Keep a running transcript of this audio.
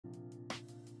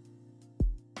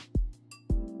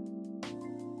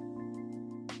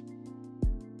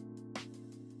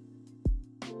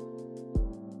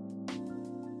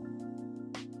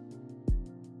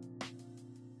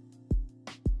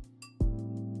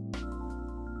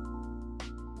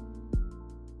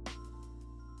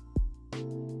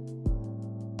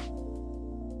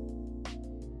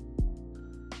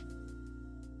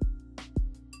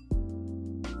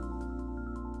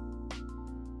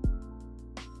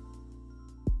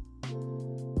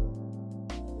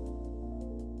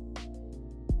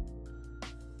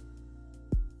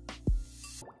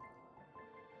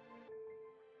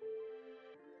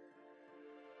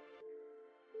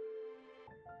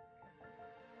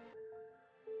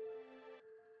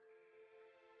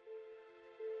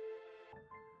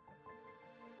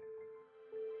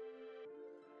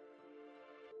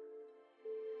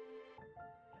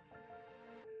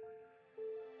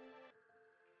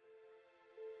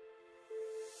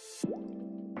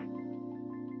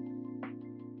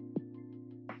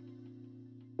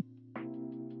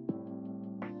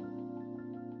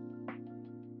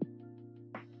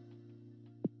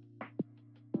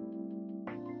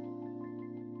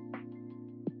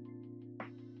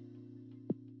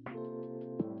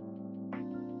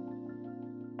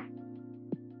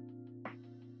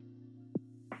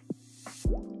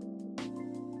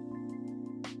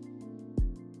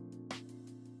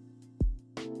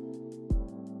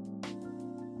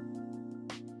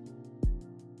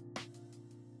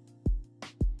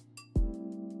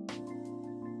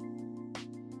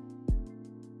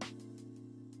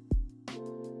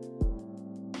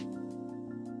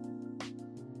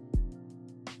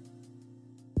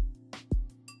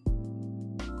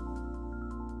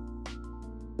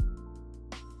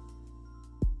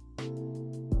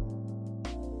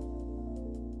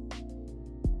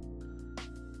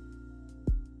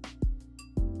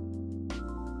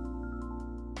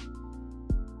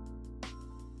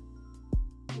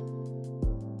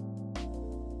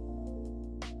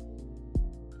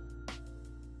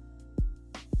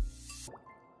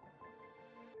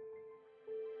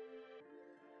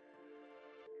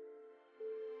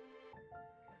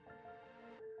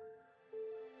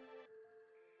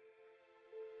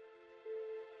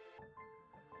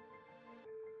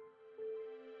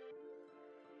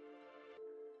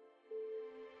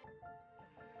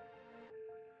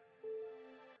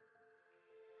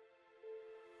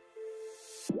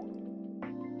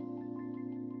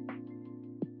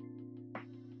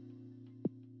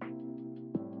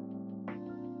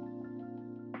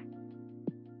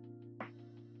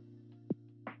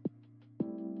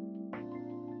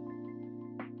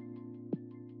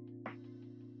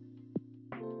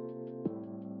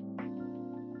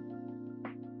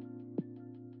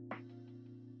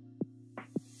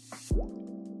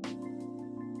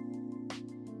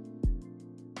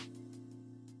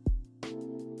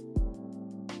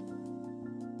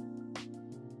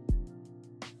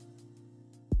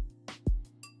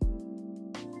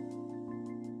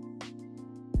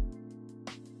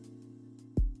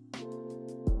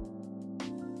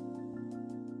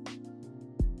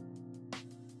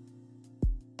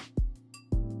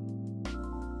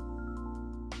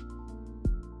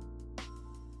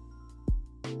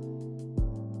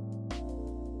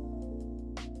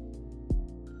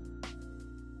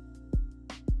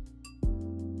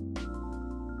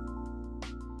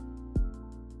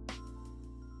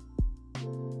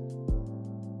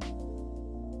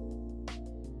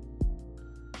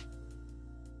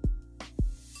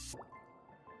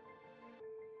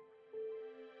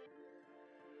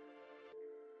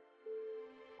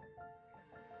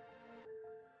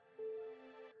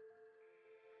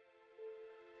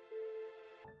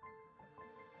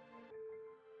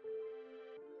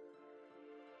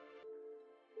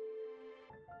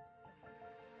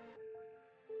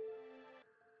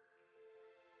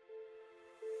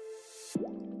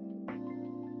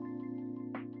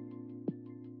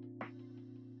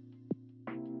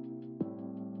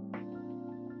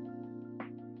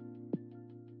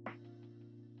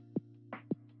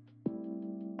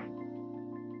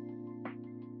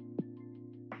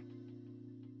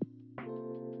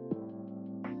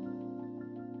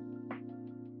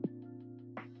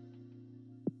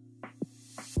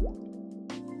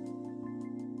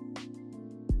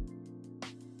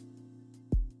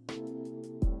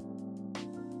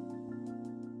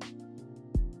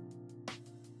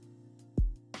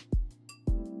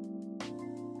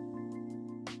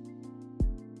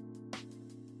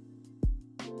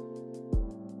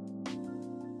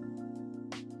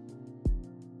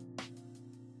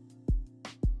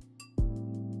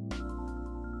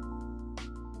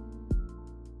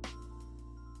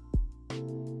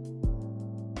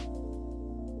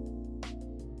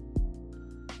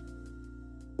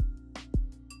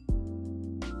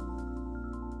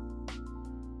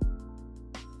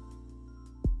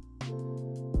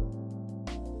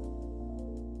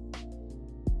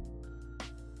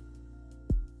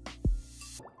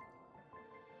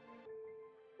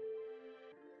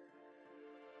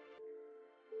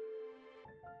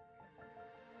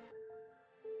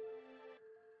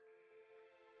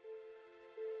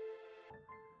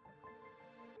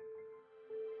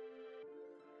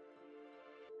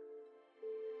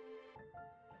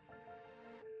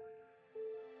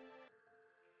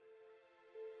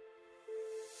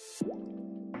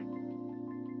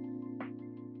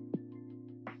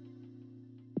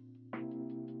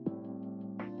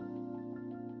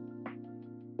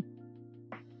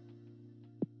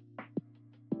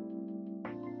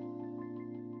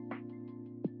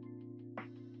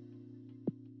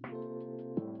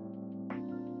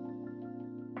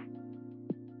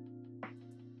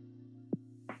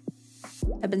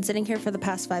I've been sitting here for the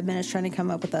past 5 minutes trying to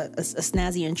come up with a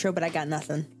snazzy intro, but I got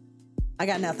nothing. I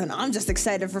got nothing. I'm just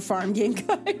excited for farm game,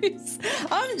 guys.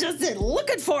 I'm just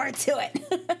looking forward to it.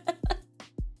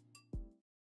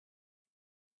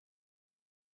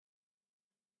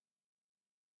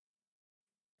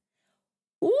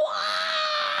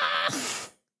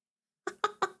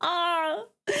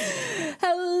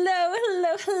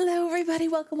 Hello, everybody.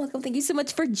 Welcome. Thank you so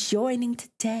much for joining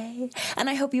today. And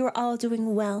I hope you are all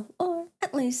doing well, or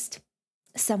at least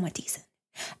somewhat decent.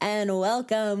 And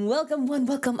welcome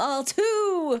all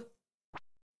to...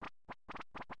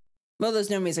 Well,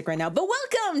 there's no music right now, but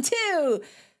welcome to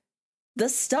the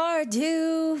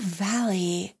Stardew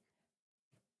Valley.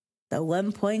 The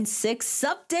 1.6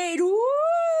 update.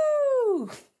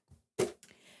 Woo!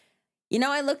 You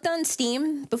know, I looked on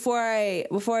Steam before I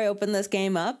opened this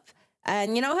game up,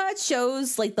 and you know how it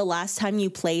shows like the last time you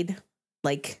played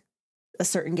like a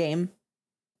certain game?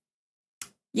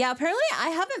 Yeah, apparently I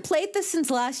haven't played this since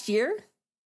last year.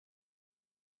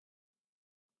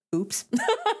 Oops. I'm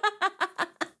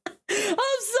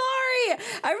sorry.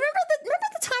 I remember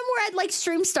the time where I'd like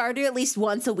stream Stardew at least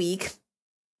once a week.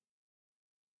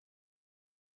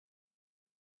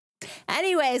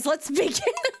 Anyways, let's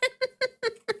begin.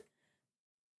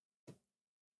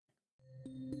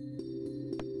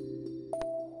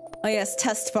 Oh yes,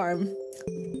 test farm.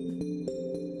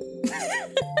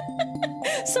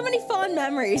 So many fond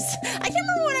memories. I can't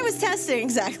remember what I was testing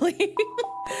exactly.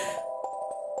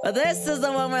 But this is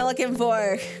the one we're looking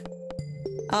for.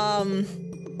 A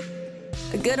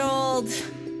good old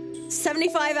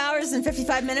 75 hours and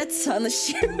 55 minutes on the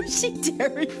Shirooshi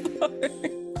Dairy Farm.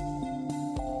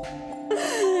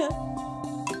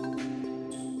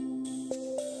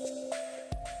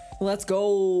 Let's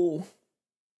go.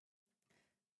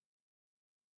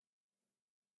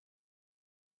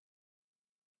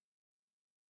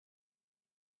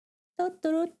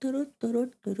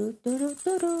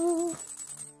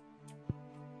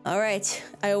 All right,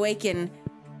 I awaken.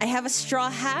 I have a straw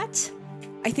hat.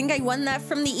 I think I won that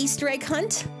from the Easter egg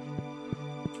hunt.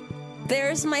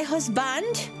 There's my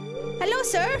husband. Hello,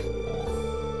 sir.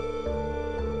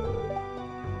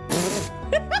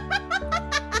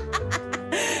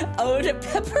 Oh, the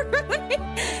pepperoni.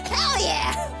 Hell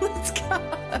yeah. Let's go.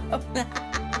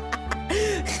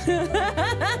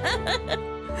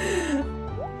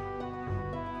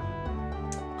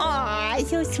 Aw,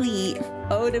 so sweet.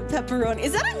 Oh, the pepperoni.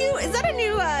 Is that a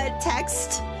new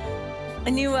text? A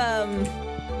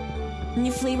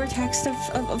new flavor text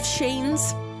of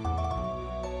Shane's?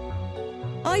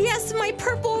 Oh yes, my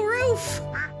purple roof.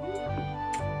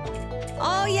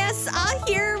 Oh yes, I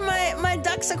hear my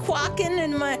ducks a quacking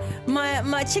and my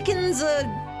chickens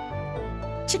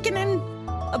chickening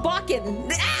a balking.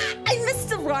 Ah, I missed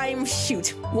the rhyme.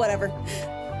 Shoot, whatever.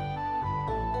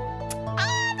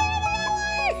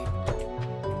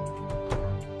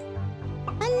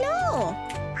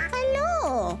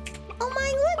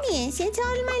 It's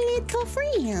all my little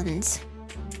friends.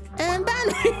 And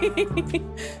Banry.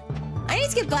 I need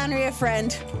to get Banry a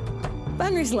friend.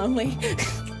 Banry's lonely.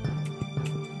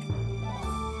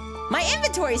 My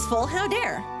inventory's full. How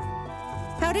dare?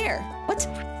 How dare? What?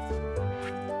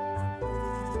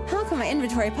 How can my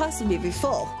inventory possibly be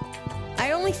full?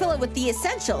 I only fill it with the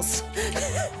essentials.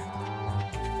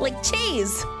 Like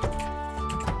cheese.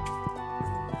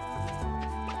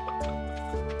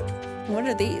 What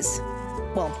are these?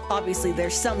 Well, obviously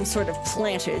there's some sort of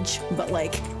plantage, but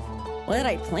like, what did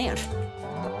I plant?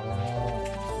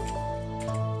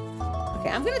 Okay,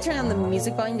 I'm gonna turn on the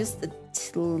music volume just a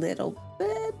little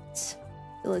bit.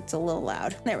 I feel it's a little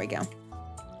loud. There we go.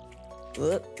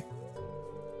 Whoop.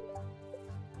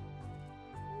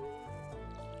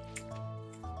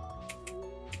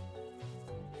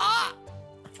 Ah!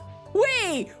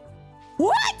 Wait!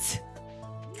 What?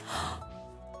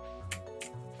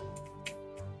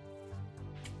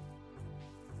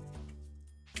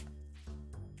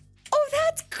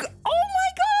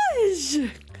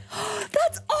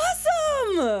 That's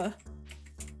awesome!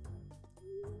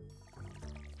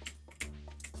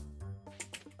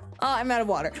 Oh, I'm out of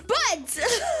water. But Punchin!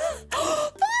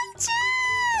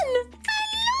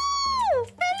 Hello!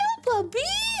 Hello,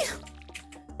 puppy!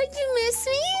 Did you miss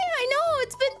me? I know,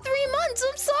 it's been 3 months,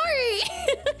 I'm sorry.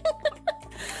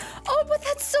 Oh, but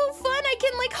that's so fun. I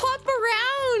can like hop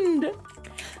around.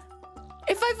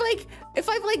 If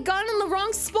I've like gone in the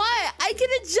wrong spot, I can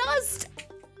adjust.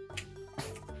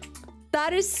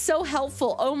 That is so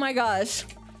helpful. Oh my gosh.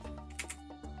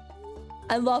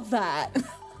 I love that.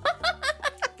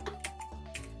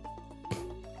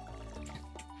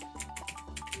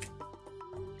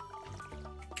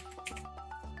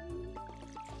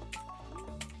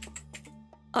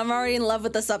 I'm already in love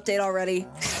with this update already.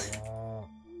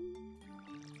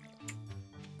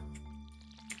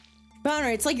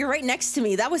 Boundary, it's like you're right next to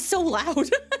me. That was so loud.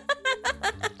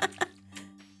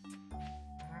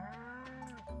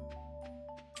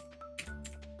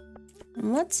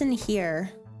 And what's in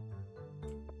here?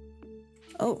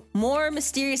 Oh, more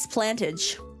mysterious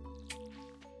plantage.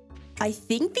 I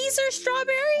think these are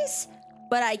strawberries,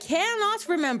 but I cannot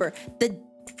remember. The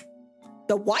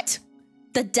what?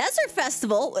 The desert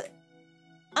festival?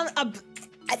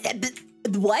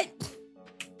 What?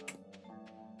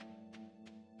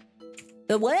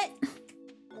 The what?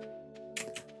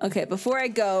 Okay, before I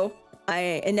go,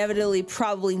 I inevitably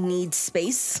probably need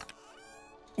space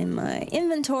in my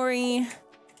inventory.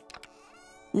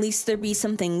 At least there be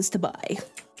some things to buy.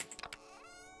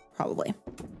 Probably.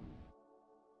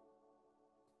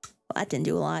 Well, that didn't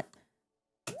do a lot.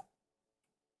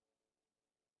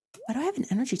 Why do I have an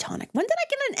energy tonic? When did I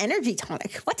get an energy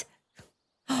tonic? What?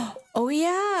 Oh,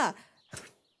 yeah.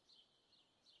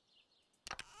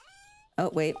 Oh,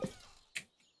 wait.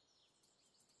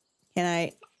 Can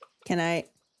I?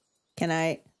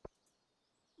 I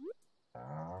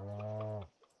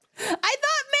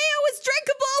thought mayo was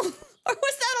drinkable! Or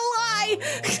was that a lie?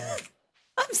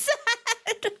 I'm sad.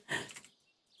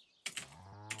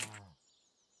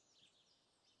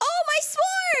 Oh, my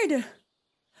sword!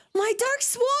 My dark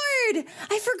sword!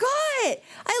 I forgot!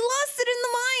 I lost it in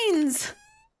the mines!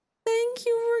 Thank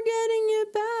you for getting it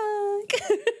back.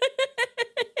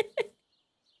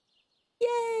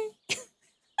 Yay!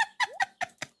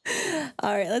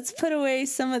 Alright, let's put away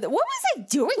some of the— what was I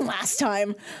doing last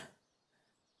time?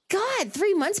 God,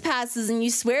 3 months passes and you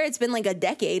swear it's been like a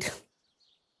decade.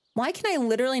 Why can I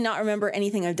literally not remember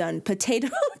anything I've done? Potato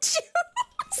juice?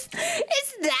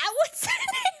 Is that what's in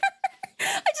here?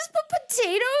 I just put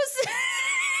potatoes.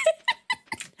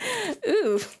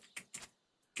 Ooh.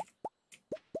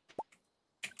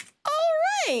 All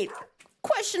right.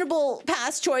 Questionable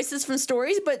past choices from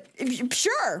stories, but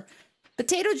sure.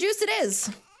 Potato juice it is.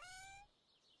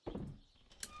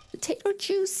 Potato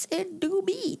juice it do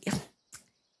be.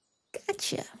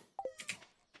 Gotcha.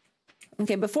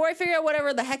 Okay, before I figure out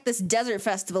whatever the heck this desert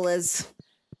festival is,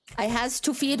 I has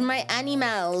to feed my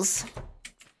animals.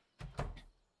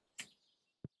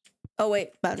 Oh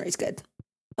wait, boundary's good.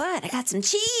 But I got some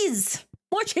cheese!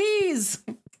 More cheese!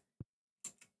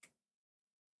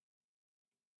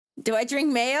 Do I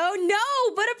drink mayo?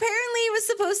 No, but apparently it was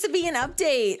supposed to be an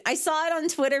update. I saw it on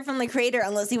Twitter from the creator,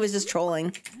 unless he was just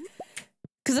trolling.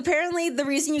 Because apparently the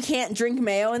reason you can't drink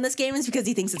mayo in this game is because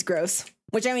he thinks it's gross.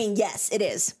 Which, I mean, yes, it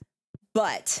is.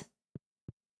 But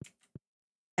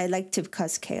I like to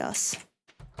cause chaos.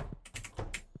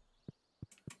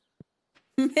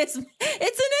 It's an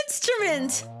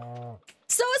instrument!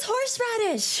 So is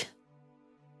horseradish!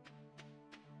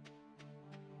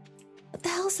 What the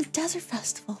hell is a desert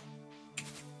festival?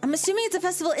 I'm assuming it's a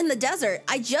festival in the desert.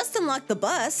 I just unlocked the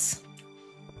bus.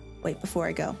 Wait, before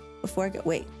I go,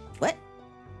 wait, what?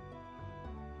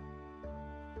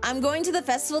 I'm going to the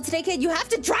festival today, kid. You have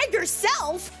to drive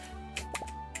yourself?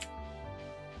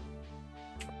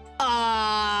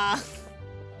 I'm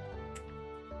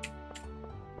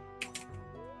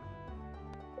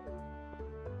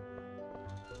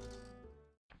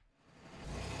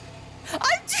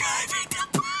driving the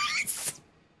bus!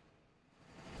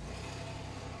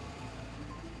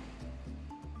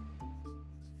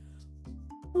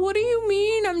 What do you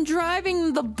mean I'm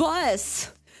driving the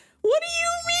bus? What do you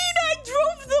mean I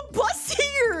drove the bus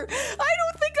here? I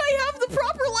don't think I have the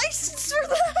proper license for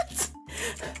that.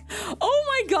 Oh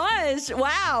my gosh,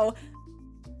 wow.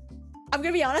 I'm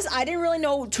gonna be honest, I didn't really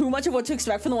know too much of what to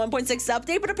expect from the 1.6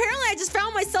 update, but apparently I just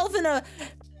found myself in a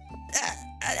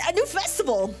new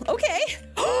festival. Okay.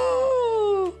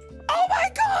 Oh my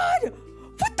god!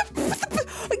 What the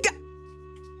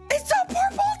it's a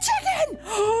purple chicken!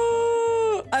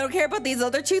 I don't care about these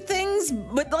other two things,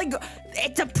 but like,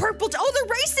 it's a purple— oh, they're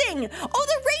racing! Oh,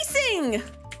 they're racing!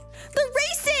 They're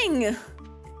racing!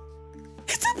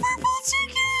 It's a purple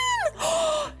chicken!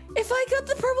 If I got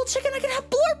the purple chicken, I could have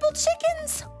blurple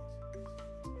chickens!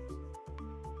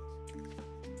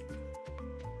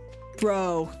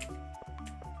 Bro.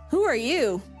 Who are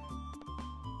you?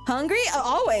 Hungry?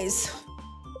 Always.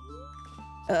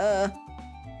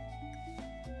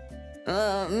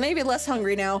 Maybe less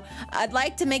hungry now. I'd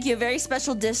like to make you a very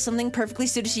special dish, something perfectly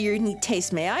suited to your unique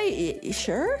taste. May I?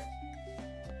 Sure?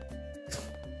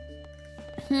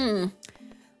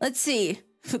 Let's see.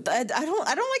 I don't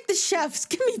like the chefs.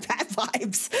 Give me bad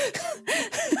vibes.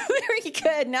 Very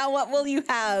good. Now what will you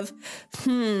have?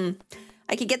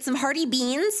 I could get some hearty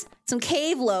beans, some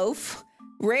cave loaf,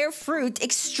 rare fruit,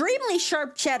 extremely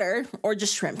sharp cheddar, or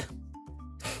just shrimp.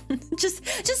 just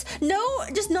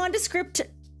nondescript,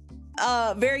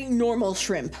 very normal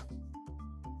shrimp.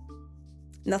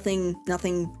 Nothing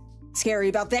scary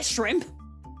about this shrimp.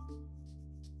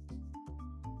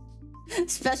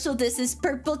 Special, this is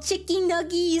purple chicky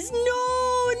nuggies.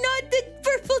 No, not the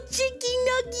purple chicky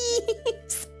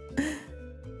nuggies.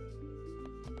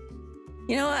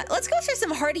 You know what? Let's go for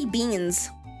some hearty beans.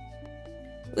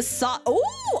 With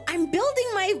oh, I'm building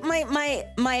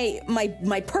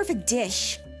my perfect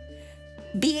dish.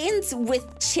 Beans with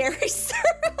cherry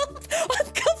syrup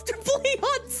uncomfortably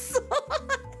hot sauce.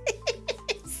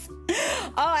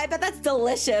 Oh, I bet that's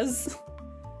delicious.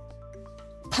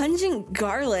 Pungent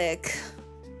garlic.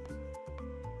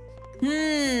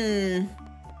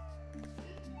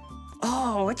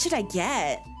 Oh, what should I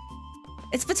get?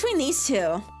 It's between these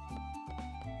two.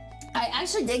 I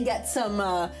actually did get some,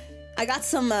 I got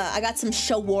some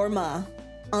shawarma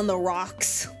on the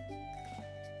rocks.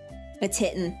 It's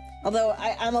hitting. Although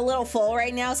I'm a little full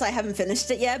right now, so I haven't finished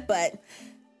it yet, but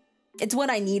it's what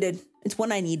I needed. It's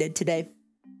what I needed today.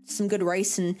 Some good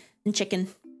rice and chicken.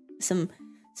 Some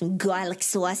garlic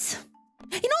sauce.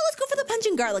 You know, let's go for the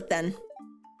pungent garlic then.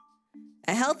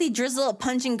 A healthy drizzle of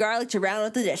pungent garlic to round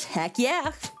out the dish. Heck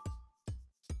yeah.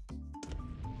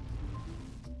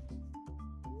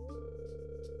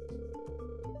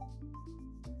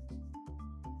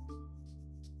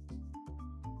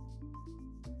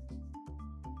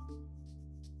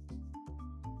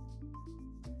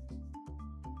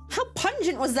 How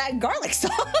pungent was that garlic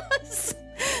sauce?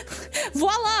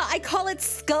 Voila, I call it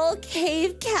Skull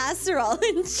Cave Casserole.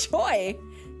 Enjoy.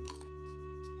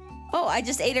 Oh, I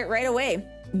just ate it right away.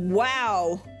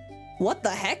 Wow. What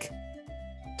the heck?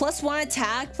 +1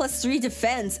 attack, +3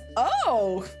 defense.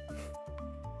 Oh.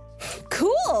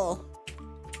 Cool.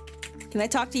 Can I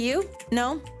talk to you?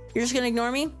 No? You're just gonna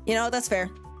ignore me? You know, that's fair.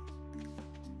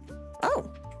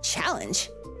 Oh, challenge.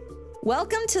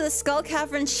 Welcome to the Skull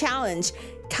Cavern Challenge.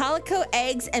 Calico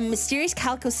eggs and mysterious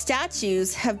calico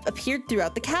statues have appeared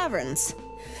throughout the caverns.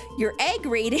 Your egg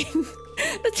rating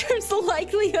determines the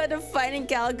likelihood of finding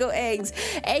calico eggs.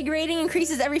 Egg rating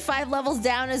increases every 5 levels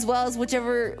down, as well as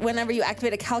whenever you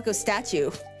activate a calico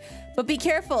statue. But be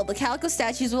careful, the calico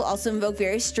statues will also invoke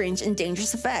very strange and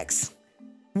dangerous effects.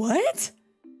 What?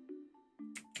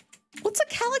 What's a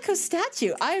calico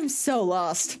statue? I am so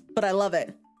lost, but I love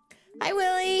it. Hi,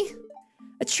 Willie.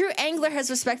 A true angler has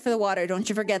respect for the water. Don't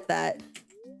you forget that.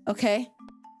 Okay.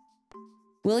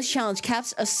 Willie's challenge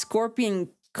caps a scorpion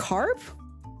carp?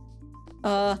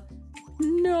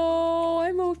 No,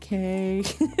 I'm okay.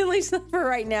 At least not for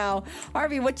right now.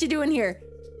 Harvey, what you doing here?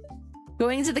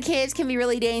 Going into the caves can be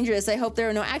really dangerous. I hope there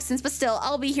are no accidents, but still,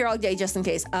 I'll be here all day just in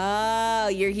case. Oh,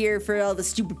 you're here for all the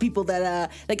stupid people that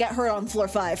got hurt on floor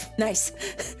 5. Nice.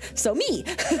 So me.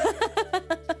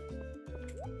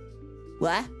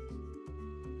 What?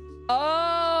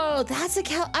 Oh, that's a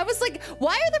cow. I was like,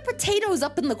 why are the potatoes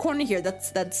up in the corner here?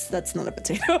 That's not a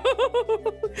potato.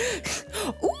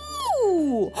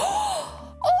 Ooh.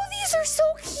 Oh, these are so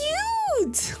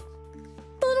cute.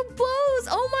 Little bows.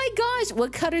 Oh my gosh.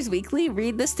 Woodcutters Weekly.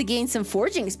 Read this to gain some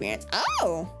forging experience.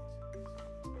 Oh.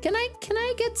 Can I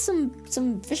get some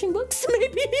fishing books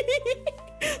maybe?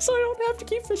 So I don't have to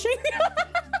keep fishing.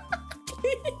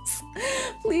 Please.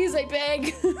 Please, I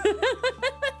beg.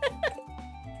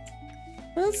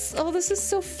 Oh, this is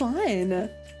so fun.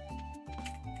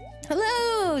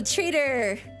 Hello,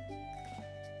 trader.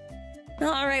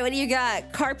 All right, what do you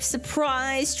got? Carp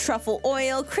surprise, truffle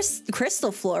oil,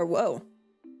 crystal floor. Whoa,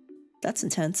 that's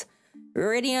intense.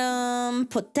 Iridium,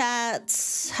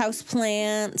 potats, house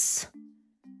plants.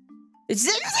 It's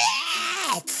it.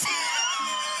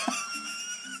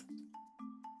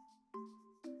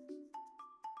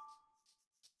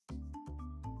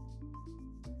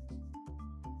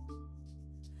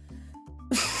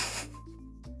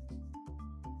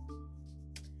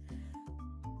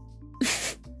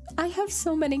 I have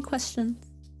so many questions.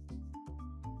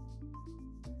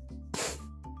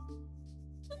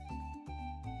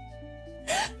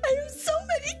 I have so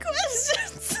many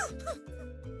questions.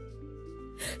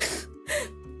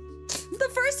 The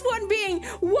first one being,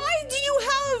 why do you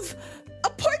have a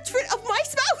portrait of my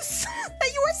spouse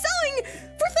that you are selling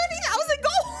for 30,000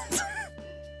 gold?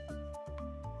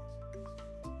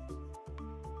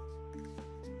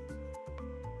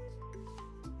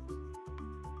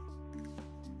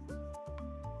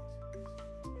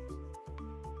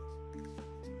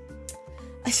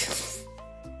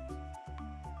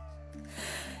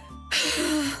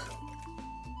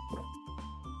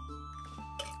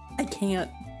 I can't.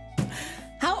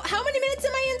 How many minutes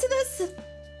am I into this?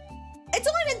 It's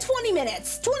only been 20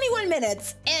 minutes, 21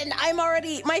 minutes, and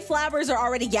my flabbers are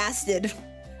already gasted.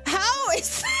 How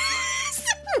is this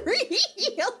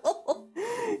real?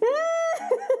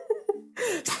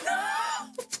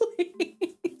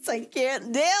 Please, I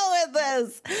can't deal with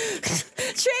this.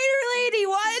 Trader lady,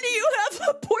 why do you have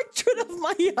a portrait of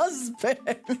my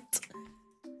husband?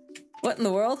 What in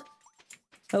the world?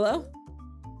 Hello?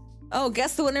 Oh,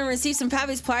 guess the winner receives some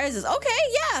Pappy's prizes. Okay,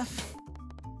 yeah.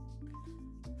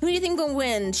 Who do you think will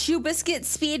win? Shoe Biscuit,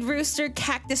 Speed Rooster,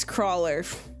 Cactus Crawler.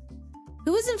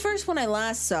 Who was in first when I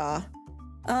last saw?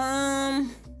 But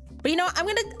you know what?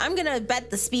 I'm gonna bet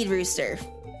the Speed Rooster.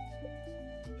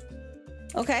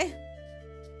 Okay.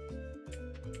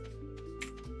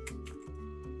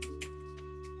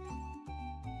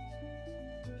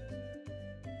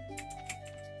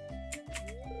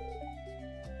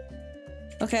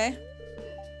 Okay.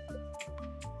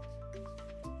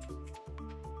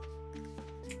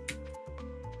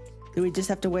 Do we just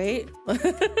have to wait?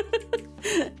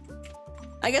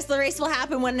 I guess the race will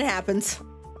happen when it happens.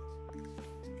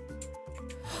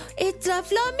 It's a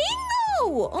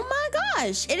flamingo! Oh my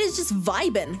gosh, it is just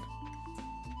vibing.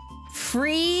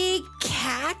 Free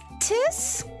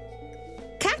cactus?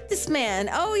 Cactus man.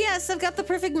 Oh yes, I've got the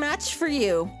perfect match for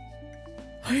you.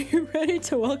 Are you ready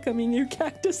to welcome a new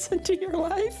cactus into your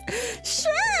life?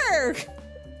 Sure!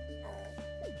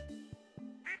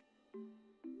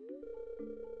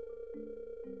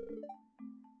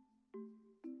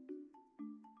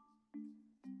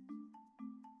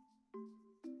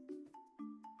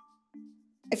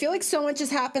 I feel like so much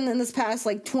has happened in this past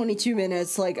like 22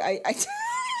 minutes. Like I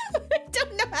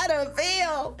don't know how to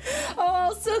feel.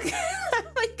 Oh, so good.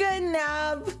 Have a good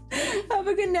nap. Have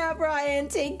a good nap, Ryan.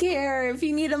 Take care. If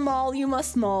you need a maul, you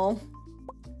must maul.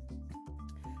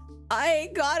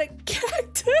 I got a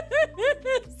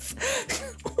cactus.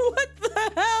 What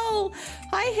the hell?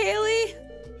 Hi, Haley.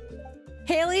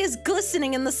 Haley is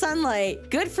glistening in the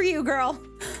sunlight. Good for you, girl.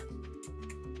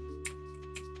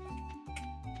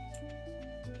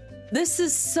 This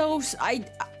is so... I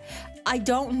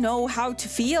don't know how to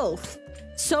feel.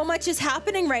 So much is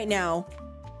happening right now.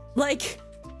 Like,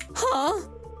 huh?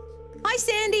 Hi,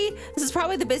 Sandy. This is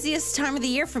probably the busiest time of the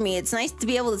year for me. It's nice to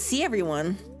be able to see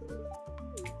everyone.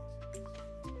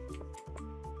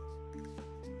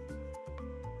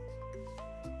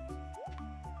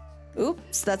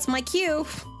 Oops, that's my cue.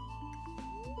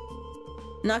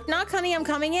 Knock, knock, honey, I'm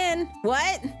coming in.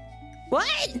 What?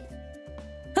 What?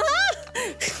 Huh?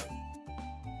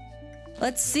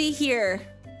 Let's see here.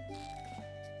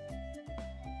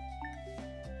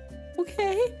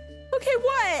 Okay. Okay,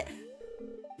 what?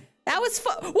 That was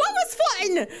fun. What was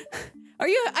fun? Are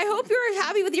you, I hope you're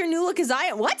happy with your new look as I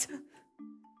am. What?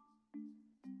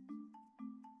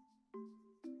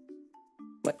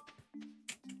 What?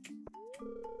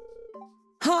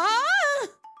 Huh?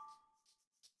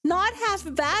 Not half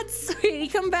bad, sweetie.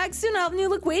 Come back soon. I'll have a new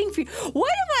look waiting for you.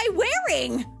 What am I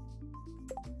wearing?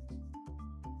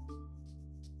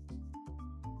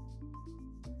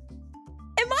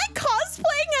 Am I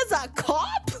cosplaying as a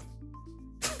cop?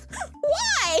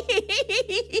 Why?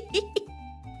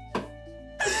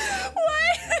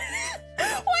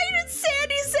 Why did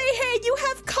Sandy say, hey, you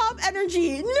have cop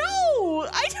energy? No,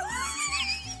 I don't.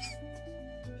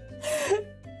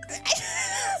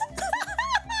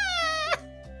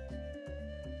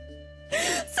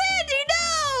 Sandy, no!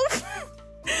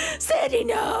 Sandy,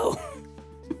 no!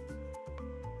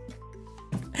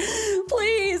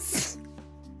 Please.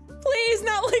 Please,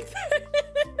 not like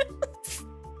this.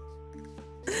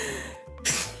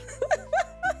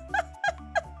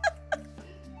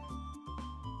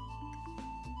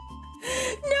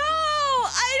 No,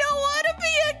 I don't want to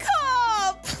be a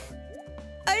cop.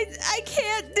 I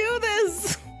can't do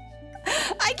this.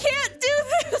 I can't do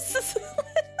this.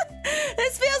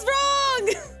 This feels wrong.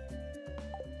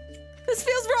 This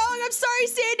feels wrong. I'm sorry,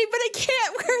 Sandy, but I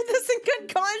can't wear this in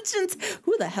good conscience.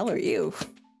 Who the hell are you?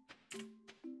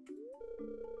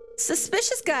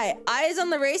 Suspicious guy. Eyes on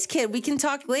the race, kid. We can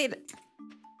talk later.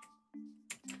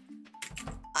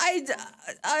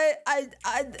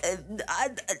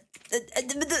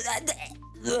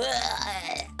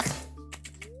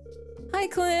 Hi,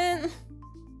 Clint.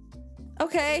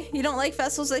 Okay, you don't like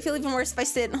festivals. I feel even worse if I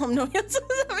stay at home. No,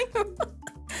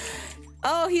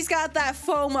 oh, he's got that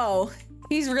FOMO.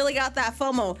 He's really got that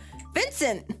FOMO.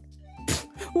 Vincent,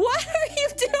 what are you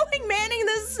doing manning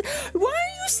this? Why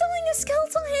are you selling a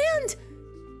skeletal hand?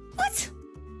 What?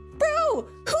 Bro,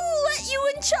 who let you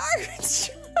in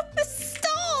charge of the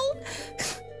stall?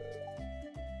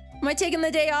 Am I taking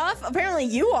the day off? Apparently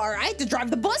you are. I have to drive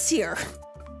the bus here.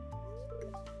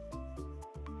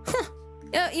 Huh.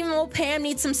 Yeah, even old Pam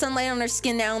needs some sunlight on her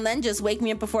skin now and then. Just wake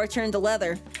me up before I turn to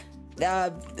leather.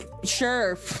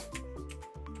 Sure.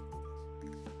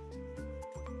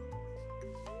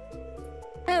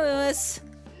 Hi, Lewis.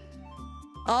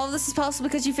 All of this is possible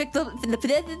because you fixed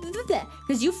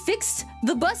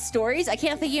the bus stories. I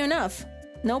can't thank you enough.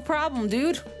 No problem,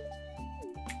 dude.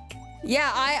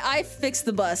 Yeah, I fixed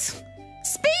the bus.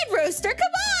 Speed Roaster,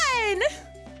 come on!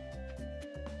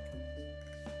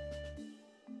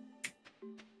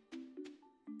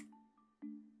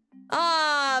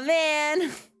 Aw,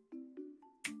 man.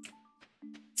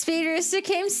 Speed Roaster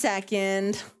came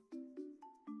second.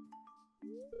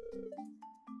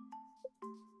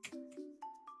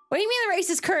 What do you mean the race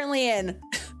is currently in?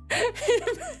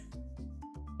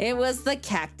 It was the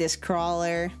cactus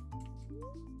crawler.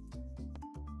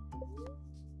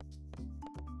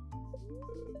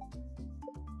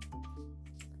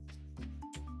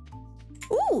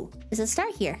 Ooh, there's a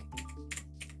star here.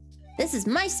 This is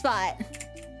my spot.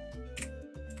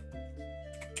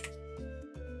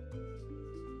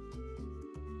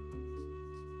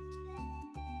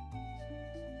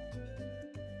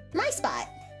 My spot.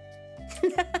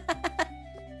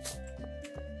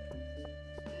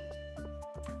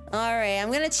 All right, I'm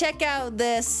gonna check out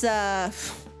this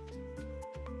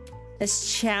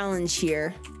this challenge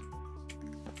here.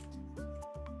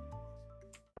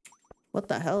 What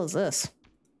the hell is this?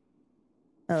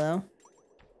 Hello?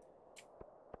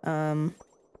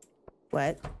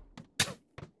 What?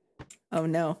 Oh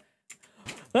no.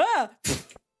 Ah!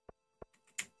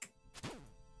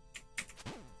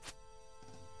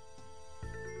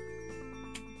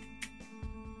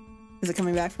 Is it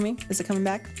coming back for me? Is it coming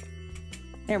back?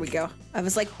 There we go. I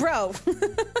was like, bro.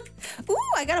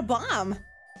 Ooh, I got a bomb.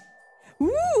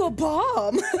 Ooh, a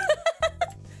bomb.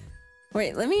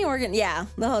 Wait, let me organ. Yeah.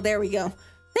 Oh, there we go.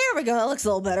 There we go. That looks a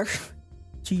little better.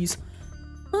 Jeez.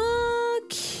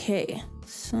 Okay.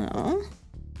 So.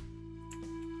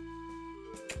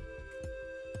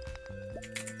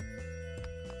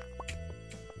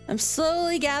 I'm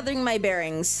slowly gathering my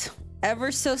bearings.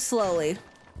 Ever so slowly.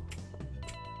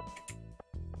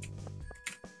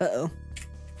 Uh-oh.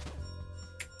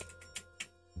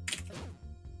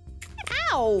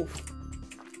 Ow!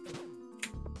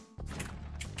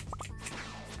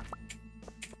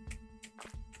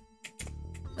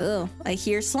 Oh, I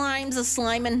hear slimes a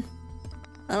sliming.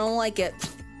 I don't like it.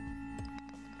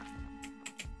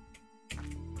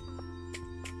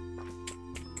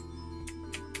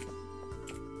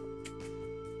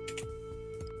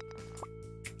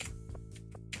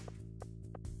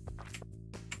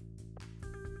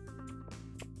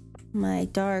 My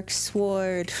dark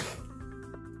sword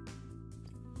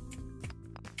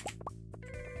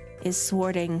is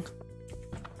swording.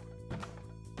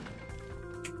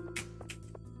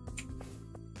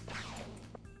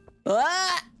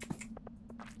 Ah!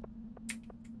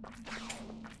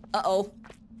 Uh-oh.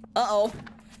 Uh-oh.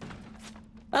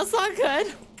 That's not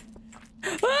good.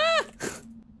 Ah!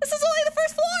 This is only the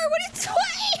first floor! What are you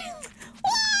doing?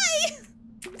 Why?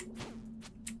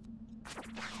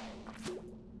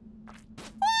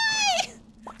 Why?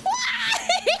 Why?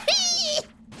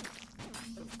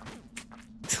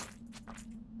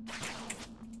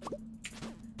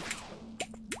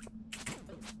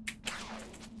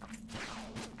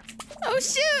 Oh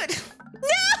shoot! No!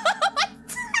 I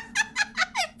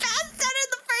passed out in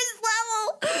the first level!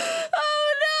 Oh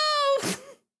no!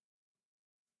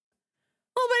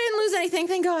 Oh, but I didn't lose anything,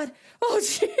 thank God. Oh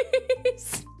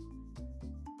jeez!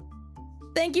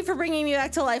 Thank you for bringing me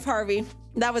back to life, Harvey.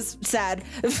 That was sad.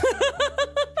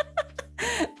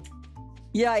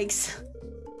 Yikes.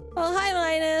 Oh, hi,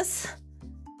 Linus.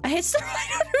 I hit someone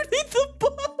underneath the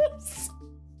bus.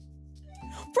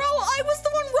 Bro, I was the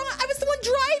one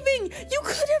driving. You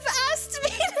could have asked me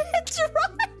to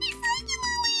drive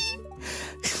regularly.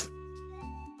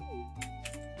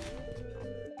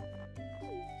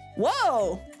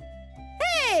 Whoa.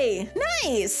 Hey,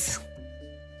 nice.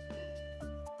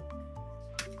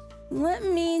 Let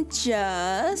me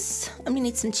just... I'm gonna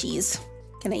eat some cheese.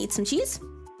 Can I eat some cheese?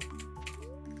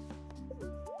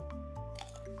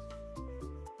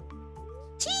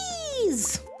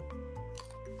 Cheese!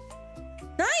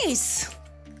 Nice!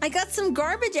 I got some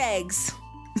garbage eggs.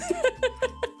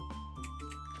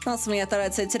 Not something I thought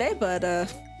I'd say today, but I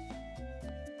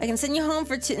can send you home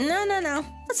for two. No.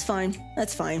 That's fine.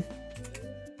 That's fine.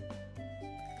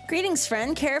 Greetings,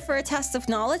 friend. Care for a test of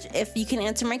knowledge? If you can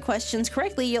answer my questions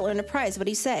correctly, you'll earn a prize. What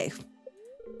do you say?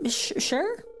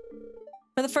 Sure?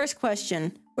 For the first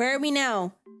question, where are we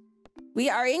now? We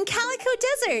are in Calico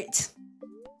Desert.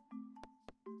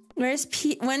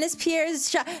 When is Pierre's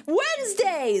shop?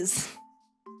 Wednesdays!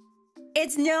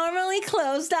 It's normally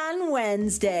closed on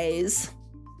Wednesdays.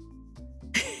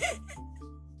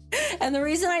 And the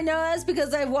reason I know that is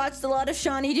because I've watched a lot of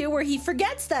Shawnee where he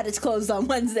forgets that it's closed on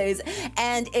Wednesdays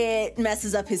and it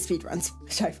messes up his speedruns,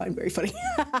 which I find very funny.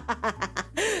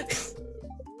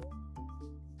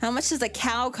 How much does a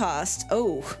cow cost?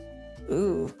 Oh,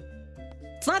 ooh.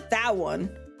 It's not that one.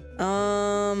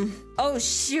 Oh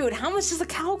shoot, how much does a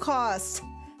cow cost?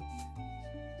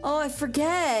 Oh, I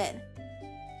forget.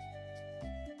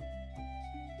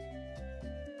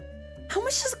 How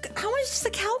much does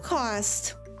a cow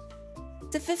cost?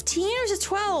 Is it 15 or is it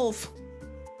 12?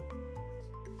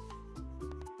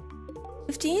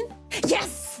 15?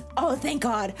 Yes! Oh, thank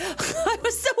God. I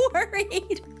was so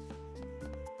worried.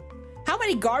 How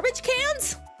many garbage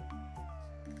cans?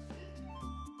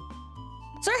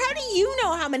 Sir, how do you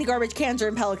know how many garbage cans are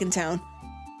in Pelican Town?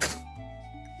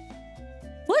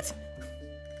 What?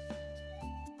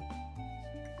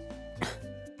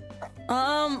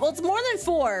 Well, it's more than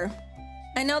 4.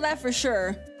 I know that for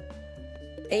sure.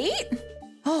 8?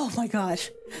 Oh my gosh.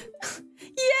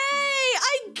 Yay!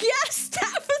 I guessed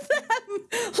half of them!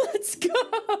 Let's go!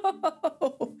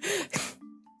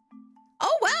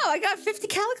 Oh wow, I got 50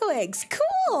 calico eggs.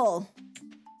 Cool!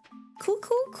 Cool,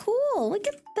 cool, cool. Look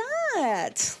at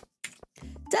that.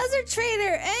 Desert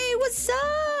Trader, hey, what's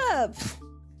up?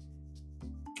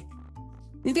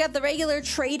 We've got the regular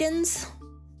trade-ins.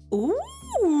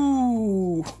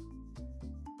 Ooh!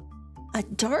 A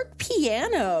dark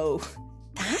piano.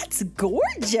 That's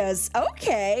gorgeous.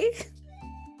 Okay.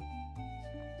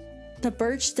 The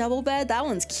birch double bed. That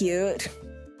one's cute.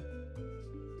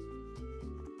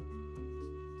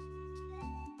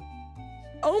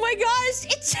 Oh my gosh,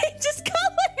 it changes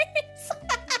colors.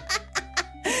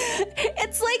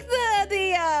 It's like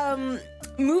the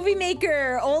movie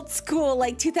maker old school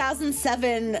like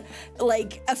 2007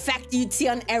 like effect you'd see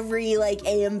on every like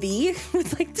AMV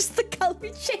with like just the color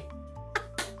change.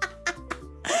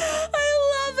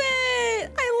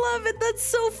 I love it. That's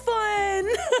so fun.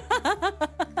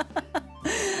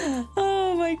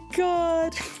 Oh my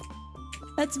God.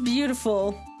 That's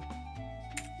beautiful.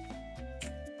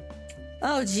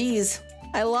 Oh geez,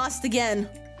 I lost again.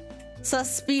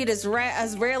 Sus speed has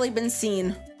rarely been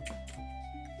seen.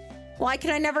 Why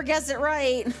can I never guess it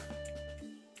right?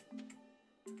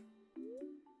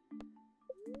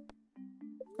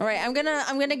 All right, I'm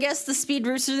gonna guess the Speed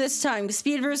Rooster this time.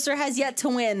 Speed Rooster has yet to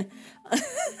win.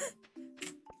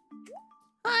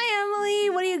 Hi Emily,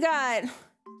 what do you got?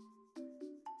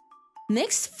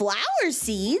 Mixed flower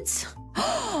seeds?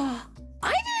 I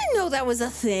didn't know that was a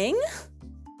thing.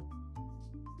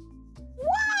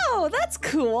 Wow, that's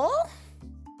cool.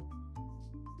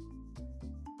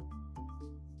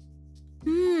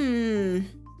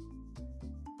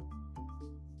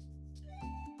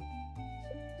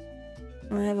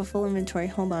 I have a full inventory.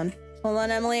 Hold on. Hold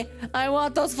on, Emily. I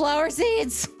want those flower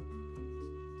seeds.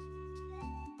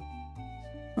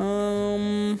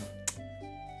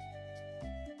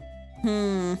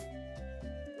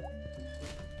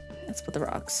 Let's put the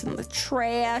rocks in the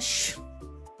trash.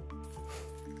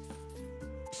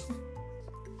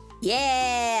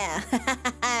 Yeah!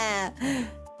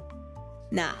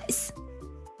 Nice.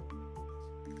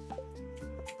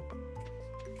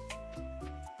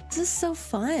 This is so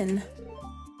fun.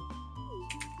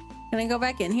 Can I go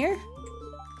back in here?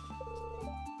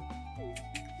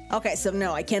 Okay, so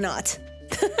no, I cannot.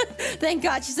 Thank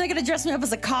God, she's not gonna dress me up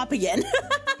as a cop again.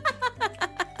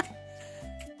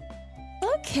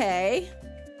 Okay.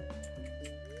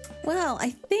 Well, I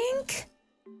think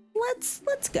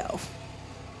let's go.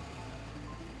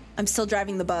 I'm still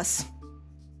driving the bus.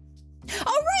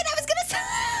 Oh right, I was gonna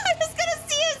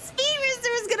see if Speed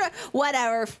Rooster was gonna.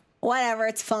 Whatever.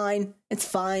 It's fine. It's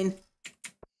fine.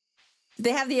 Do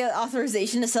they have the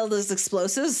authorization to sell those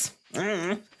explosives?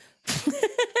 I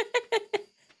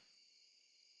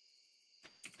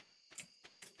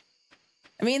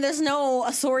mean, there's no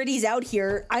authorities out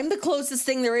here. I'm the closest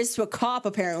thing there is to a cop,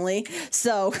 apparently.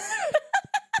 So.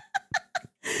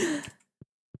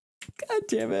 God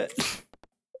damn it.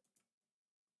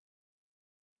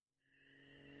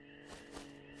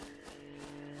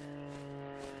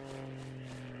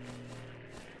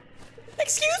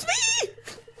 Excuse me!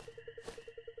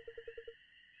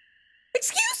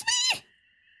 Excuse me!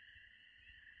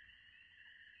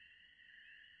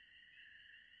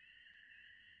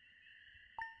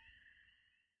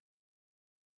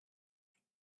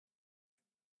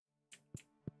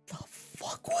 The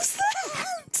fuck was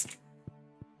that?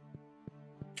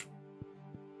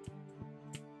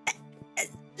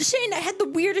 Shane, I had the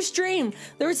weirdest dream.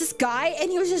 There was this guy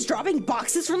and he was just dropping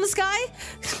boxes from the sky.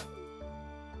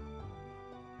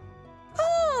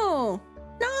 Oh,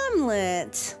 an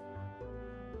omelet.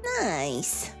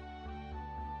 Nice.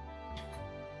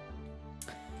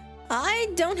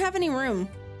 I don't have any room.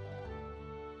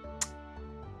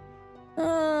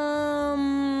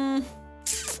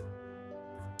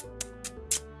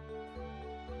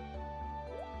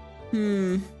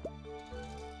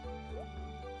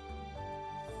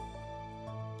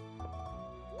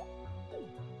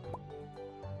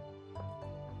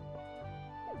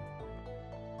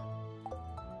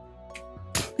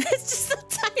 It's just so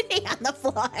tiny on the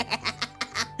floor.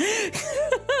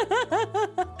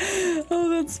 Oh,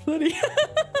 that's funny.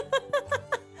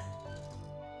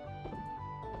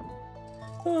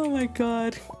 Oh my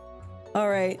god. All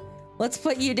right, let's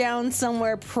put you down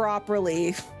somewhere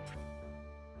properly.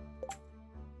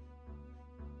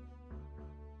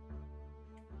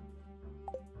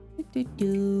 He's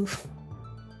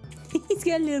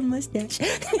got a little mustache.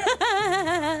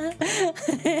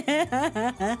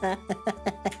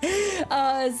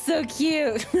 Oh, it's so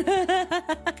cute.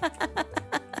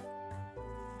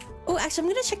 Oh, actually, I'm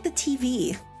gonna check the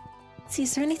TV. See,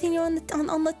 is there anything on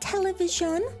the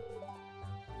television?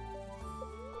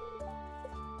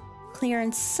 Clear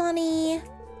and sunny.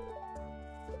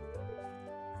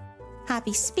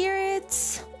 Happy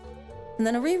spirits. And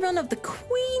then a rerun of the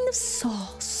Queen of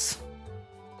Sauce.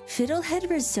 Fiddlehead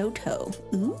risotto.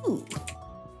 Ooh.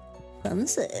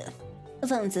 Fancy.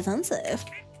 Fancy, fancy.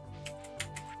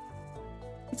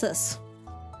 What's this?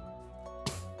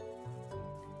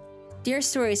 Dear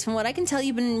Stories, from what I can tell,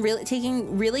 you've been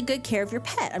taking really good care of your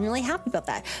pet. I'm really happy about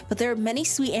that. But there are many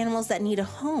sweet animals that need a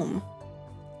home.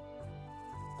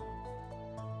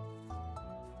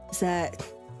 Is that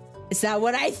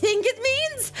what I think it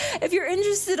means? If you're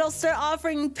interested, I'll start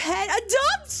offering pet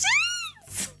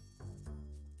adoptions!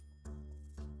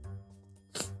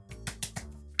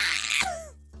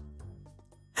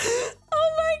 Oh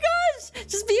my gosh!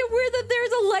 Just be aware that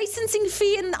there's a licensing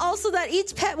fee and also that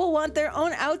each pet will want their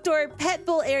own outdoor pet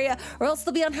bowl area or else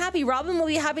they'll be unhappy. Robin will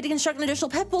be happy to construct an additional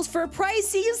pet bowls for a price.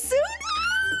 See you soon!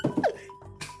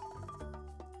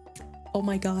 Oh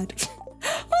my god.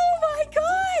 Oh my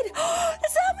god!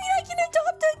 Does that mean I can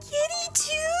adopt a kitty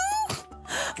too?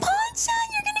 Pawn-chan,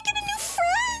 you're gonna get a new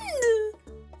friend!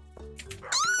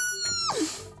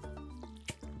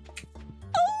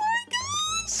 Oh my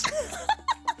gosh!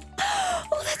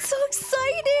 Oh, that's so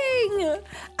exciting!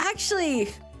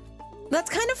 Actually, that's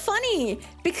kind of funny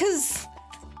because,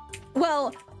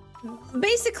 well,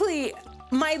 basically,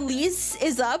 my lease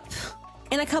is up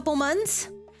in a couple months,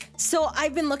 so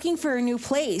I've been looking for a new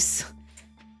place.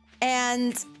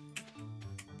 And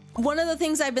one of the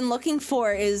things I've been looking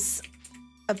for is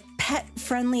a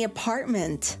pet-friendly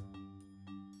apartment.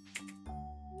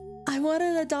 I want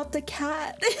to adopt a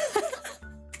cat.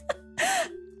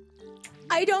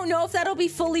 I don't know if that'll be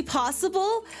fully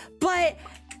possible, but,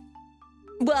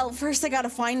 well, first I gotta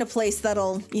find a place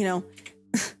that'll, you know,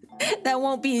 that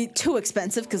won't be too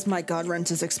expensive, because my god,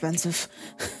 rent is expensive.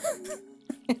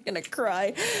 I'm gonna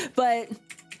cry, but...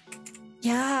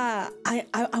 yeah, I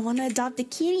want to adopt a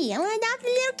kitty. I want to adopt a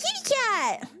little kitty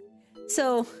cat.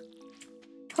 So,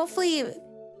 hopefully,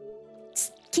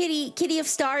 Kitty of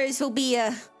Stars will be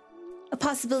a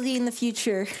possibility in the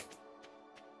future.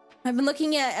 I've been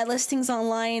looking at listings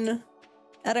online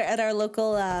at our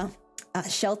local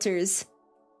shelters.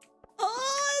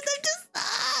 Oh, that just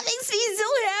makes me so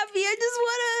happy. I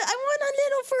want a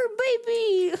little fur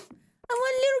baby. I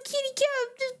want a little kitty cat.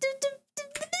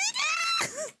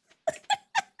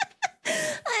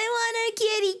 I want a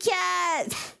kitty cat.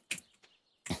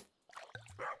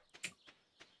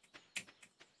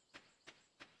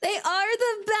 They are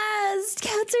the best.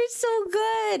 Cats are so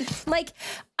good. Like,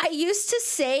 I used to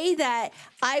say that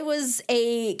I was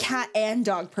a cat and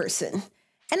dog person.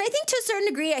 And I think to a certain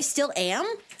degree I still am.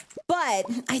 But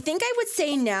I think I would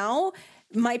say now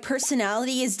my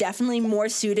personality is definitely more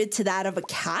suited to that of a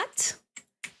cat.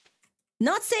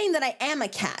 Not saying that I am a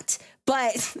cat,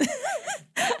 but...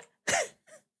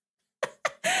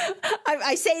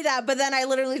 I say that, but then I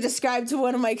literally described to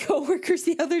one of my coworkers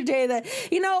the other day that,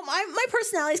 you know, my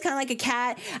personality is kind of like a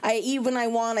cat. I eat when I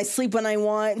want, I sleep when I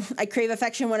want, I crave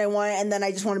affection when I want, and then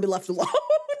I just want to be left alone.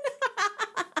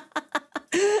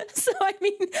 So, I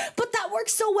mean, but that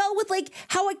works so well with, like,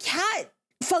 how a cat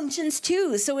functions,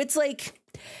 too. So it's like,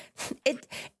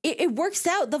 it works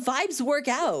out. The vibes work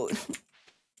out.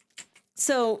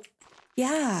 So,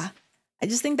 yeah, I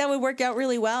just think that would work out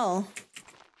really well.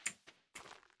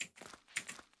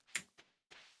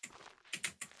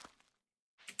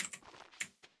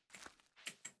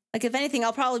 Like, if anything,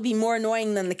 I'll probably be more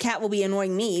annoying than the cat will be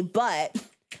annoying me, but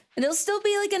And it'll still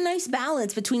be like a nice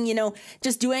balance between, you know,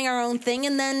 just doing our own thing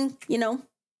and then, you know,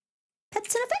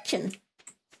 pets and affection.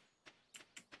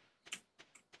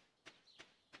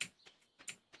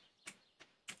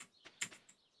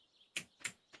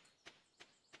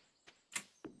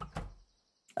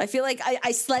 I feel like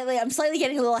I'm slightly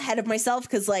getting a little ahead of myself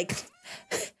because, like,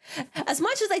 as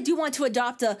much as I do want to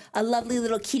adopt a lovely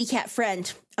little kitty cat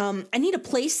friend, I need a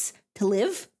place to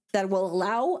live that will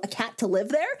allow a cat to live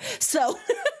there. So,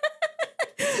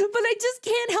 but I just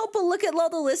can't help but look at all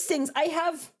the listings. I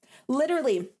have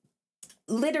literally,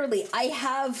 I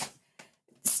have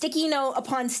sticky note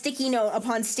upon sticky note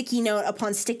upon sticky note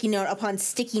upon sticky note upon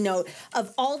sticky note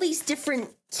of all these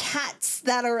different cats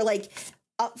that are like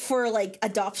up for like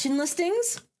adoption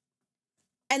listings.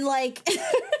 And like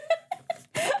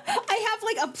I have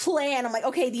like a plan. I'm like,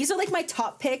 okay, these are like my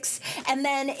top picks. And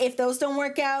then if those don't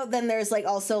work out, then there's like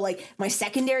also like my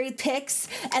secondary picks.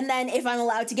 And then if I'm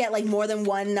allowed to get like more than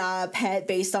one pet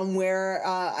based on where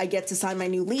I get to sign my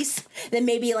new lease, then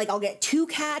maybe like I'll get 2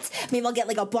 cats. Maybe I'll get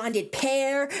like a bonded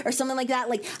pair or something like that.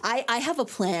 Like I have a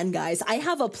plan, guys. I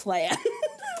have a plan.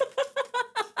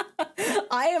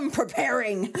 I am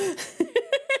preparing.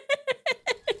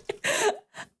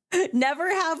 Never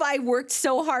have I worked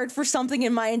so hard for something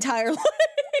in my entire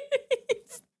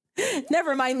life.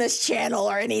 Never mind this channel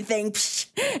or anything. Psh,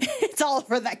 it's all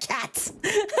for the cats.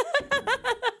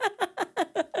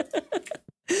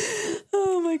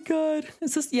 Oh my god.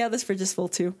 Is this, yeah, this fridge is full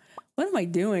too. What am I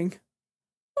doing?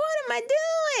 What am I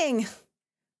doing? Why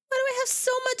do I have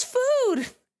so much food?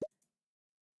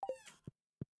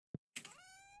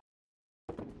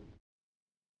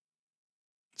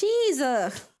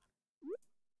 Jesus.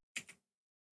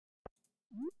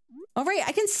 All right,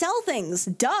 I can sell things.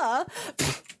 Duh. I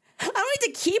don't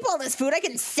need to keep all this food. I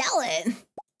can sell it.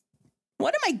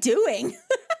 What am I doing?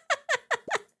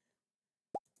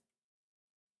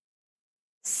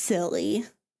 Silly.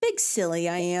 Big silly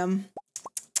I am.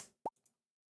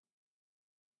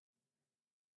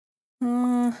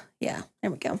 Yeah, there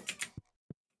we go.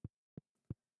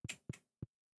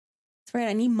 That's right,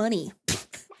 I need money.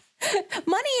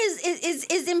 Money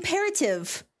is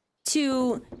imperative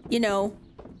to, you know,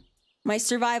 my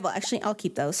survival. Actually, I'll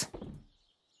keep those.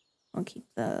 I'll keep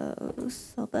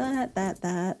those. So that.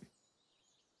 That.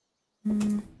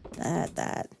 And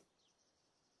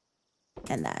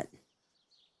that.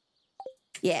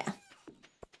 Yeah.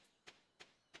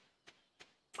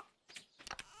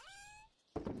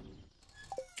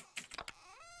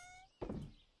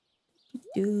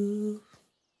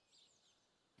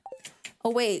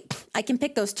 Oh, wait. I can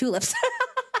pick those tulips.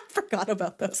 I forgot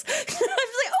about those. I was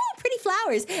like, oh, pretty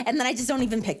flowers. And then I just don't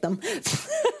even pick them.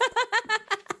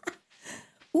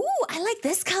 Ooh, I like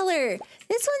this color.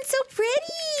 This one's so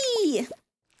pretty.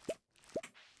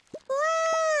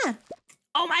 Ah.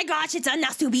 Oh my gosh, it's a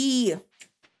Nasubi.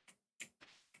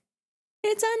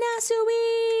 It's a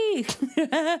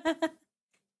Nasubi.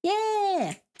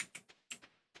 Yeah.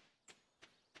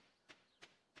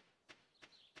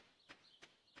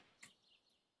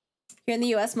 Here in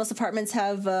the US, most apartments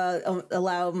have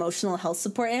allow emotional health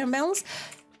support animals.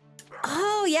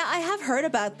 Oh yeah, I have heard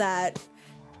about that.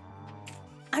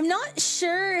 I'm not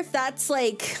sure if that's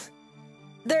like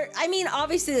there. I mean,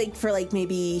 obviously, like for like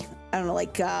maybe I don't know,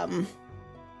 like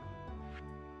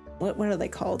what are they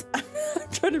called? I'm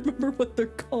trying to remember what they're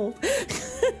called.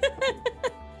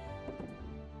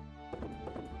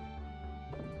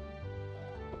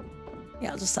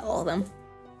 Yeah, I'll just sell all of them.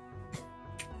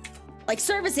 Like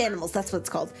service animals, that's what it's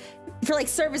called. For like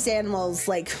service animals,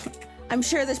 like I'm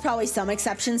sure there's probably some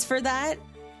exceptions for that.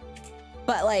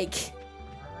 But like,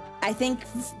 I think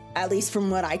at least from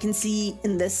what I can see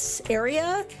in this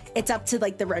area, it's up to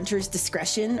like the renter's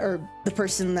discretion or the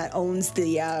person that owns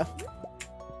the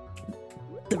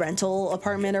rental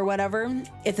apartment or whatever,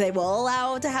 if they will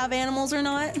allow to have animals or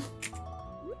not.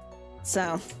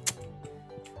 So,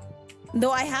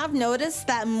 though I have noticed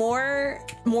that more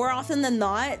often than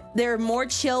not, they're more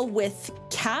chill with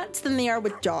cats than they are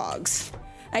with dogs.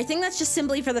 I think that's just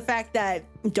simply for the fact that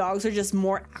dogs are just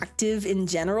more active in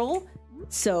general.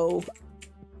 So,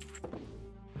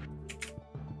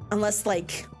 unless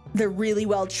like they're really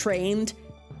well trained,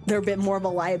 they're a bit more of a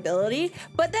liability.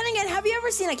 But then again, have you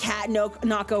ever seen a cat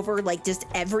knock over like just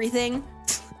everything?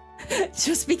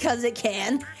 Just because it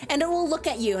can? And it will look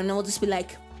at you and it will just be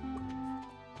like,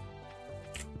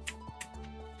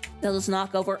 they'll just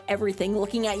knock over everything,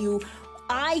 looking at you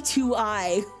eye to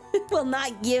eye. Will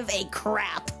not give a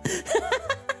crap.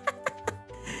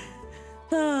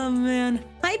 Oh man.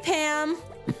 Hi Pam.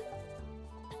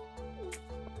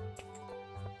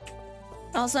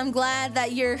 Also, I'm glad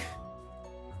that you're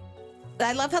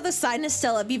I love how the sign is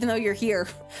still up even though you're here.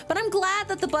 But I'm glad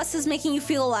that the bus is making you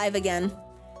feel alive again.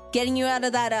 Getting you out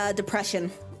of that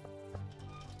depression.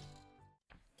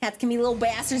 Cats can be little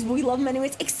bastards, but we love them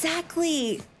anyways.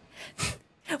 Exactly.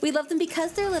 We love them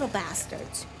because they're little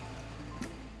bastards.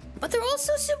 But they're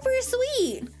also super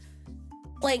sweet.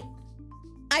 Like,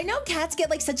 I know cats get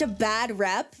like such a bad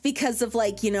rep because of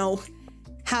like, you know,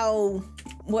 how,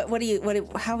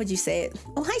 how would you say it?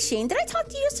 Oh, hi Shane, did I talk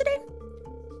to you yesterday?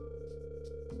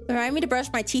 They remind me to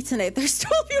brush my teeth tonight. They're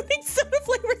still viewing soda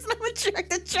flavors and I'm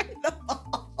attracted to try them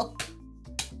all.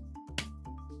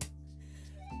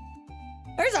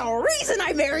 There's a reason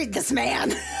I married this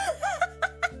man.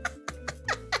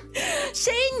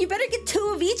 Shane, you better get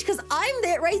 2 of each because I'm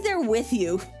there, right there with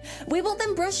you. We will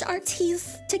then brush our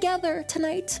teeth together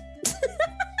tonight.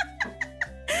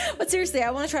 But seriously,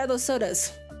 I want to try those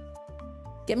sodas.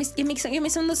 Give me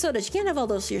some of those sodas. You can't have all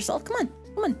those to yourself. Come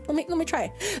on. Let me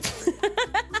try.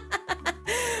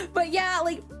 But yeah,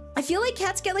 like I feel like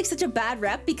cats get like such a bad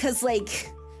rep because like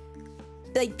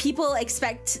people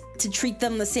expect to treat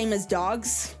them the same as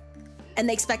dogs, and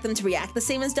they expect them to react the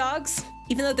same as dogs,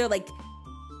 even though they're like,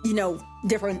 you know,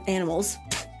 different animals.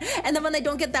 And then when they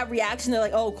don't get that reaction, they're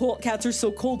like, oh, cool, cats are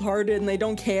so cold-hearted and they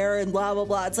don't care and blah, blah,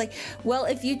 blah. It's like, well,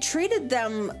 if you treated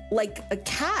them like a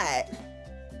cat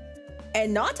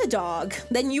and not a dog,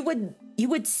 then you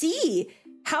would see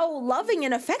how loving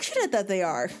and affectionate that they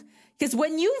are. Because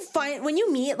when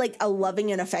you meet like a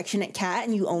loving and affectionate cat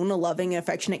and you own a loving and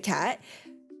affectionate cat,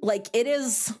 like it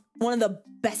is one of the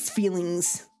best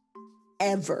feelings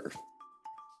ever.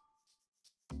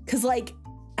 Because like,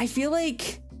 I feel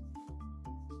like,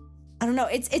 I don't know,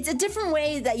 it's a different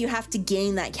way that you have to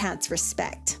gain that cat's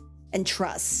respect and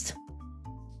trust.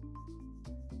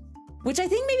 Which I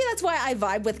think maybe that's why I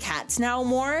vibe with cats now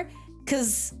more,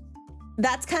 because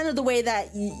that's kind of the way that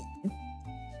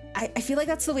I feel like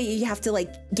that's the way you have to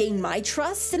like gain my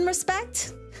trust and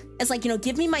respect. It's like, you know,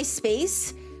 give me my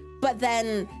space, but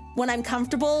then when I'm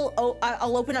comfortable,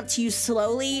 I'll open up to you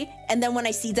slowly. And then when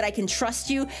I see that I can trust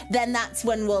you, then that's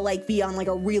when we'll like be on like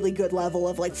a really good level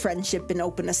of like friendship and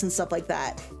openness and stuff like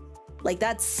that. Like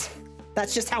that's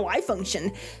just how I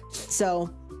function. So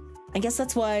I guess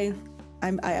that's why I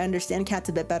understand cats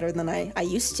a bit better than I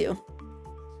used to.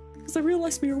 Because I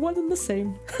realized we were one and the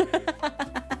same.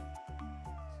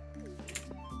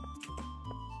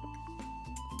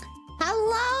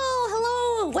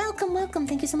 Hello, welcome.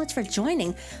 Thank you so much for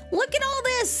joining. Look at all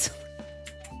this.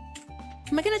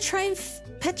 Am I gonna try and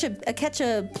catch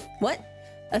a what?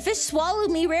 A fish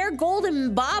swallowed me rare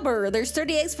golden bobber. There's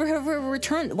 30 eggs for her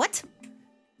return. What?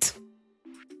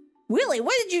 Willie,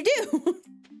 what did you do?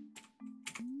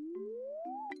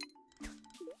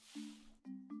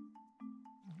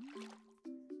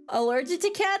 Allergic to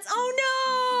cats?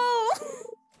 Oh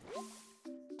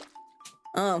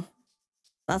no! Oh,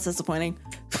 that's disappointing.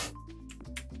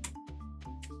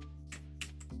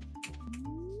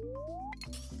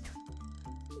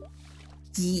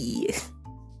 Yeah.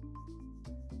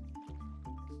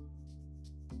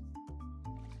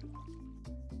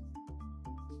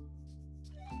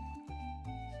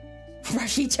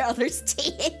 Brush each other's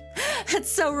teeth.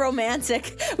 That's so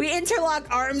romantic. We interlock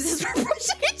arms as we're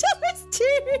brushing each other's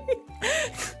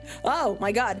teeth. Oh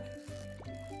my god.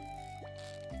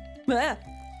 Ah.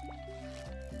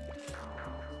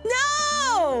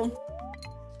 No!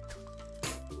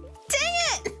 Dang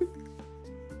it!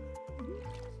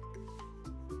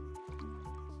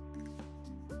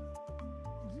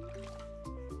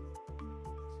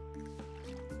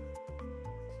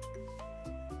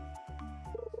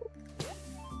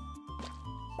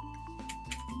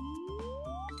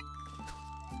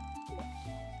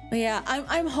 Yeah,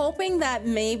 I'm hoping that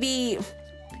maybe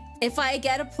if I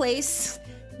get a place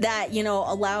that, you know,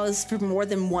 allows for more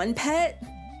than one pet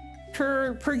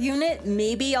per unit,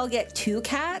 maybe I'll get 2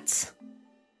 cats.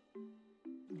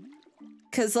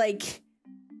 Cause like,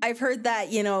 I've heard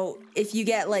that, you know, if you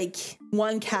get like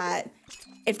 1 cat,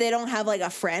 if they don't have like a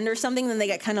friend or something, then they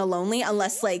get kind of lonely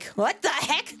unless like, what the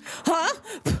heck? Huh?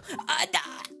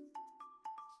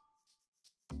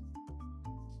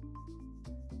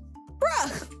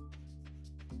 Bruh!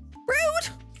 Rude!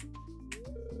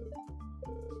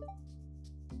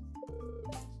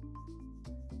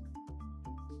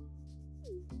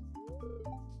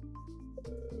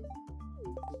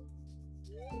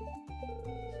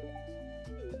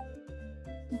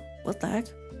 What the heck?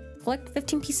 Collect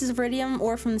 15 pieces of iridium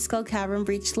ore from the Skull Cavern,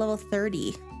 reach level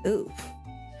 30. Ooh.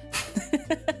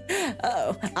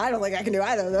 Uh-oh. I don't think I can do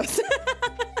either of those.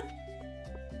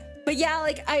 But yeah,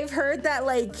 like, I've heard that,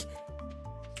 like,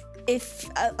 if,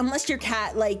 unless your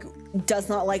cat, like, does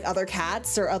not like other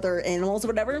cats or other animals or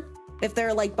whatever. If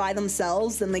they're like by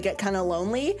themselves, then they get kind of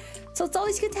lonely. So it's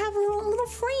always good to have a little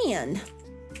friend.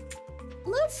 A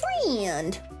little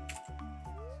friend.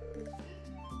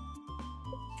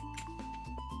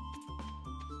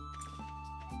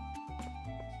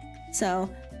 So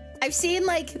I've seen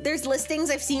like, there's listings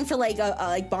I've seen for like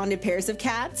bonded pairs of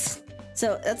cats.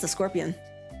 So that's a scorpion.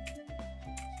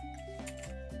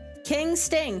 King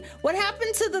Sting. What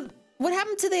happened to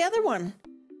the other one?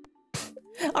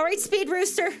 All right, Speed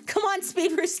Rooster. Come on,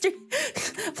 Speed Rooster.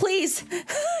 Please.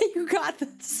 You got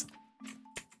this.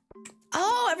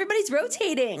 Oh, everybody's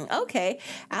rotating. Okay.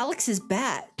 Alex's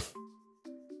bat.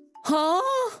 Huh?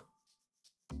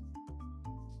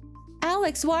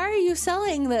 Alex, why are you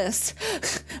selling this?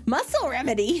 Muscle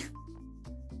remedy.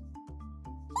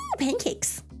 Ooh,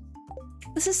 pancakes.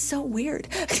 This is so weird.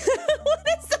 What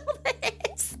is all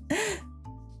this?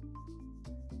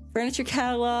 Furniture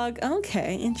catalog.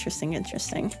 Okay, interesting,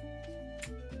 interesting.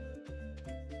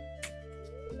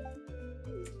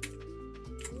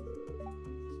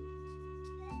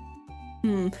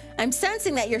 I'm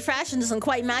sensing that your fashion doesn't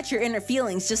quite match your inner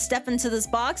feelings. Just step into this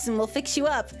box and we'll fix you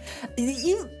up.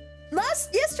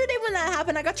 Yesterday when that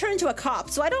happened, I got turned into a cop,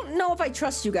 so I don't know if I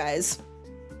trust you guys.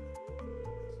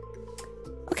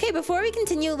 Okay, before we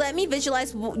continue, let me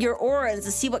visualize your auras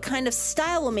to see what kind of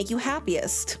style will make you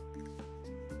happiest.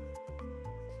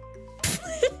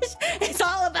 It's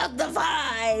all about the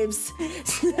vibes.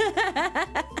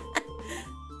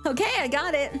 Okay, I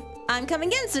got it. I'm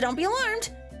coming in, so don't be alarmed.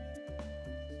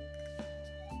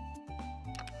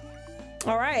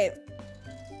 All right.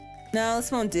 No,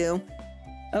 this won't do.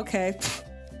 Okay.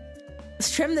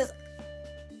 Let's trim this.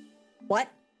 What?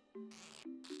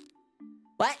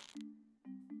 What?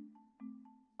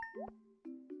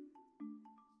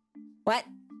 What?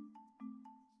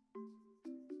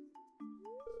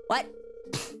 What?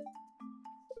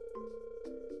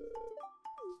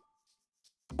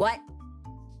 What?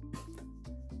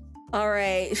 All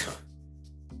right.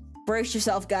 Brace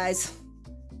yourself, guys.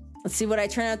 Let's see what I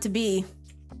turn out to be.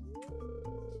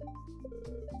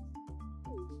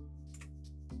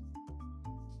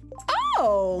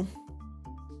 Oh!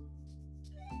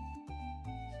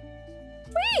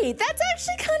 Wait, that's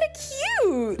actually kind of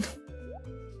cute!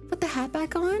 Put the hat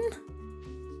back on?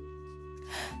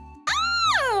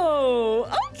 Oh!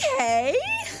 Okay!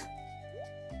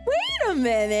 Wait a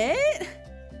minute!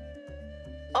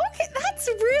 Okay, that's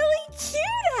really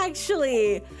cute,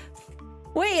 actually!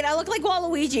 Wait, I look like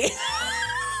Waluigi. Wait,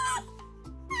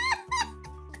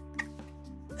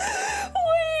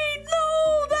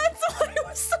 no, that's why I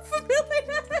was so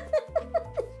familiar.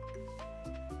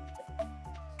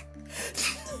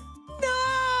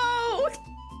 No!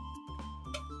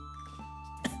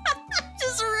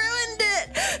 Just ruined it.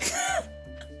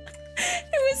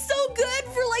 It was so good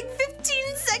for like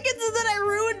 15 seconds and then I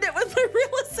ruined it with my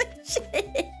realization.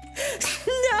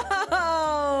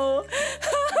 No!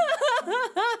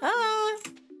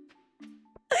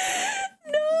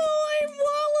 No, I'm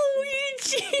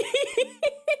Waluigi!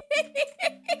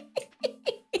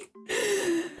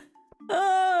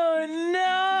 Oh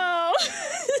no!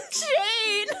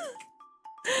 Shane!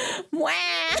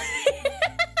 Wah!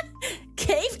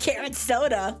 Cave carrot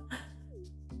soda?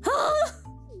 Huh?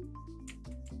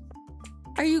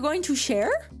 Are you going to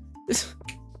share?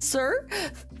 Sir?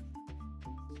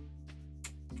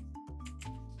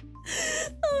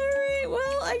 Alright,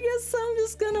 well, I guess I'm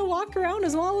just gonna walk around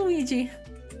as Waluigi.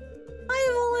 Hi,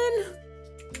 Evelyn!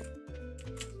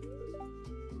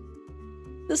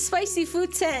 The spicy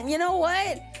food tent, you know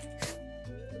what?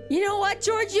 You know what,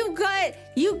 George? You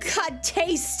got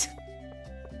taste!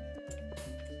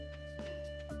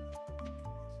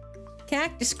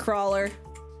 Cactus crawler.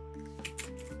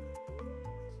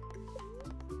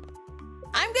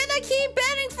 I'm gonna keep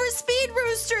betting for Speed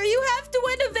Rooster! You have to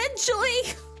win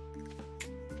eventually!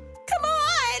 Come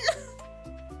on!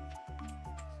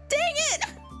 Dang it!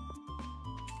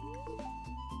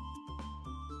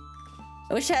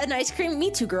 I wish I had an ice cream.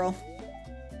 Me too, girl.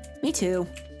 Me too.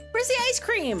 Where's the ice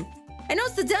cream? I know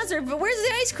it's the desert, but where's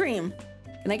the ice cream?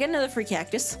 Can I get another free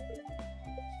cactus?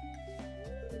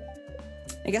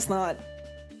 I guess not.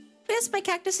 Yes, my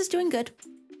cactus is doing good.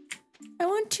 I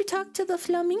want to talk to the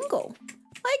flamingo.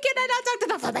 Why can I not talk to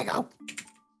the flamingo?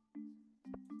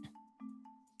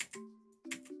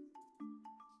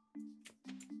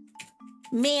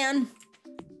 Man.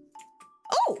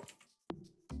 Oh!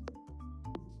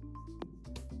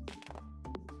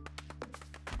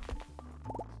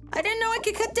 I didn't know I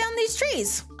could cut down these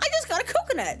trees. I just got a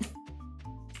coconut.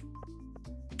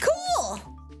 Cool!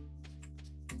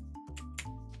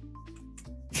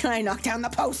 Can I knock down the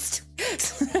post?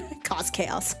 Cause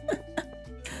chaos.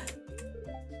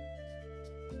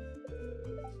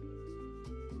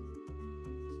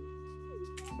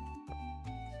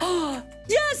 Oh,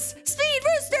 yes! Speed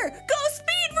Rooster! Go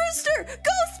Speed Rooster!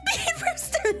 Go Speed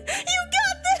Rooster! You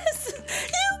got this!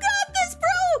 You got this,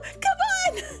 bro! Come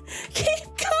on! Keep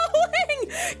going!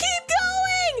 Keep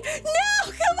going! No!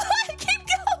 Come on! Keep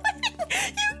going!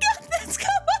 You got this!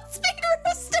 Come on, Speed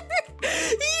Rooster!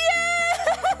 Yes!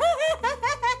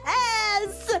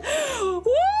 Woo!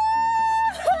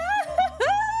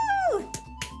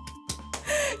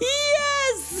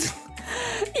 Yes!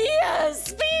 Yes!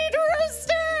 Speed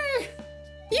Rooster!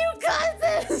 You got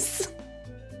this!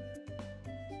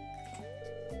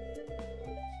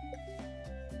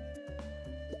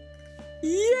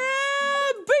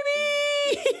 Yeah,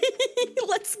 baby!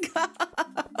 Let's go!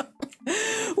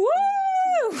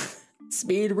 Woo!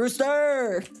 Speed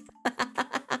Rooster!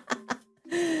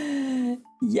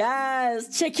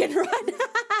 Yes, chicken run!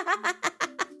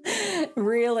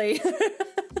 Really?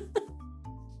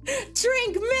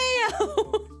 Drink mayo!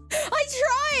 I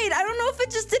tried! I don't know if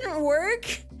it just didn't work,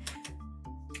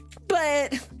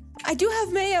 but I do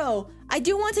have mayo. I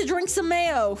do want to drink some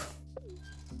mayo.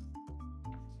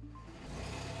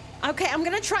 Okay, I'm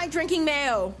gonna try drinking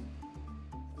mayo.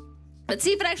 Let's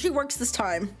see if it actually works this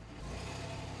time.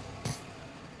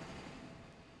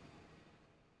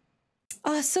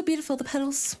 Oh, it's so beautiful, the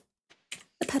petals.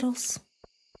 The petals.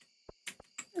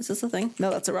 Is this a thing?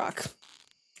 No, that's a rock.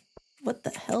 What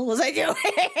the hell was I doing? Oh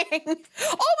my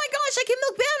gosh, I can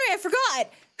milk Boundary, I forgot!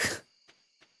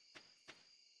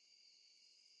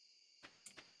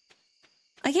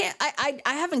 I can't,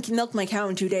 I haven't milked my cow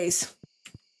in 2 days.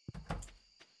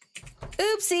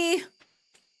 Oopsie.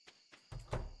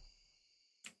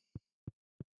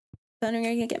 Boundary, are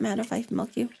you gonna get mad if I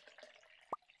milk you?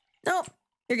 Nope,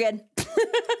 you're good.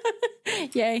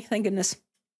 Yay, thank goodness.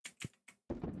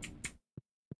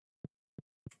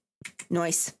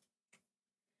 Nice.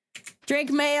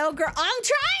 Drink mayo, girl. I'm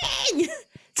trying!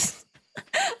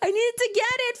 I needed to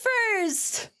get it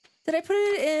first. Did I put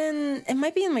it in? It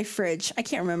might be in my fridge. I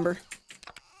can't remember.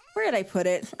 Where did I put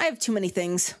it? I have too many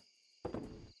things.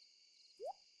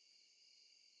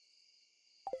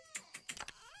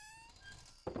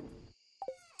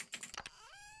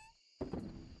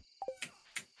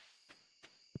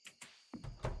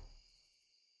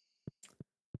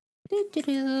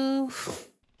 Doo-doo-doo.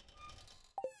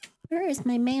 Where is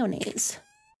my mayonnaise?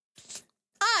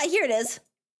 Ah, here it is.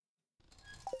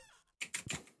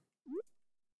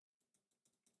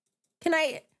 Can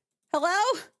I?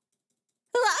 Hello?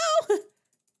 Hello?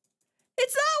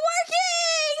 It's not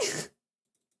working!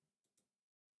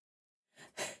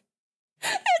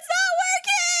 It's not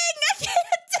working! I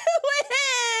can't do it!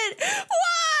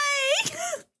 Why?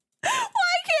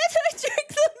 Why can't I drink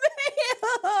the mayo?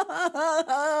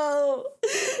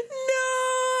 No!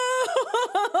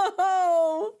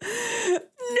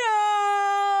 No!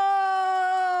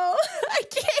 I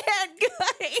can't,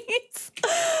 guys!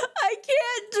 I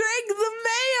can't drink the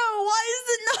mayo! Why is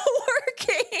it not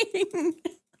working?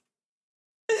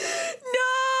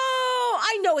 No!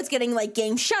 I know it's getting like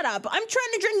game. Shut up. I'm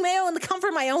trying to drink mayo in the comfort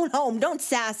of my own home. Don't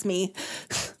sass me.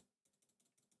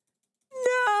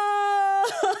 No!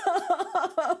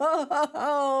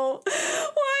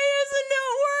 Why is it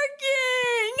not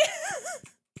working?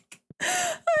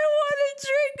 I want to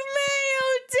drink mayo,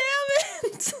 damn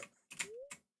it!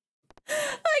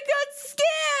 I got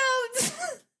scammed!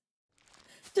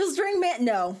 Just drink mayo.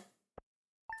 No.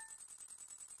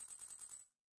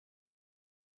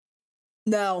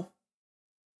 No.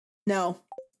 No.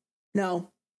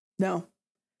 No. No.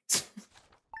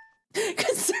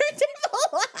 Concerned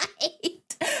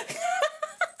light.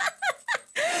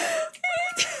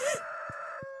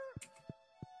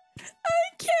 I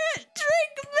can't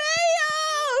drink mayo.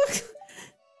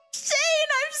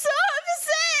 Shane, I'm so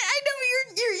upset. I know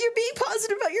you're being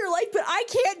positive about your life, but I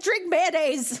can't drink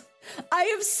mayonnaise. I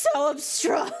am so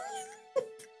upstrung.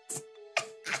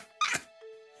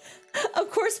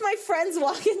 Of course, my friends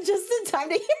walk in just in time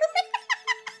to hear me.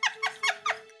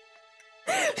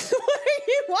 What are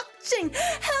you watching?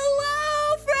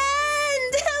 Hello,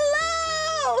 friend!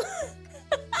 Hello!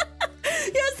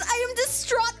 Yes, I am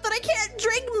distraught that I can't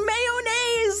drink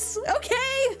mayonnaise,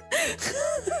 okay?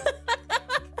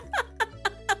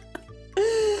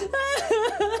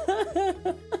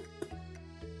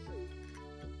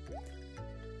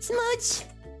 Smooch!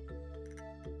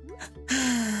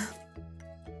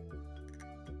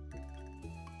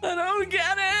 I don't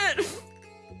get it!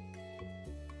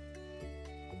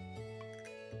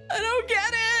 I don't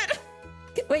get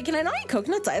it! Wait, can I not eat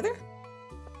coconuts either?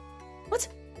 What?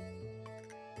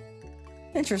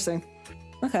 Interesting.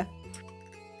 Okay.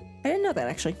 I didn't know that,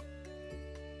 actually.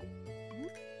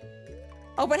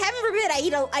 Oh, but heaven forbid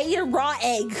I eat a raw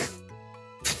egg.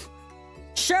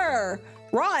 Sure,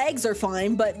 raw eggs are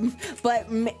fine, but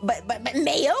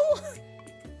mayo?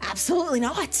 Absolutely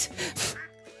not.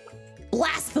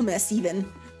 Blasphemous,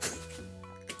 even.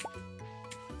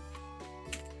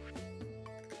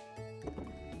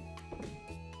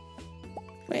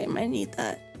 Wait, I might need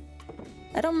that.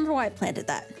 I don't remember why I planted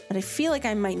that, but I feel like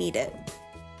I might need it.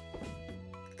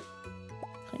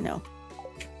 I know.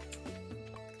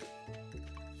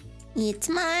 It's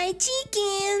my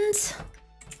chickens.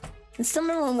 And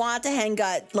someone when Wata Hen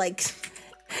got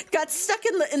stuck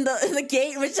in the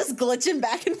gate and was just glitching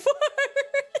back and forth.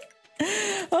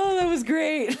 Oh, that was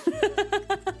great.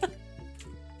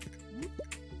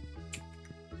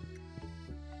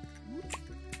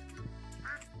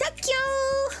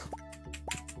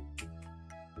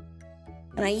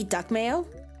 Can I eat duck mayo?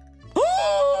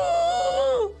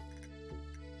 Oh!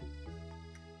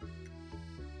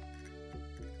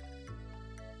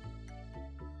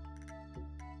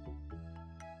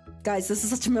 Guys, this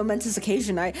is such a momentous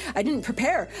occasion. I didn't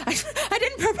prepare. I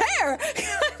didn't prepare.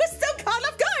 I was so caught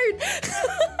off guard.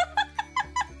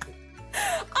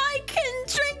 I can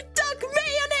drink duck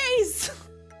mayonnaise.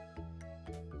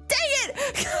 Dang it.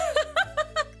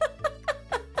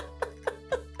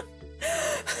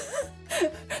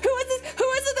 Who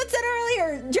was it that said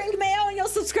earlier? Drink mayo and you'll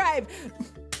subscribe.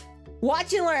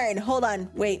 Watch and learn. Hold on.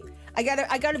 Wait. I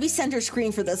gotta be center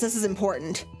screen for this. This is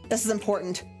important. This is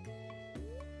important.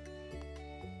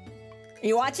 Are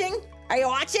you watching? Are you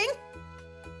watching?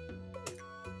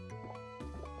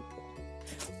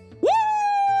 Woo!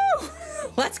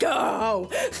 Let's go!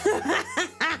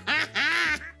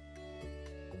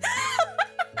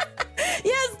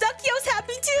 Yes, Duckyo's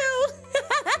happy too!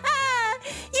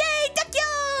 Yay,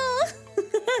 Duckyo!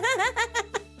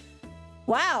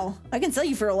 Wow, I can sell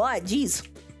you for a lot. Jeez.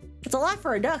 It's a lot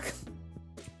for a duck.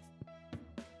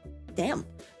 Damn.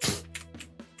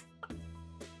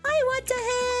 Hi, Wata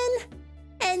Hen!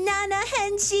 And Nana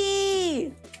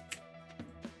Henshi!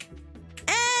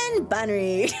 And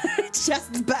Bunnery.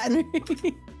 Just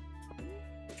Bunnery.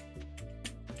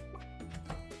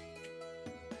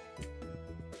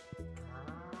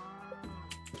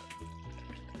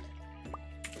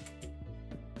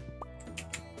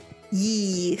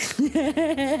 Yee.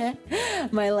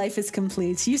 My life is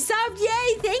complete. You subbed!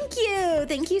 Yay! Thank you!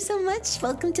 Thank you so much.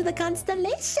 Welcome to the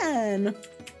constellation.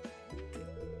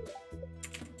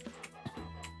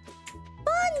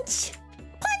 Punch!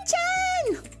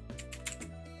 Punchin!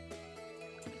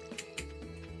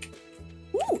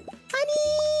 Ooh,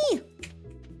 honey!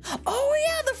 Oh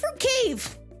yeah, the fruit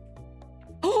cave!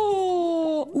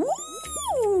 Oh,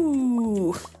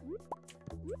 ooh!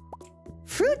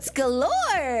 Fruits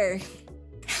galore!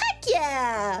 Heck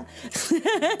yeah!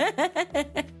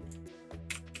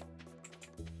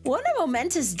 What a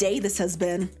momentous day this has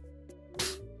been.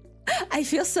 I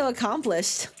feel so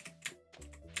accomplished.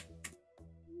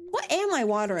 What am I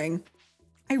watering?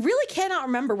 I really cannot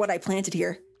remember what I planted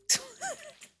here.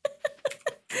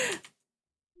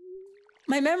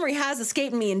 My memory has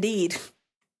escaped me indeed.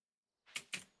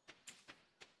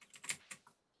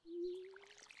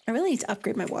 I really need to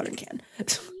upgrade my watering can.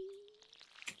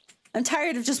 I'm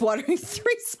tired of just watering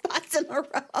 3 spots in a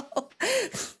row.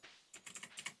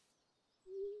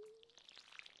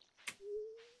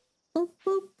 Boop,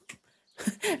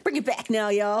 boop. Bring it back now,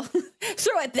 y'all.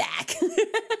 Throw it back.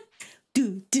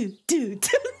 Do.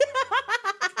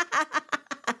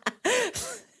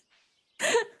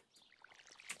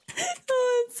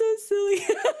 Oh, it's so silly.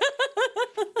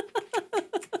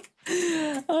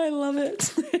 Oh, I love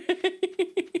it.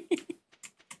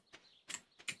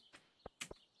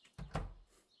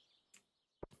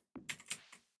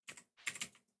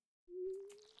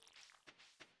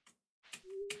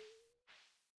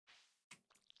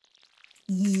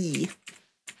 Yee.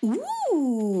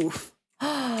 Ooh.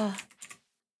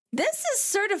 This is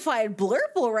certified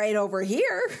blurple right over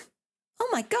here. Oh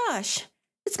my gosh.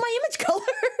 It's my image color.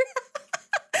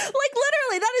 Like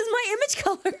literally, that is my image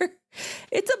color.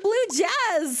 It's a blue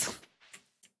jazz.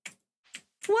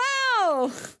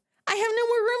 Wow. I have no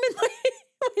more room in my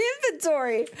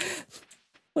inventory.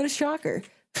 What a shocker.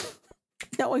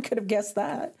 No one could have guessed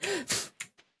that.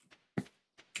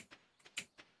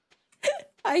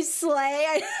 I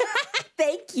slay.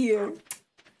 Thank you.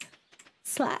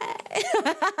 Slay.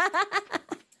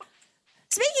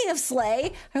 Speaking of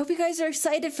Slay, I hope you guys are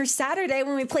excited for Saturday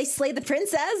when we play Slay the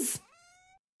Princess.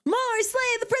 More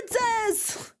Slay the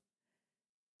Princess!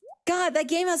 God, that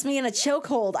game has me in a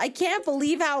chokehold. I can't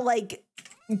believe how, like,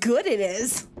 good it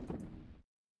is.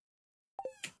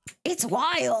 It's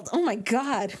wild. Oh my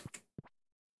God.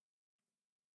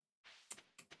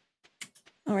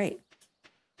 All right.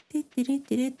 Ooh,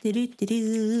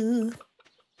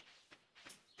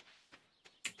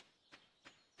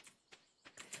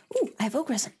 I have oak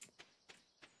resin.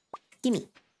 Gimme.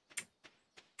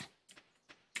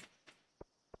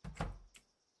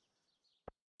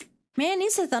 Man, it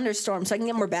needs a thunderstorm so I can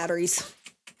get more batteries.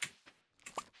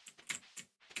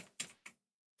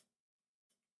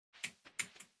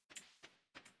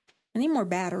 I need more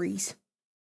batteries.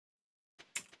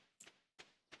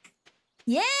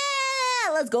 Yeah,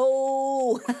 let's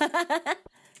go.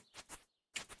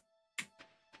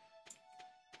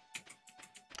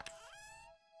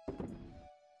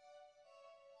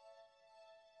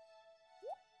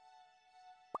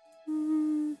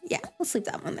 Yeah, let's leave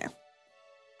that one there.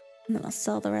 And then I'll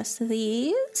sell the rest of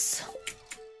these.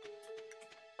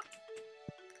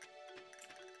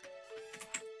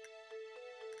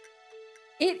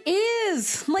 It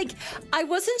is like, I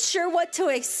wasn't sure what to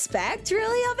expect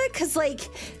really of it, because like,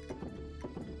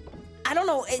 I don't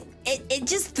know, it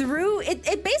just threw it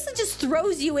basically just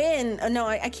throws you in. Oh no,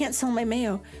 I can't sell my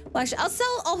mayo. Well, actually,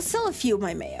 I'll sell a few of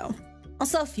my mayo. I'll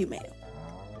sell a few mayo.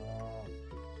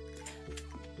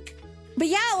 But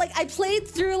yeah, like I played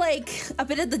through like a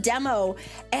bit of the demo,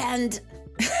 and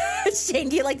Shane,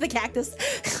 do you like the cactus?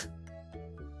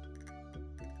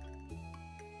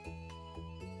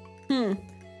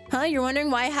 Huh? You're wondering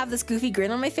why I have this goofy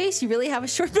grin on my face? You really have a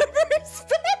short memory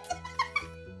span.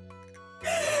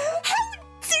 How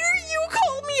dare you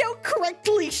call me out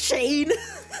correctly, Shane? No,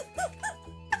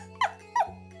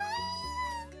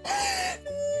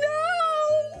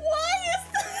 why is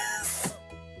this?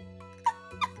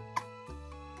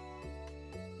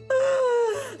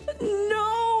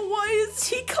 No, why is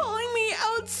he calling me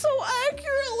out so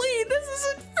accurately? This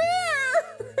isn't fair.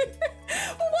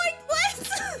 What?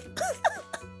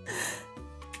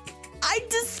 I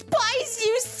despise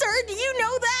you, sir. Do you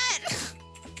know that?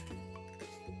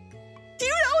 Do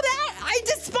you know that? I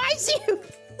despise you.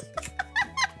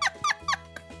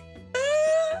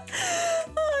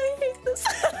 Oh, I hate this.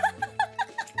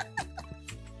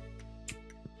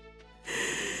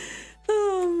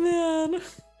 Oh, man.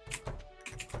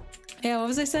 Yeah, what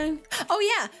was I saying? Oh,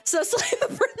 yeah. So, Slay the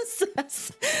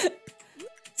Princess.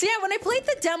 So yeah, when I played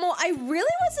the demo, I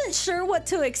really wasn't sure what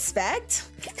to expect,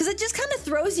 because it just kind of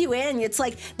throws you in. It's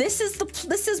like, this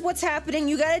is what's happening.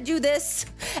 You got to do this,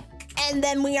 and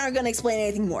then we aren't going to explain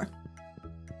anything more.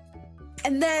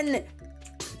 And then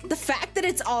the fact that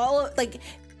it's all like,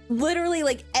 literally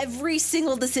like every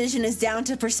single decision is down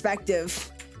to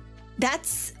perspective.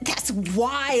 That's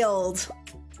wild.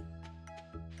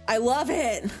 I love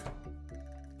it.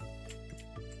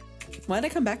 Why did I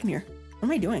come back in here? What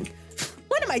am I doing?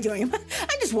 What am I doing?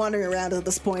 I'm just wandering around at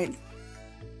this point.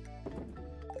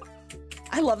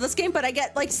 I love this game, but I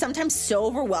get like sometimes so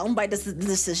overwhelmed by the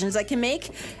decisions I can make,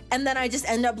 and then I just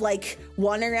end up like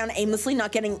wandering around aimlessly,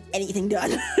 not getting anything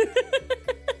done.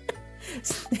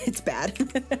 It's bad.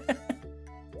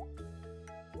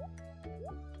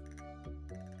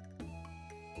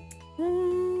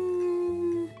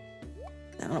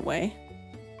 Down away.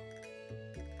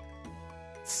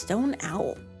 Stone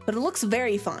owl, but it looks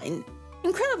very fine.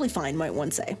 Incredibly fine, might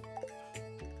one say.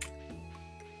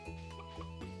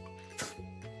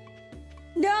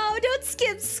 No, don't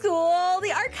skip school.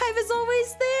 The archive is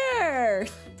always there.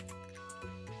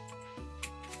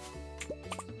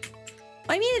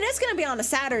 I mean, it is going to be on a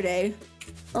Saturday.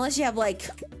 Unless you have like,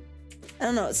 I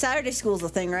don't know, Saturday school's a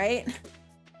thing, right?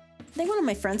 I think one of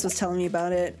my friends was telling me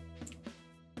about it.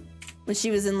 When she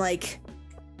was in like,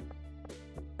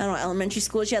 I don't know, elementary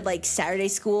school. She had like Saturday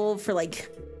school for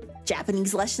like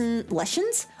Japanese lessons?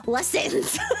 Blah.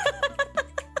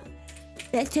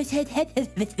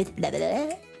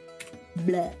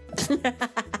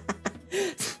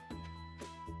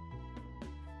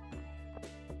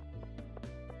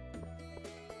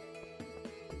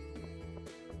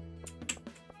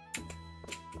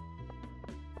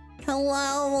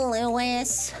 Hello,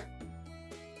 Lewis.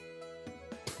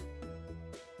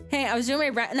 Hey, I was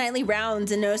doing my nightly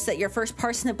rounds and noticed that your first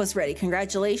parsnip was ready.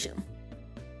 Congratulations.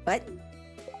 What?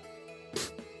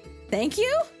 Thank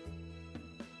you?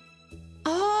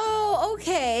 Oh,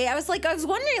 okay. I was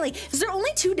wondering, like, is there only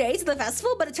 2 days of the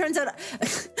festival? But it turns out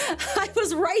I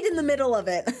was right in the middle of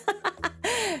it.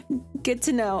 Good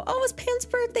to know. Oh, it was Pan's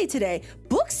birthday today.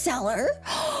 Bookseller?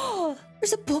 Oh,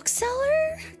 there's a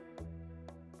bookseller?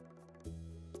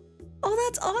 Oh,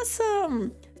 that's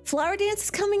awesome. Flower dance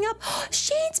is coming up.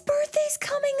 Shane's birthday's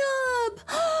coming up.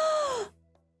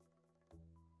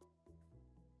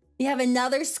 You have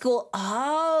another school.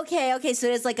 Oh, okay, okay. So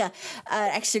it's like a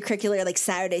extracurricular, like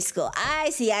Saturday school.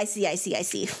 I see.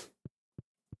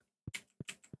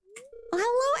 Oh,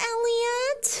 hello,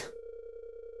 Elliot.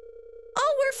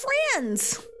 Oh, we're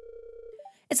friends.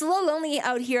 It's a little lonely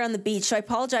out here on the beach, so I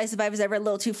apologize if I was ever a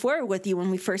little too forward with you when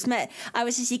we first met. I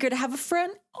was just eager to have a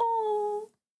friend. Oh,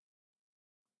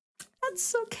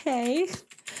 that's okay.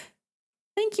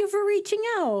 Thank you for reaching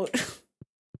out.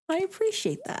 I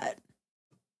appreciate that.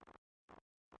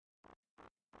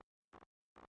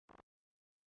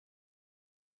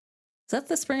 Is that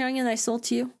the spring onion I sold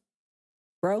to you?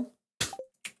 Bro?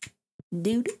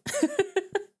 Dude?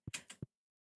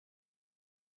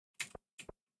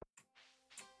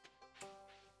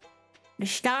 The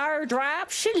Star Drop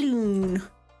Saloon.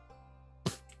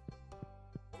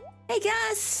 Hey,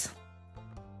 Gus.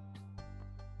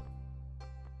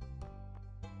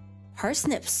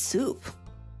 Parsnip soup.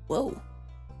 Whoa.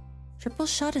 Triple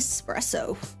shot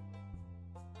espresso.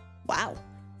 Wow.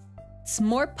 It's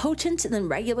more potent than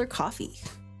regular coffee.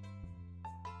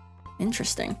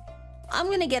 Interesting. I'm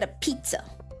gonna get a pizza.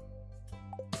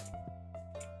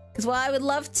 Because while I would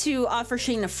love to offer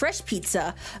Shane a fresh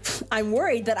pizza, I'm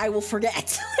worried that I will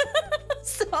forget.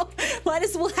 So might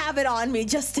as well have it on me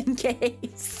just in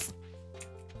case.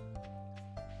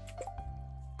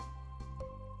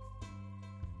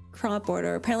 Crop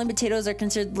order. Apparently potatoes are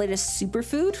considered the latest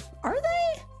superfood. Are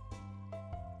they?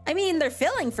 I mean, they're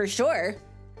filling for sure.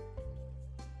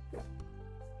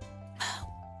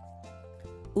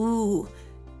 Ooh.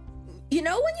 You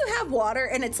know when you have water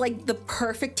and it's like the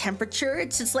perfect temperature?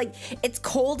 It's just like, it's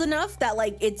cold enough that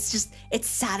like, it's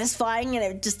satisfying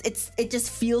and it just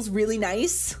feels really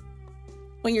nice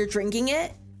when you're drinking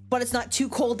it, but it's not too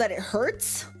cold that it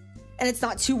hurts. And it's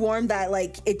not too warm that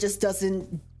like, it just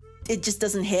doesn't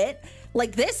hit.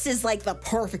 Like this is like the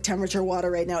perfect temperature water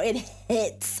right now. It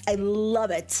hits. I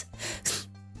love it.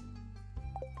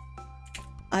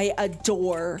 I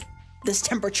adore this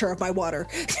temperature of my water.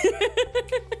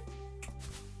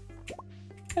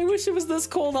 I wish it was this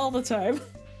cold all the time.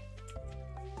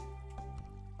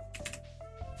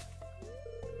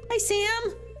 Hi,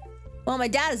 Sam. Well, my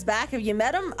dad is back. Have you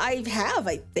met him? I have,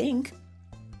 I think.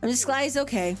 I'm just glad he's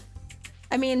okay.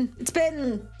 I mean, it's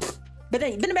been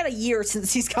about a year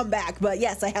since he's come back, but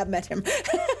yes, I have met him.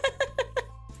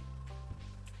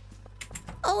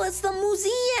 Oh, it's the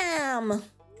museum.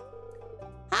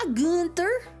 Hi,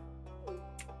 Gunther.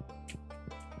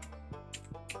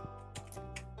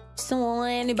 Don't let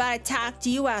anybody talk to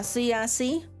you. I see.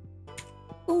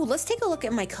 Ooh, let's take a look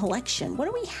at my collection. What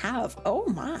do we have? Oh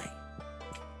my.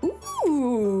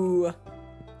 Ooh.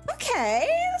 Okay,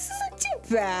 this isn't too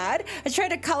bad. I tried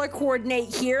to color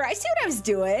coordinate here. I see what I was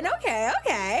doing.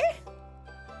 Okay.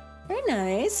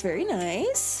 Very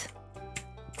nice.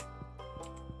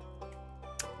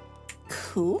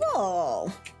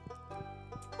 Cool.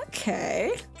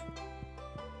 Okay.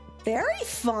 Very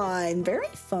fun.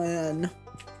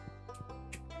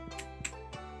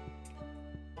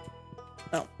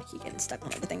 Oh, keep getting stuck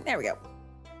on everything. There we go.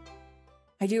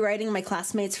 I do writing my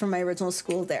classmates from my original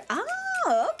school there.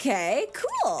 Oh, okay,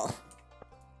 cool.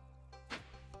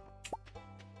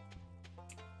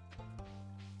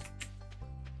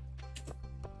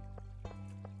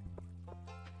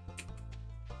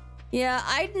 Yeah,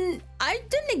 I didn't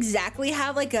exactly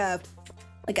have like a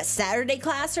Saturday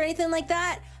class or anything like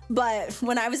that, but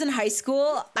when I was in high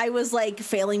school, I was like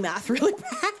failing math really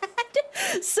bad.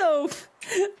 So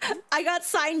I got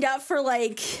signed up for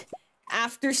like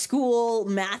after school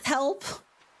math help.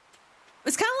 It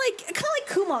was kind of like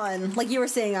Kumon, like you were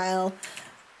saying, Isle.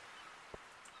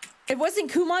 It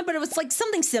wasn't Kumon, but it was like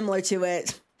something similar to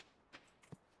it.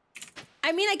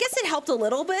 I mean, I guess it helped a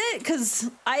little bit because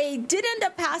I did end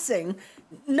up passing.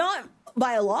 Not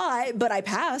by a lot, but I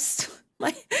passed.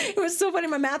 It was so funny.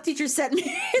 My math teacher sent me an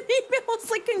email. It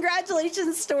was like,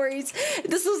 congratulations, Stories.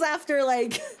 This was after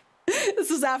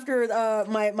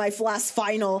my last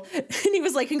final. And he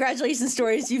was like, congratulations,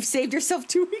 Stories. You've saved yourself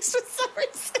 2 weeks with summer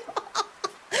school.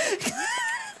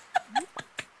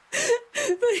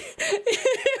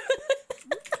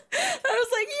 I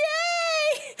was like,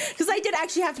 yay! Because I did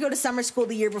actually have to go to summer school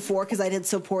the year before because I did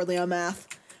so poorly on math.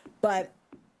 But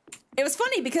it was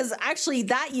funny because actually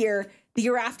that year, the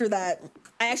year after that,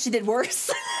 I actually did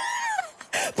worse.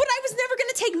 But I was never going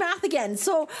to take math again.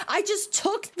 So I just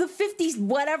took the 50s,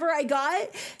 whatever I got,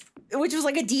 which was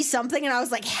like a D something. And I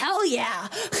was like, hell yeah,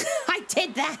 I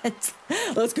did that.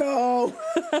 Let's go.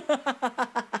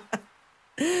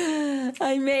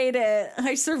 I made it.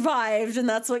 I survived, and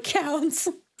that's what counts.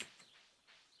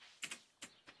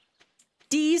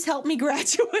 D's helped me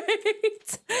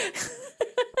graduate.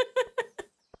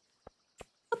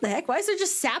 What the heck? Why is there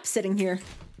just sap sitting here?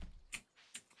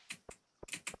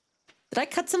 Did I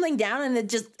cut something down and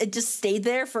it just stayed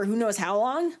there for who knows how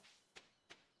long?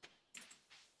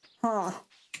 Huh.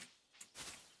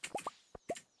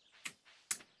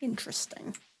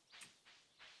 Interesting.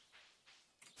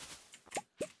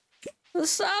 The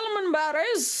Solomon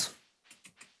berries.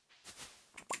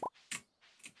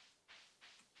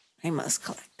 I must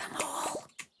collect them all.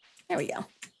 There we go.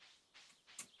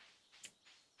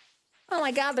 Oh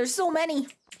my god, there's so many.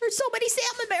 There's so many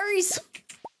salmon berries.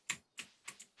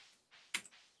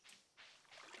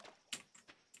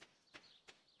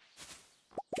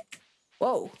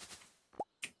 Whoa.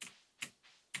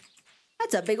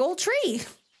 That's a big old tree.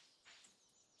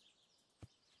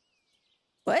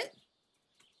 What?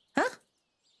 Huh?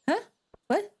 Huh?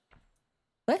 What?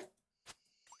 What?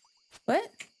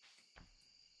 What?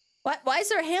 What? Why is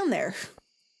there a hand there?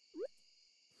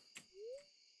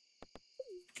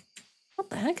 What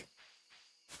the heck?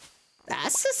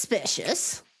 That's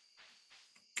suspicious.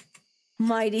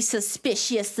 Mighty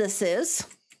suspicious this is.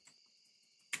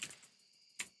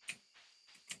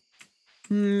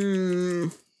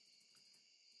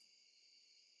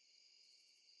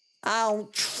 I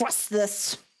don't trust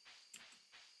this.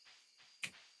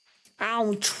 I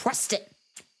don't trust it.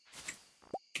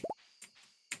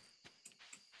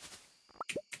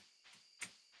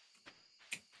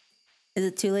 Is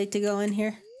it too late to go in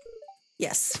here?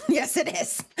 Yes. Yes, it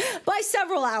is. By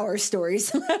several hours,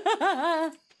 Stories.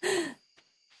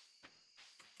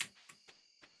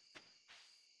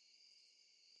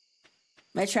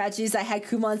 My tragedy is I had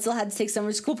Kumon still had to take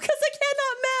summer school because I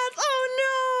cannot math. Oh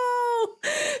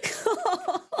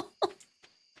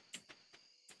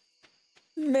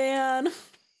no! Man.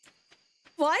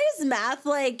 Why is math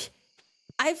like...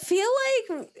 I feel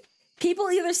like people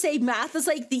either say math is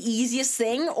like the easiest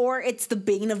thing or it's the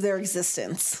bane of their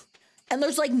existence. And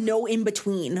there's like no in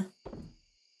between.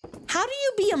 How do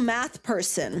you be a math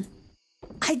person?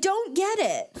 I don't get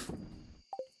it.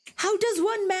 How does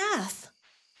one math?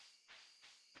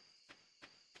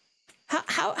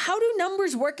 How do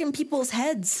numbers work in people's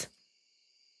heads?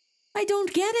 I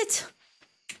don't get it.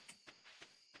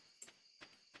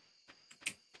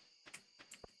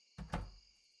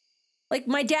 Like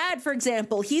my dad, for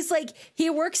example, he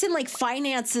works in like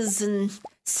finances and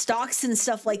stocks and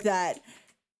stuff like that.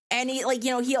 And he like,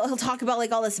 you know, he'll talk about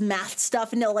like all this math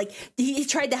stuff and he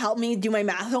tried to help me do my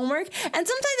math homework. And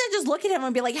sometimes I just look at him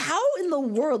and be like, how in the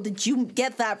world did you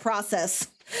get that process?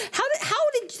 How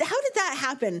did that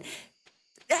happen?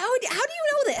 How do you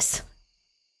know this?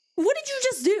 What did you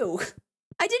just do?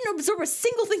 I didn't absorb a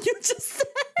single thing you just said.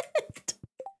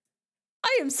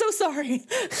 I am so sorry.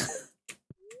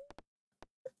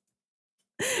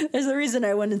 There's a reason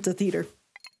I went into theater.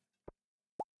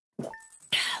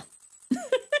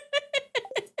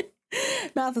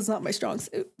 Math is not my strong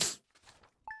suit.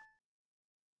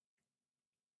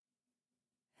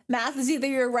 Math is either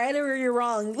you're right or you're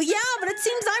wrong. Well, yeah, but it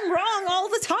seems I'm wrong all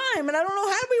the time and I don't know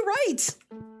how to be right.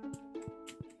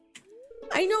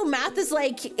 I know math is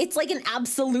like, it's like an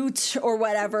absolute or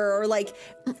whatever, or like,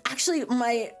 actually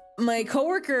my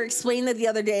coworker explained it the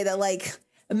other day that like,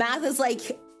 math is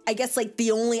like, I guess like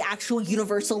the only actual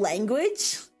universal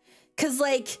language. Cause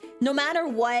like, no matter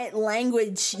what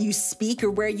language you speak or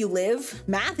where you live,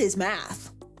 math is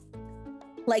math.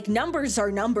 Like numbers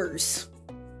are numbers.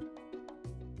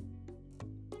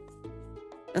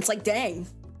 It's like, dang.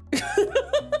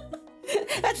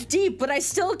 That's deep, but I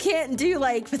still can't do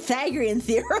like Pythagorean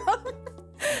theorem.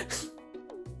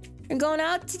 You're going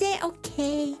out today?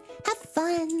 Okay. Have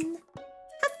fun.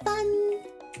 Have fun.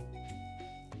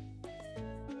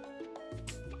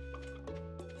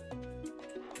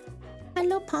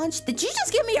 Hello, Punch. Did you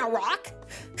just give me a rock?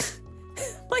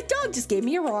 My dog just gave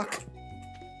me a rock.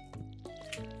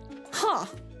 Huh.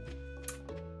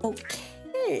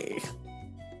 Okay.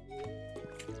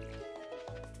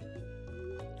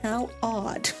 How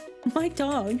odd. My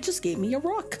dog just gave me a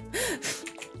rock.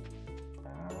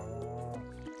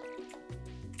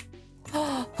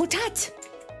 Oh, potat!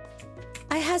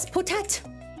 I has potat.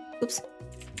 Oops.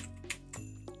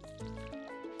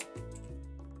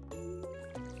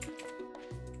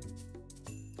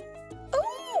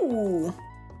 Ooh.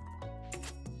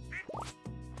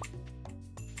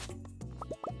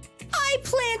 I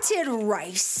planted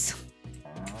rice.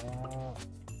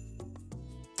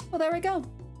 Well, there we go.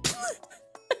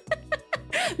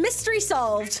 Mystery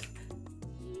solved.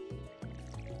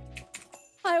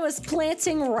 I was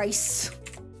planting rice.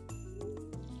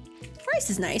 Rice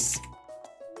is nice.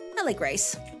 I like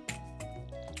rice.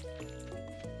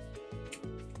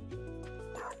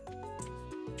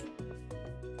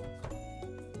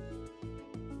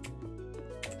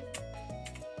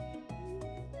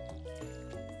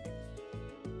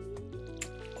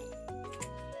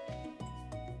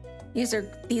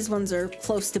 These ones are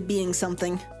close to being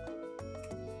something.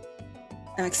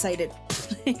 I'm excited.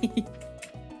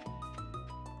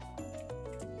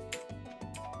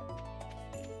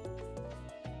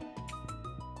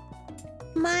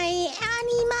 My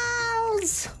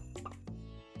animals!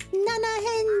 Nana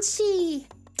Henshi!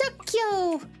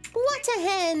 Tokyo! What a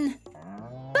hen!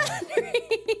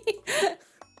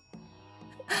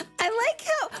 I like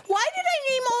how... Why did I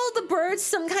name all the birds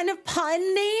some kind of pun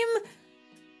name?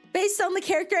 Based on the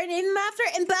character I named them after?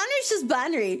 And Bannery's just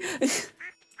Bannery.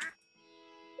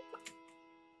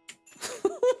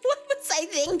 What was I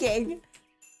thinking?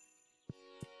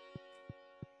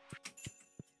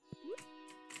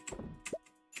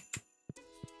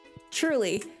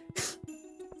 Truly.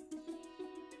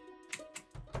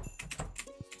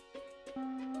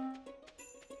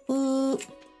 Ooh.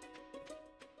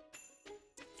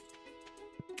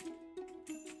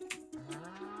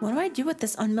 What do I do with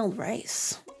this unmilled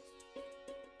rice?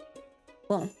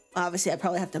 Well, obviously I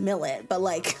probably have to mill it, but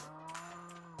like...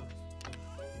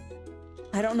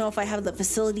 I don't know if I have the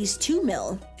facilities to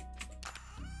mill.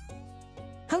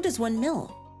 How does one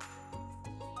mill?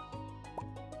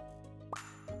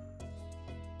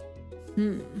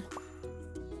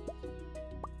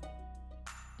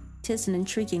 Tis an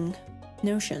intriguing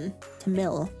notion to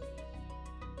mill.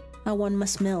 How one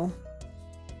must mill.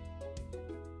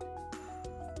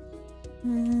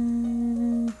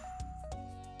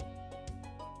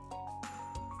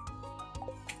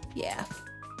 Yeah.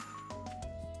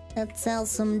 Let's sell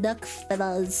some duck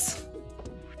feathers.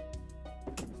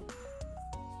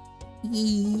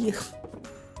 Yee.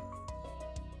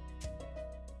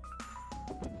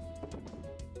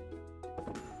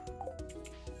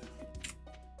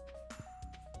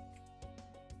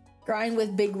 Grind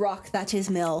with big rock, that is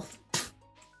mill.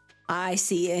 I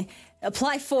see.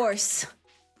 Apply force.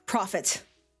 Profit.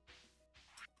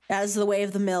 That is the way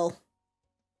of the mill.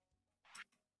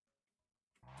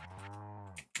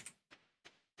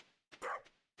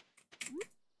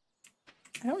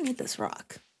 I don't need this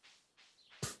rock.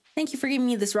 Thank you for giving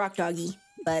me this rock, doggy.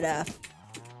 But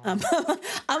I'm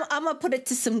gonna put it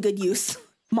to some good use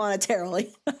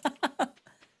monetarily.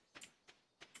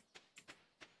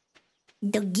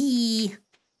 Doggy.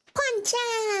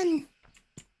 Ponchan.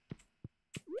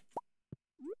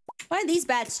 Why do these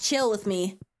bats chill with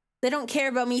me? They don't care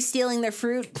about me stealing their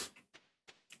fruit.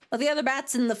 Well, the other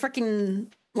bats in the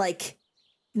frickin', like,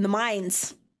 in the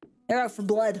mines. They're out for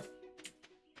blood.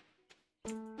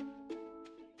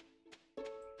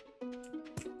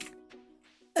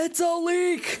 It's a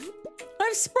leak!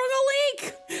 I've sprung a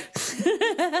leak!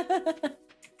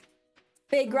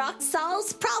 Big rock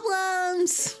solves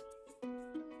problems!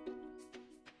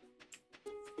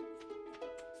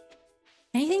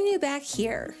 Anything new back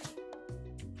here?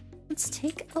 Let's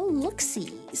take a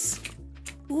look-sees.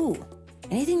 Ooh,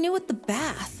 anything new with the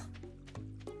bath?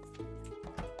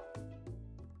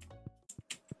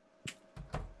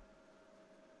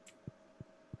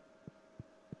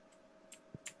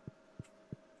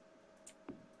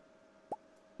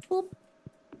 Boop.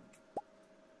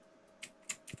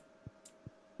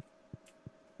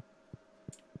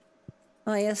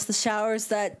 Oh yes, the showers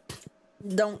that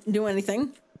don't do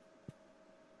anything.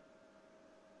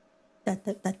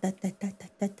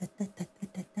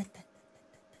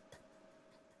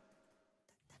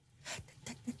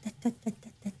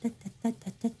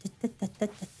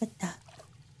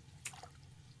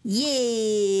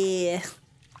 Yeah.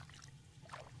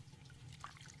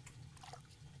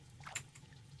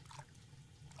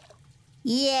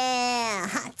 Yeah,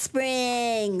 hot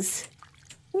springs.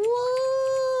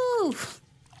 Woo!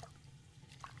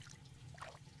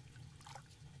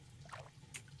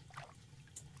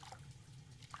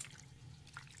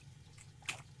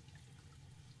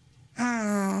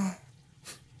 Ah.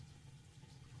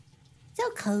 So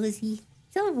cozy,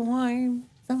 so warm,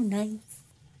 so nice.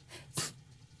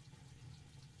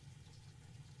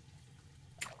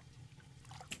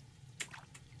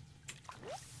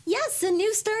 Yes, a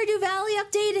new Stardew Valley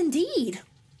update indeed.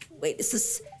 Wait, is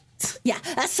this... Yeah,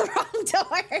 that's the wrong door.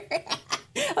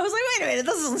 I was like, wait a minute,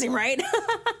 this doesn't seem right.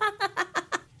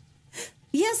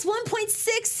 Yes,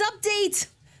 1.6 update.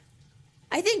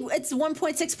 I think it's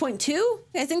 1.6.2.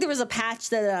 I think there was a patch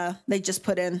that they just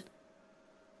put in.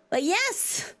 But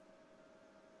yes,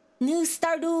 new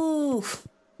Stardew.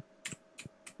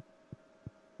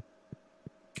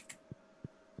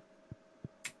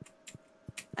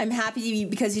 I'm happy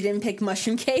because you didn't pick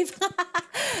Mushroom Cave.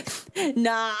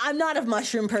 Nah, I'm not a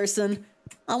mushroom person.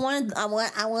 I wanted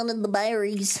the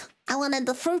berries. I wanted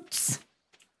the fruits.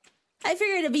 I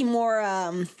figured it'd be more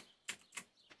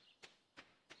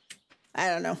I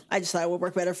don't know. I just thought it would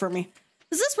work better for me.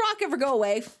 Does this rock ever go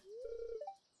away?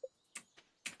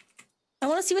 I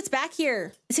want to see what's back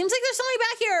here. It seems like there's somebody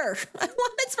back here. I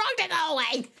want this rock to go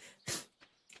away.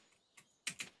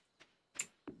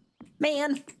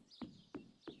 Man.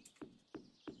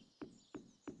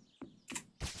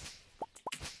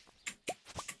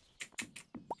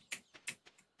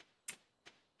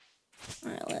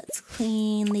 All right, let's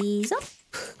clean these up.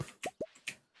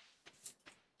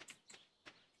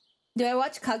 Do I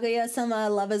watch Kaguya-sama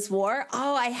Love is War?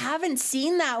 Oh, I haven't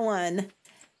seen that one.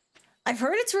 I've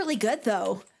heard it's really good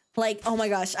though. Like, oh my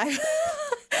gosh,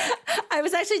 I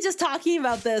was actually just talking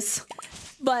about this,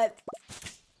 but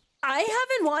I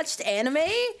haven't watched anime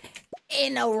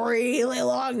in a really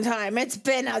long time. It's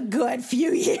been a good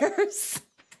few years.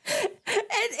 And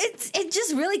it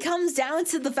just really comes down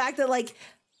to the fact that like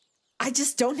I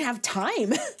just don't have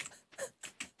time.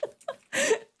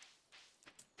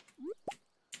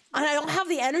 And I don't have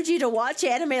the energy to watch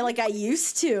anime like I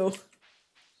used to.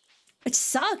 Which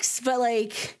sucks, but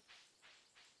like,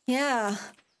 yeah.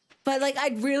 But like,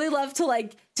 I'd really love to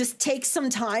like, just take some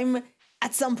time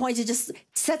at some point to just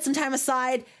set some time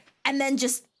aside and then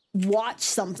just watch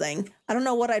something. I don't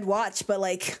know what I'd watch, but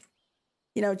like,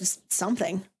 you know, just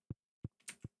something.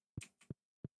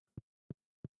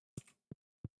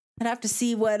 I'd have to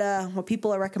see what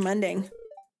people are recommending.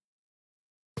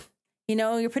 You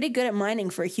know, you're pretty good at mining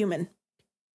for a human.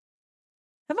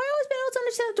 Have I always been able to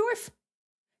understand a dwarf?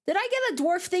 Did I get a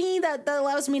dwarf thingy that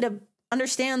allows me to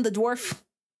understand the dwarf?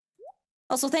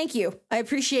 Also, thank you. I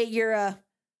appreciate your,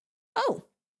 oh.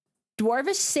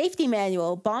 Dwarvish safety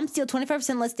manual. Bombs deal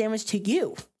 25% less damage to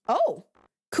you. Oh,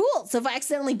 cool. So if I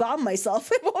accidentally bomb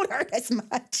myself, it won't hurt as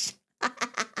much.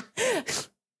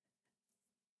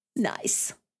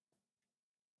 Nice.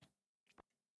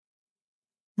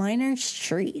 Miner's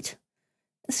Treat.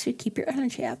 This should keep your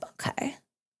energy up. Okay.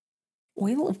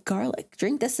 Oil of garlic.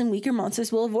 Drink this and weaker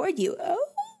monsters will avoid you.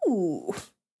 Oh.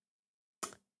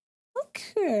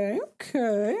 Okay,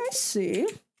 I see.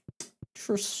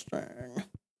 Interesting.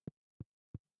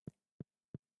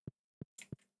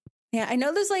 Yeah, I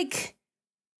know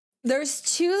there's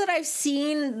two that I've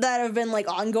seen that have been like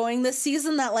ongoing this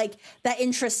season that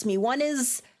interests me. One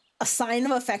is A Sign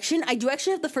of Affection. I do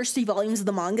actually have the first 3 volumes of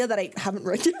the manga that I haven't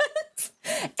read yet.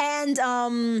 And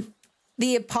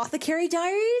The Apothecary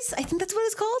Diaries, I think that's what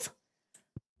it's called.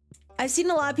 I've seen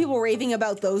a lot of people raving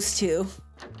about those two.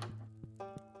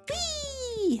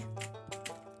 Whee!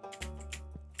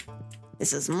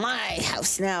 This is my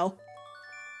house now.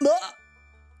 Ugh!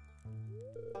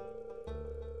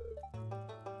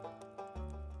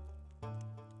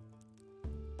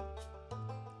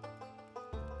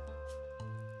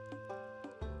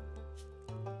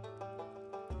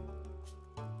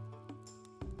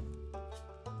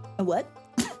 What?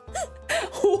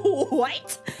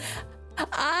 What?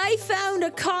 I found a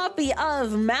copy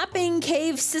of Mapping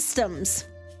Cave Systems.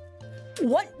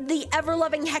 What the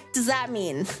ever-loving heck does that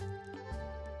mean?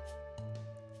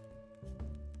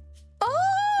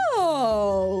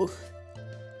 Oh!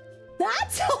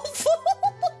 That's helpful!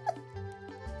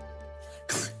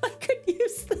 I could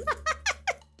use that.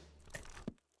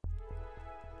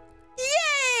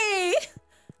 Yay!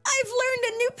 I've learned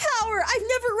a new power. I've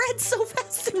never read so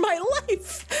fast in my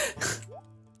life.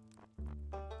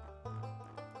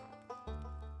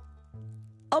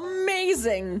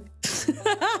 Amazing.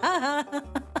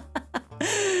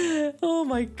 Oh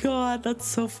my god, that's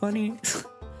so funny.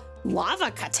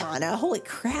 Lava katana, holy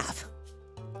crap.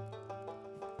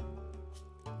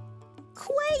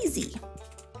 Crazy.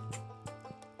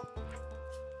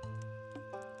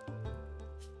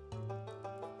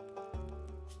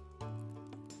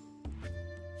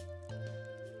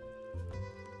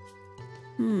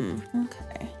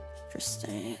 Okay.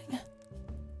 Interesting.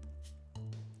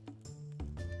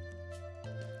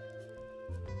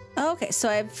 Okay, so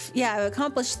I've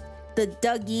accomplished the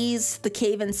Duggies, the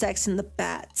cave insects, and the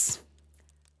bats.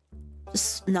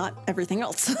 Just not everything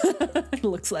else, it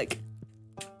looks like.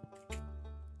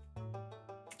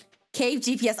 Cave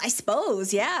GPS, I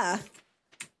suppose, yeah.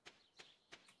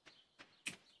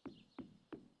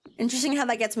 Interesting how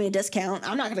that gets me a discount.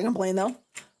 I'm not gonna complain though.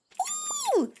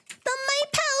 Ooh! The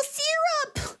maple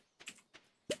syrup!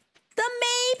 The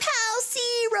maple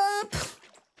syrup!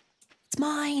 It's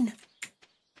mine!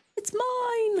 It's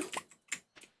mine!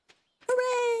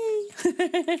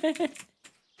 Hooray!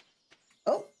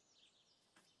 Oh.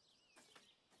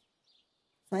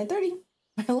 9:30.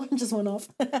 My alarm just went off.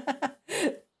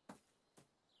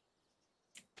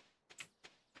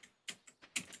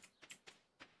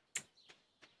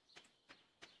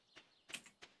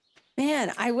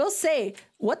 Man, I will say,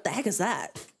 what the heck is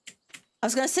that? I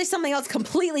was gonna say something else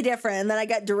completely different, and then I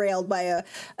got derailed by a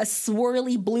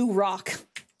swirly blue rock.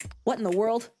 What in the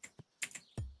world?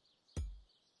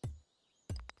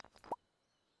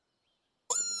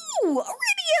 Ooh,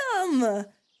 iridium!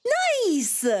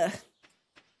 Nice!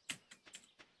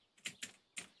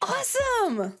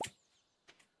 Awesome!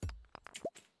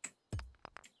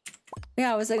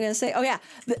 Yeah, what was I gonna say? Oh yeah,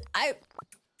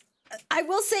 I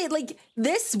will say, like,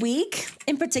 this week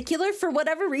in particular, for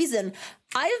whatever reason,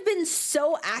 I have been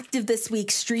so active this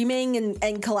week streaming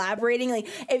and collaborating. Like,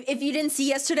 if you didn't see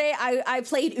yesterday, I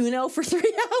played Uno for 3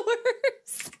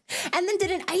 hours and then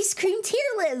did an ice cream tier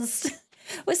list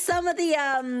with some of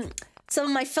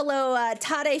my fellow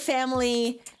Tade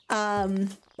family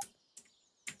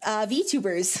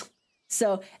VTubers.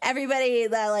 So everybody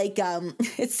that, like,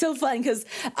 it's so fun because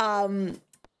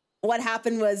what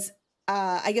happened was,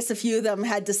 I guess a few of them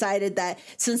had decided that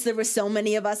since there were so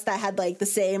many of us that had, like, the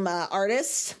same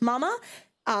artist mama,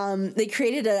 they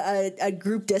created a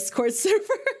group Discord server,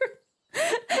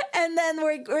 and then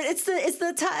it's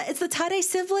the Tade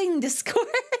sibling Discord,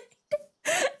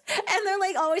 and they're,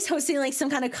 like, always hosting, like, some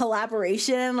kind of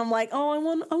collaboration. I'm like, oh, I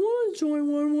want to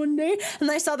join one day,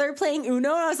 and I saw they were playing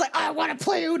Uno, and I was like, I want to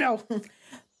play Uno.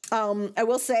 I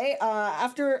will say,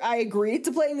 after I agreed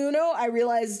to play Uno, I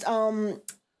realized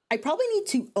I probably need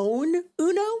to own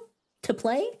Uno to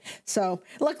play. So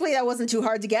luckily that wasn't too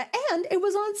hard to get, and it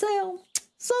was on sale.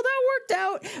 So that worked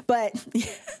out. But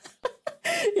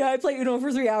yeah, I played Uno for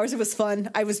 3 hours. It was fun.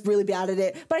 I was really bad at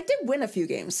it, but I did win a few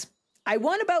games. I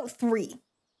won about 3,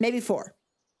 maybe 4.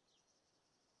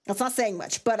 That's not saying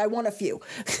much, but I won a few.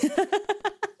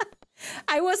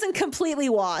 I wasn't completely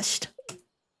washed.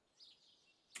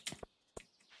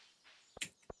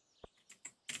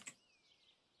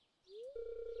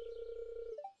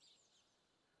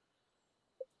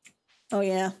 Oh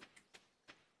yeah.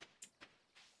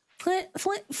 Flint,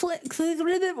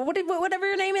 whatever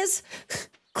your name is.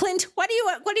 Clint, what do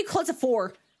you close at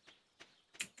 4?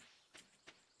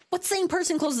 What same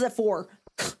person closes at 4?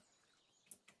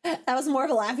 That was more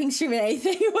of a laughing stream than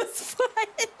anything. It was fun.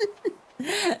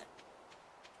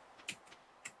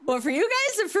 Well, for you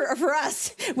guys and for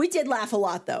us, we did laugh a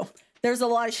lot though. There's a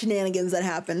lot of shenanigans that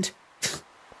happened.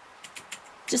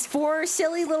 Just 4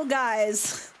 silly little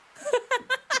guys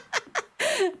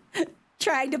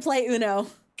trying to play Uno.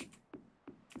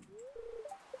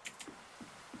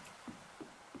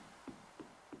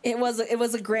 It was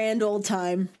a grand old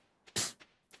time.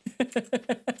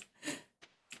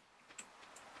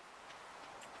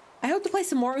 I hope to play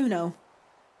some more Uno.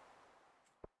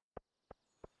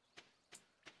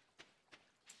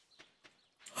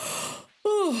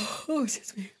 Oh,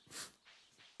 excuse me.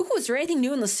 Ooh, is there anything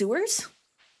new in the sewers?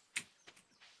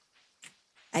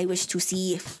 I wish to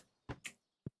see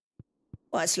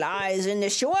what lies in the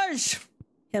shores.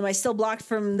 Am I still blocked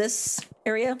from this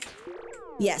area?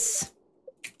 Yes,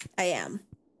 I am.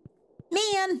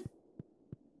 Man.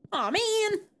 Aw,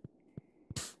 man.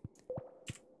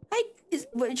 Hi,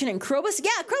 what's your name? Krobus?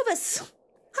 Yeah, Krobus.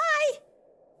 Hi.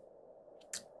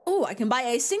 Oh, I can buy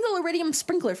a single iridium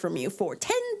sprinkler from you for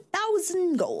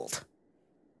 10,000 gold.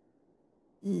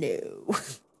 No,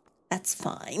 that's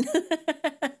fine.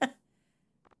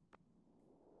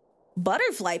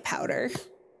 Butterfly powder.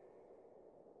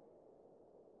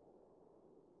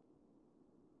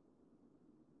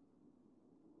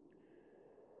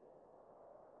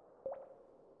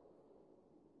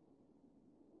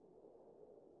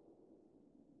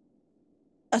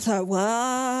 I thought,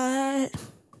 what?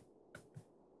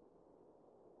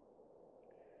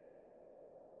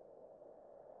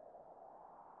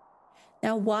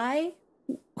 Now, why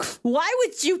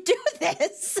would you do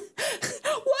this?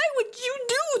 Why would you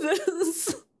do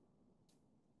this?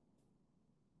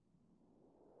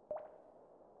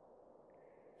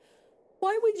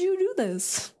 Why would you do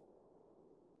this?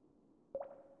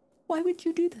 Why would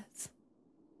you do this?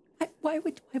 Why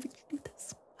would you do this?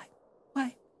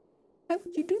 Why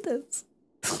would you do this?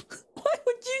 Why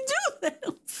would you do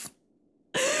this?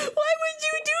 Why would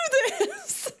you do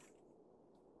this?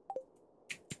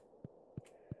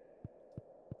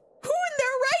 Who in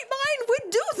their right mind would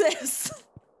do this?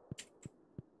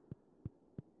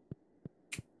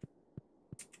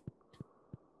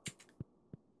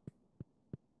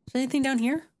 Is there anything down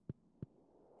here?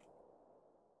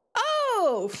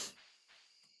 Oh!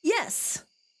 Yes.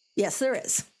 Yes, there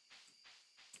is.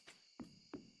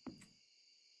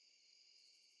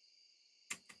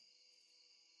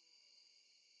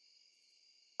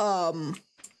 Oh.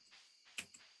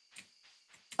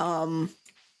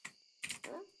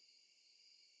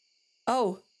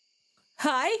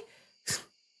 Hi?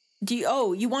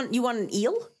 You want an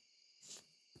eel? What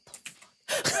the fuck?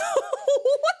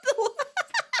 What the?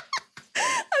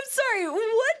 I'm sorry,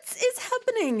 what is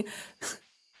happening?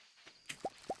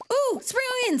 Ooh, spring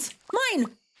onions! Mine!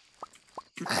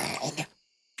 Mine.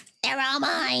 They're all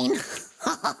mine.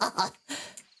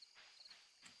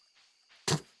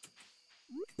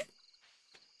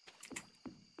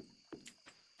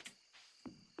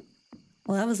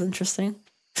 Well, that was interesting.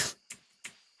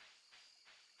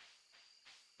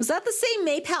 Was that the same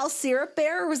Maypal syrup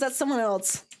bear, or was that someone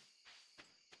else?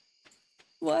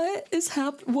 What is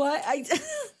happening? What? I feel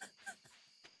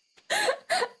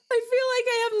like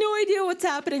I have no idea what's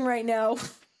happening right now. It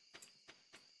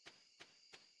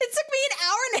took me an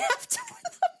hour and a half to win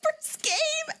the first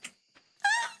game.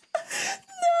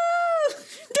 No!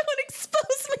 Don't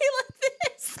expose me like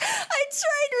this. I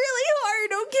tried really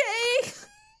hard, okay?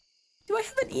 Do I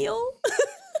have an eel? Do I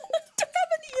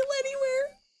have an eel anywhere?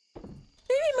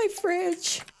 Maybe in my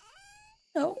fridge.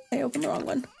 Oh, I opened the wrong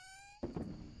one.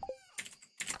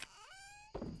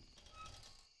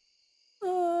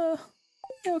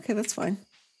 Okay, that's fine.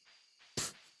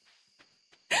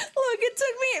 Look,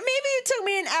 maybe it took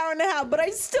me an hour and a half, but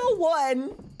I still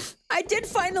won. I did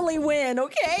finally win,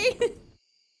 okay?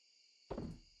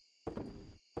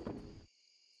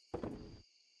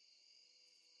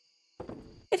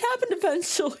 It happened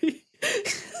eventually.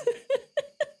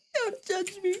 Don't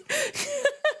judge me.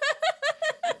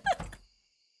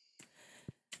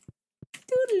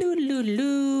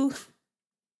 Doodaloo.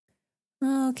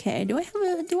 Okay, do I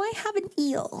have an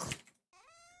eel?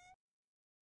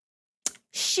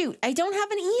 Shoot, I don't have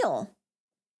an eel.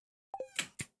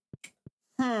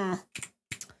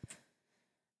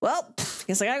 Well,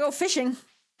 guess I gotta go fishing.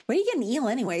 Where do you get an eel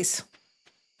anyways?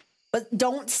 But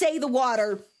don't say the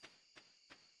water.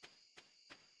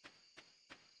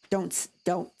 Don't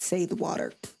say the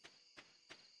water.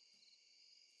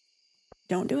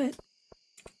 Don't do it.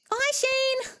 Oh, hi,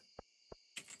 Shane.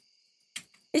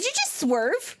 Did you just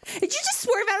swerve? Did you just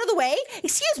swerve out of the way?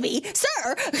 Excuse me,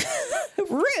 sir.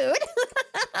 Rude.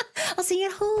 I'll see you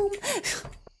at home.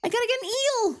 I gotta get an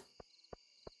eel.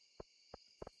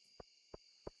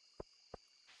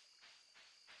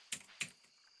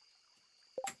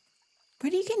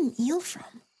 Where do you get an eel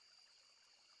from?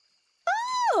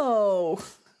 Oh.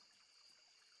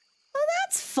 Oh,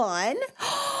 that's fun.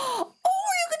 Oh,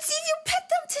 you can see if you pet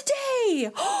them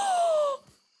today. Oh,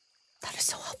 that is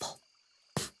so helpful.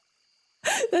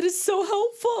 That is so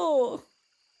helpful.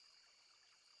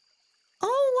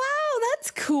 Oh, wow,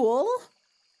 that's cool.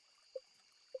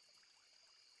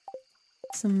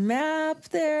 Some map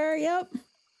there, yep.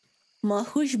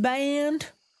 Mahush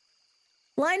band.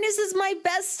 Linus is my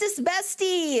bestest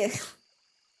bestie.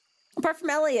 Apart from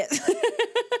Elliot.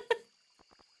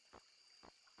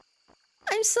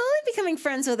 I'm slowly becoming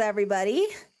friends with everybody.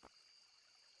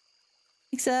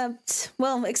 Except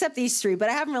these three, but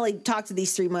I haven't really talked to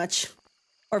these three much.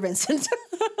 Or Vincent.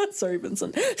 Sorry,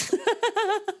 Vincent.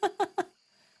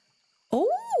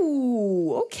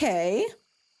 Oh, okay.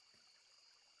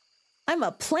 I'm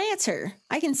a planter.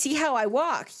 I can see how I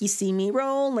walk. You see me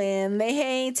rolling, they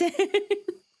hate it.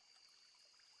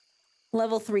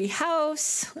 Level 3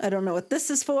 house. I don't know what this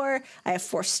is for. I have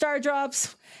 4 star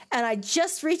drops, and I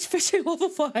just reached fishing level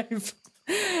 5.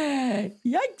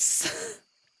 Yikes.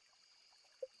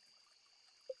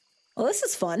 Well, this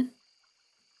is fun.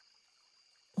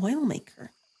 Oil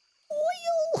maker.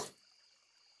 Oil!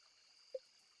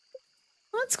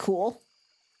 That's cool.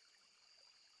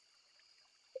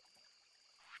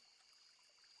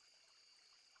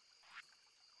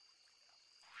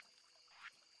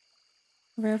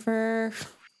 River.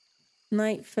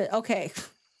 Night fit. Okay.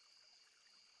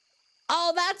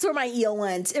 Oh, that's where my eel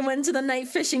went. It went to the night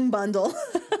fishing bundle.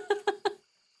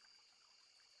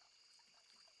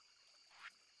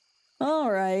 All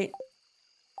right.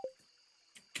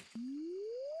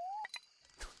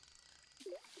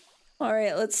 All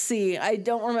right, let's see. I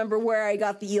don't remember where I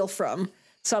got the eel from,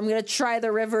 so I'm gonna try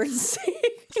the river and see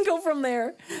and go from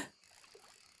there.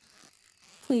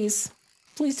 Please,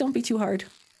 please don't be too hard.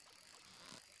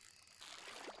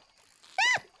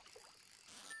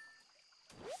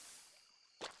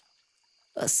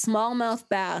 A smallmouth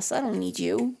bass. I don't need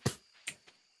you.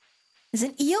 Is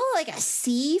an eel like a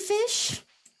sea fish?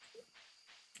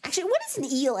 Actually, what is an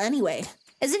eel anyway?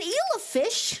 Is an eel a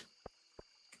fish?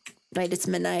 Right, it's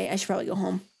midnight. I should probably go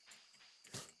home.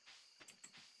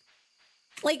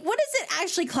 Like, what is it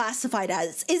actually classified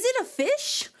as? Is it a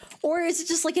fish? Or is it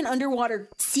just like an underwater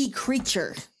sea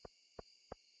creature?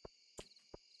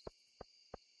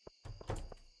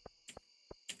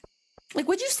 Like,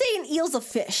 would you say an eel's a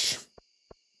fish?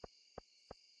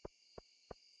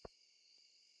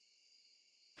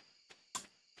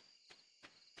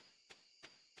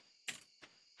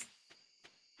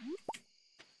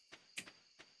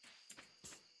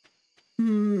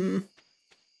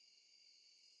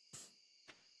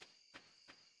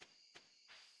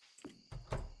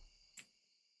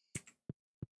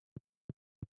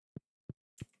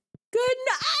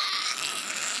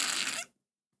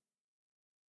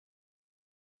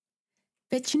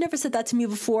 Bitch, you never said that to me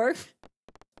before.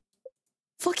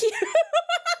 Fuck you.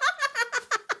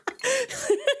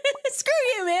 Screw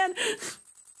you, man.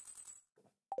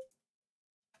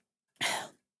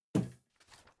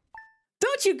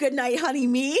 Don't you good night, honey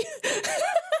me.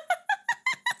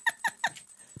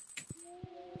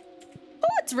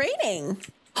 Oh, it's raining.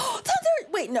 Oh,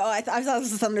 thunder. Wait, no, I thought it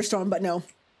was a thunderstorm, but no.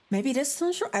 Maybe it is a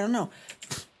thunderstorm? I don't know.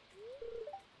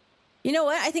 You know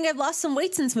what? I think I've lost some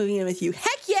weight since moving in with you.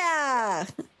 Heck yeah!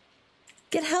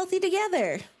 Get healthy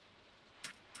together.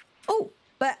 Oh,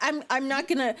 but I'm not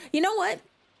gonna... You know what?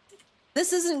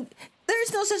 This isn't...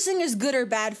 There's no such thing as good or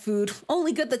bad food.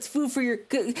 Only good that's food for your...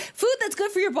 Food that's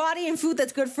good for your body and food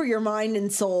that's good for your mind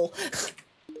and soul.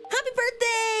 Happy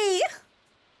birthday!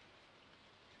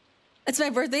 It's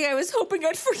my birthday. I was hoping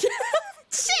I'd forget.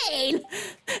 Shane!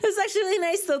 It was actually really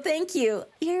nice, though. Thank you.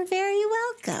 You're very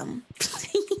welcome.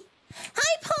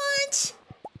 Hi, Punch!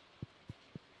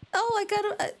 Oh, I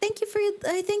got thank you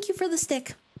for the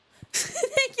stick.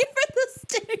 Thank you for the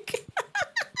stick.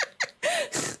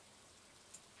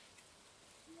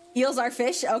 Eels are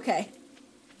fish? Okay.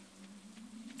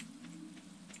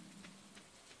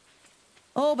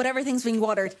 Oh, but everything's being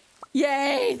watered.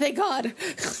 Yay, thank God.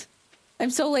 I'm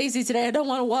so lazy today. I don't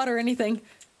want to water anything.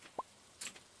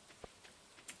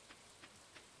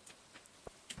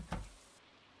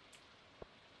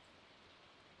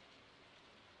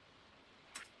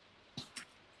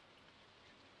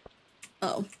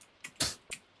 Oh.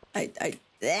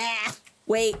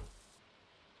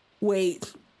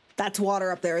 Wait. That's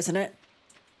water up there, isn't it?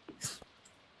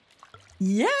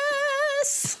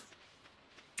 Yes!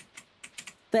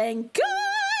 Thank God!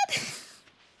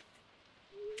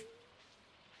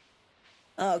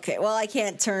 Okay, well, I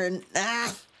can't turn...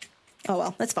 Oh,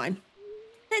 well, that's fine.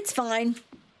 It's fine.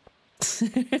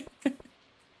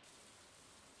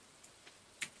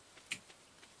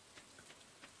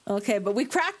 Okay, but we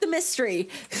cracked the mystery.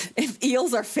 If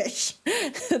eels are fish,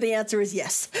 the answer is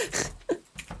yes.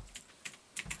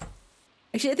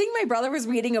 Actually, I think my brother was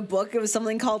reading a book. It was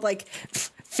something called, like,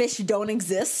 Fish Don't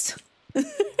Exist. Which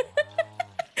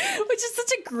is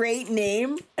such a great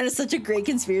name, and it's such a great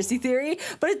conspiracy theory.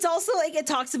 But it's also, like, it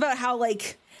talks about how,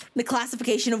 like, the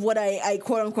classification of what I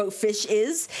quote-unquote fish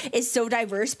is so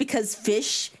diverse because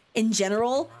fish, in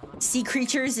general, sea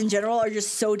creatures in general, are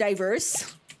just so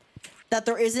diverse that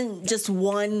there isn't just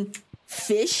one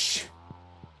fish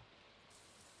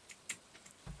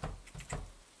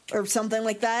or something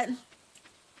like that.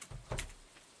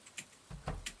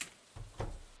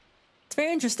 It's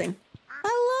very interesting.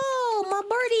 Hello, my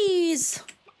birdies.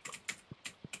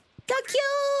 Duck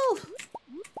you.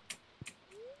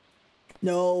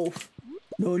 No.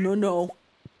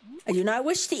 I do not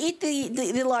wish to eat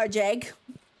the large egg.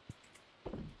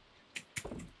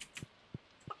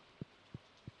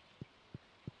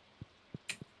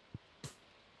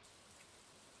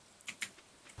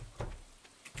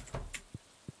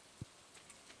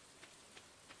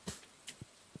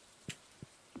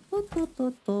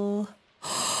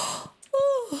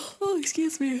 Oh,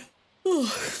 excuse me.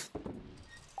 Oh.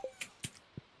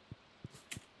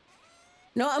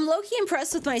 No, I'm low-key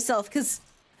impressed with myself because,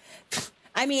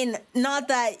 I mean, not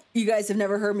that you guys have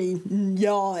never heard me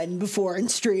yawn before in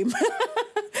stream,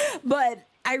 but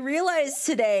I realized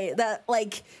today that,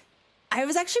 like, I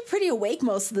was actually pretty awake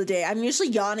most of the day. I'm usually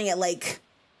yawning at, like,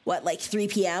 what, like 3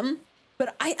 p.m.?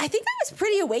 But I think I was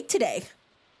pretty awake today.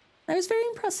 I was very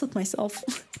impressed with myself.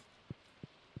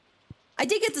 I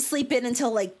did get to sleep in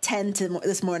until like 10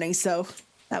 this morning, so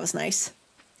that was nice.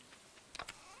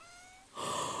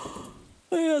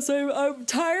 Yes, I'm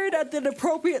tired at an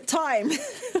appropriate time.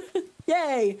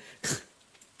 Yay.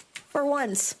 For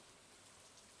once.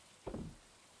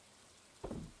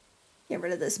 Get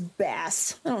rid of this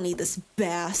bass. I don't need this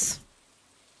bass.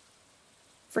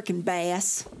 Frickin'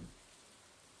 bass.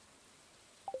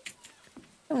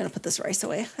 I'm gonna put this rice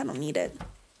away. I don't need it.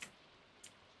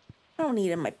 I don't need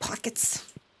it in my pockets.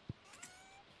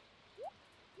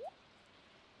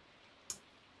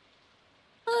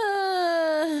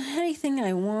 Anything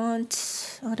I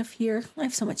want out of here? I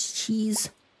have so much cheese.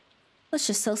 Let's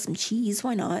just sell some cheese.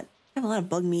 Why not? I have a lot of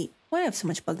bug meat. Why do I have so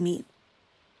much bug meat?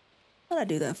 What did I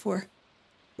do that for?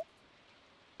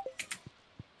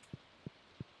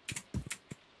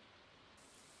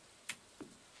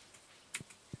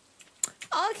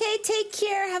 Okay, take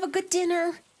care. Have a good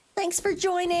dinner. Thanks for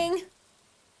joining.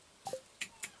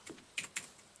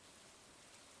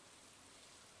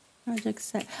 Project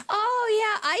Set.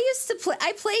 Oh yeah, I used to play.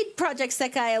 I played Project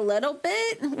Sekai a little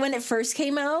bit when it first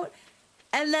came out,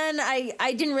 and then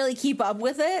I didn't really keep up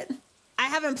with it. I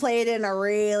haven't played it in a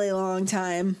really long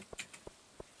time.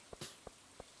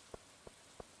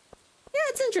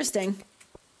 That's interesting.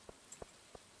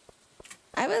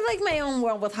 I would like my own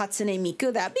world with Hatsune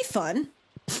Miku. That'd be fun.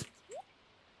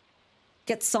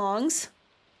 Get songs.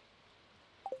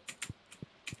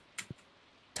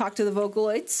 Talk to the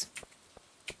Vocaloids.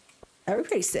 That would be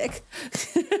pretty sick.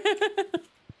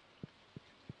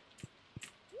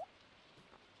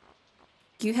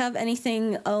 Do you have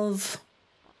anything of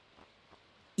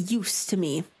use to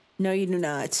me? No, you do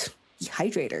not.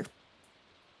 Dehydrator.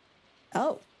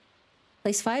 Oh.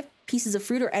 Place 5 pieces of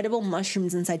fruit or edible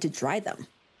mushrooms inside to dry them.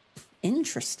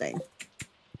 Interesting.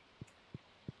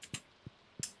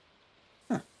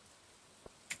 Huh.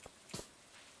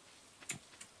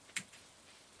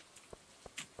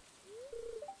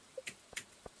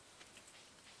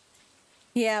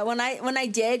 Yeah, when I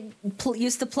did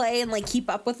used to play and like keep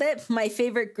up with it, my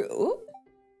favorite group. Ooh.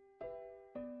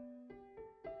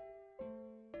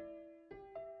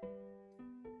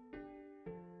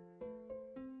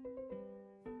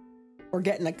 We're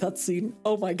getting a cutscene.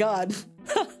 Oh my god.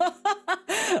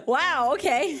 Wow,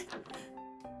 okay.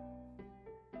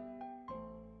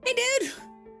 Hey dude.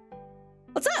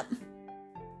 What's up?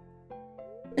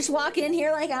 Just walk in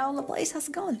here like out on the place. How's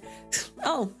it going?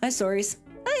 Oh, hi Stories.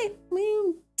 Hey,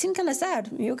 you seem kind of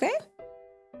sad. Are you okay?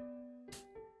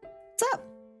 What's up?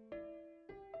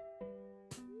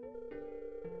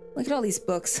 Look at all these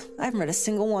books. I haven't read a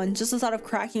single one. Just the thought of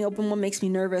cracking open one makes me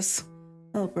nervous.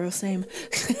 Oh, bro, same.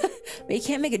 But you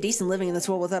can't make a decent living in this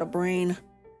world without a brain.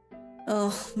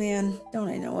 Oh, man. Don't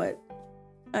I know it?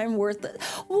 I'm worth it.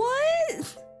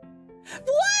 What?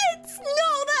 What?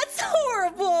 No, that's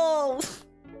horrible!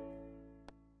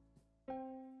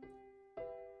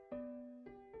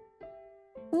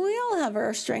 We all have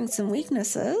our strengths and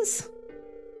weaknesses.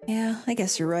 Yeah, I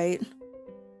guess you're right.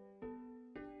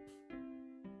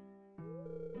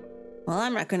 Well,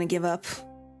 I'm not gonna give up.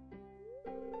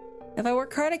 If I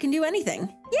work hard, I can do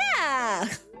anything. Yeah!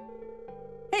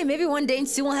 Hey, maybe one day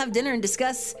soon we'll have dinner and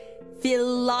discuss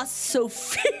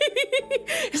philosophy.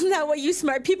 Isn't that what you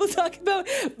smart people talk about?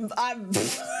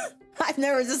 I've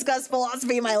never discussed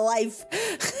philosophy in my life.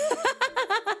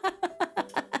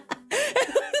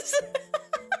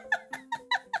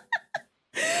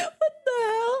 What the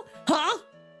hell? Huh?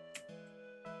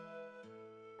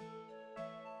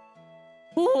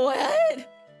 What?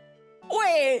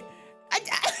 Wait.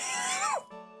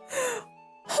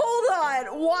 Hold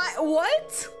on.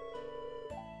 What?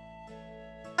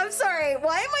 I'm sorry.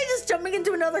 Why am I just jumping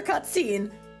into another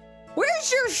cutscene?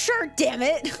 Where's your shirt, damn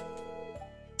it?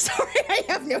 Sorry, I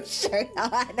have no shirt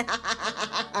on.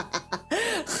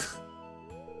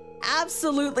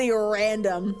 Absolutely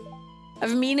random. I've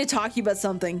been meaning to talk to you about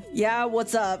something. Yeah,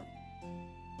 what's up?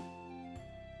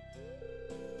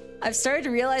 I've started to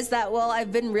realize that, well,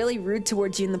 I've been really rude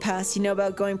towards you in the past, you know,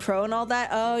 about going pro and all that.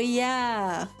 Oh,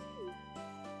 yeah.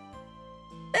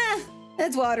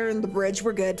 It's water in the bridge.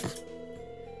 We're good.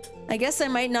 I guess I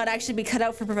might not actually be cut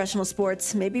out for professional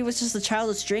sports. Maybe it was just a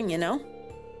childish dream, you know?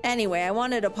 Anyway, I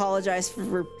wanted to apologize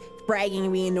for bragging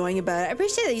and being annoying about it. I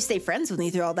appreciate that you stay friends with me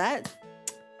through all that.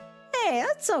 Hey,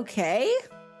 that's okay.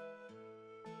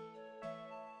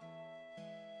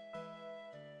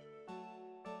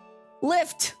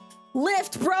 Lift!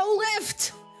 Lift, bro,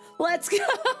 lift! Let's go!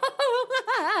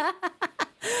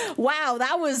 Wow,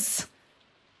 that was...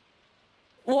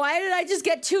 Why did I just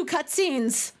get 2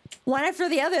 cutscenes? One after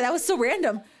the other. That was so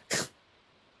random.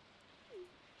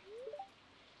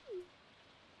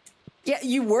 Yeah,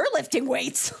 you were lifting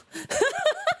weights.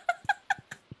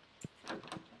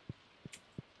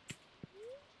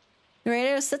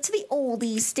 Radio set to the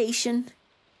oldies station.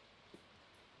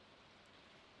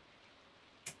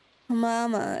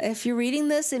 Mama, if you're reading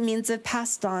this, it means it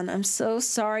passed on. I'm so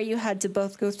sorry you had to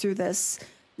both go through this.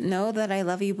 Know that I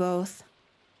love you both.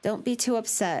 Don't be too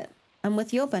upset. I'm with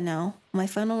Yoba now. My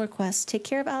final request, take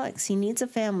care of Alex. He needs a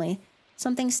family.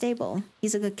 Something stable.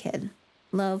 He's a good kid.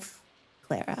 Love,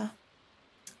 Clara.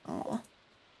 Oh.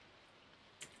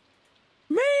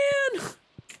 Man!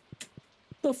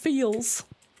 The feels.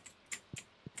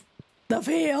 The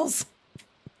feels.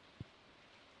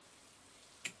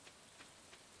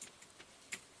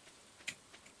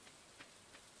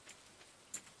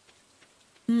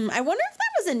 I wonder if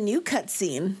that was a new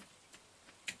cutscene.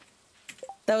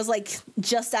 That was like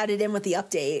just added in with the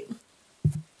update.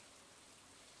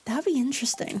 That'd be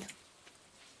interesting.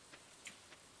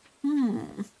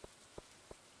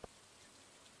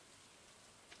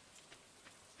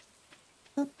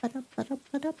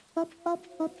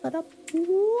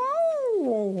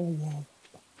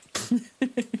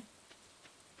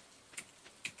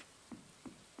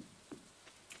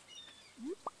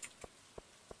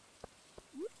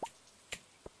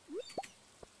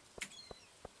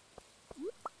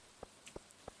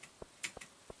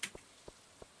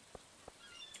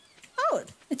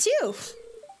 too.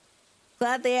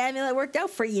 Glad the amulet worked out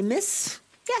for you, miss.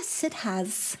 Yes, it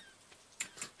has.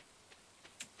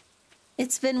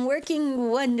 It's been working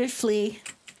wonderfully.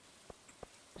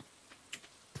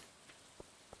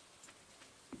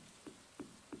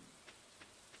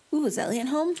 Ooh, is Elliot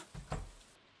home?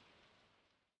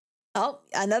 Oh,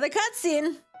 another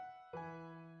cutscene.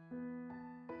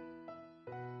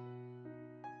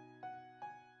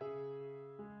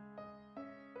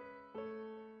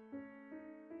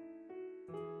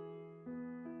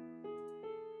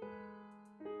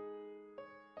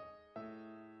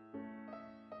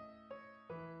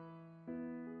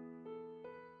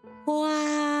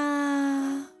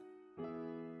 Wow.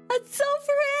 That's so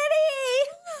pretty.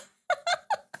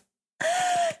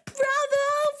 Bravo,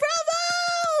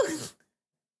 bravo.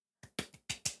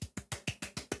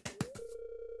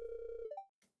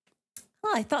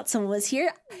 Oh, I thought someone was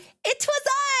here. It was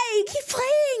I. Keep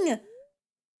playing.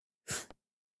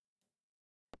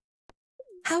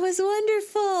 That was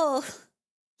wonderful.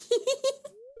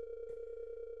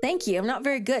 Thank you. I'm not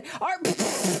very good.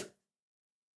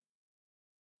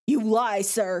 You lie,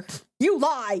 sir. You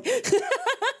lie.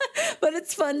 But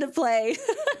it's fun to play.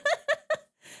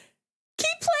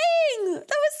 Keep playing.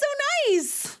 That was so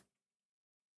nice.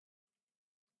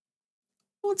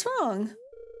 What's wrong?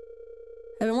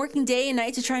 I've been working day and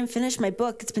night to try and finish my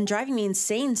book. It's been driving me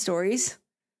insane, Stories.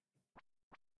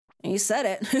 You said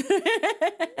it.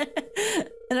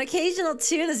 An occasional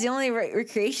tune is the only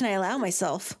recreation I allow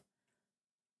myself.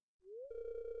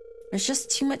 There's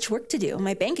just too much work to do.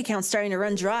 My bank account's starting to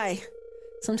run dry.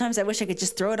 Sometimes I wish I could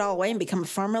just throw it all away and become a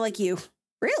farmer like you.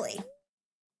 Really?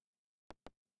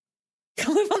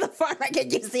 Come live on the farm, I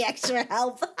could use the extra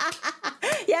help.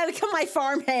 Yeah, become my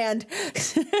farmhand.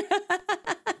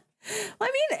 Well,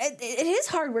 I mean, it is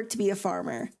hard work to be a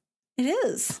farmer. It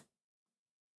is.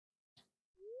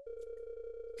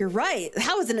 You're right.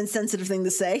 That was an insensitive thing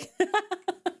to say.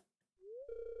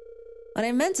 What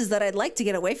I meant is that I'd like to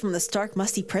get away from this dark,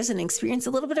 musty prison and experience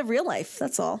a little bit of real life.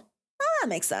 That's all. Oh, that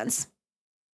makes sense.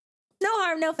 No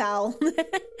harm, no foul.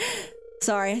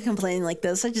 Sorry, I'm complaining like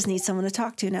this. I just need someone to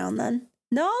talk to now and then.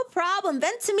 No problem.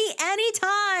 Vent to me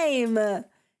anytime.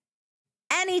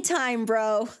 Anytime,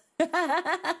 bro.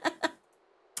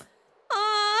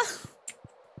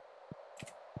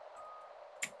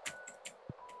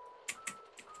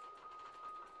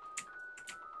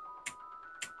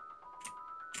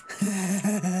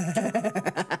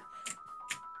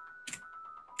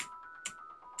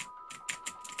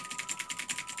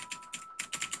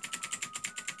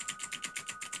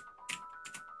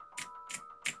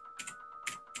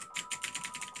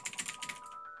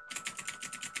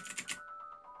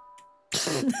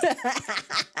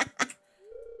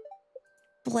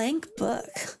 Blank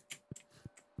book.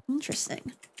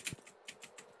 Interesting.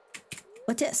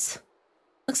 What this?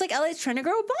 Looks like Elliot's trying to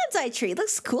grow a bonsai tree.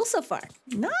 Looks cool so far.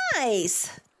 Nice.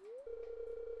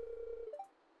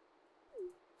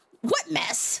 What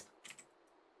mess?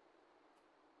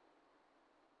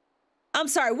 I'm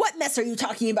sorry, what mess are you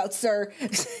talking about, sir?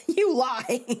 You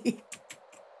lie.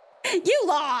 You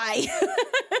lie.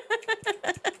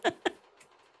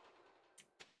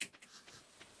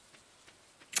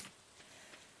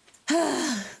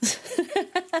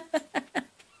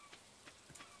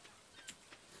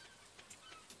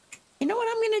 You know what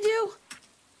I'm gonna do?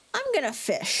 I'm gonna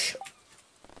fish.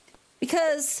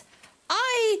 Because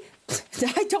I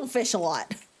don't fish a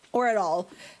lot. Or at all.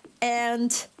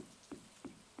 And...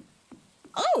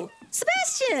 Oh!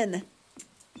 Sebastian!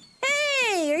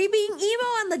 Hey! Are you being emo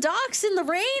on the docks in the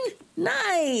rain?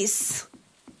 Nice!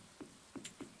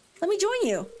 Let me join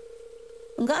you.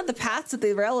 I'm glad the paths at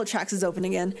the railroad tracks is open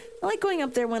again. I like going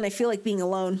up there when I feel like being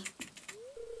alone.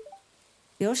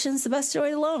 The ocean's the best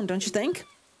joy alone, don't you think?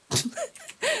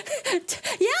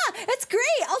 Yeah, that's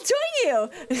great. I'll join you.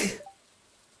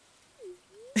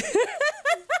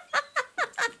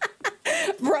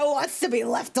 Bro wants to be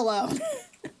left alone.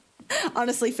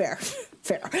 Honestly, fair.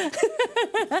 Fair.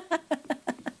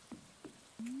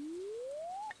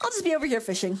 I'll just be over here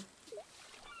fishing.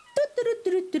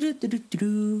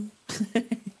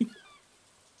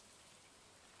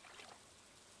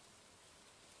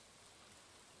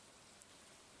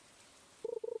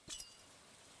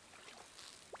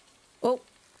 Oh.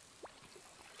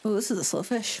 Oh, this is a slow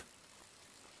fish.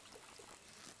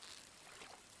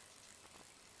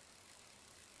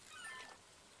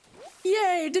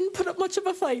 Yay, didn't put up much of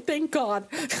a fight, thank God.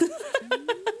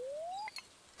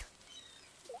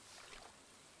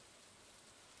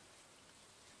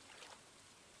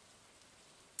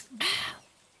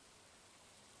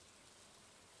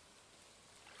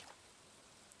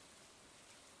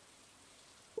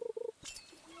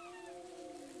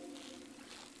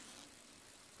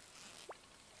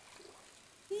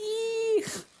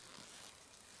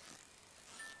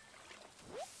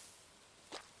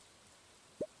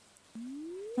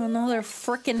 Another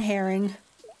frickin' herring.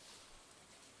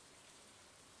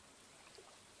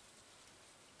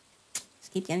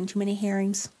 Just keep getting too many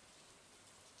herrings.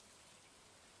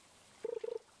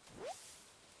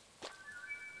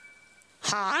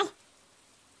 Huh?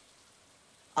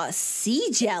 A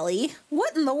sea jelly?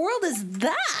 What in the world is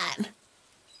that?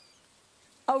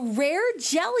 A rare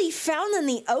jelly found in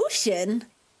the ocean?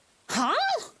 Huh?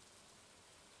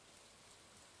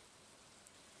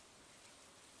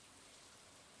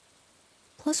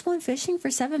 +1 fishing for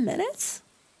 7 minutes?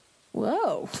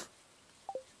 Whoa.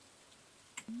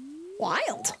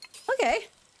 Wild. Okay,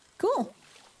 cool.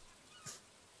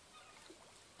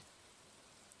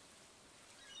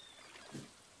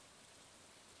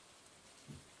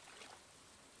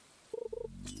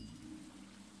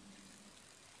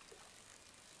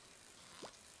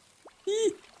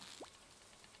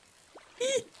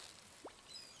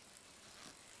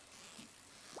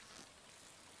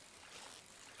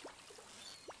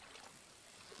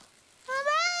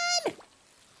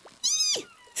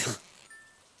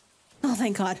 Oh,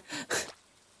 thank God.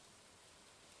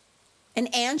 An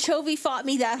anchovy fought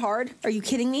me that hard? Are you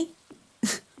kidding me?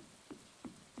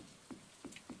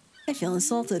 I feel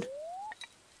insulted.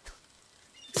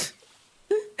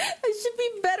 I should be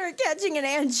better at catching an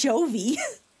anchovy.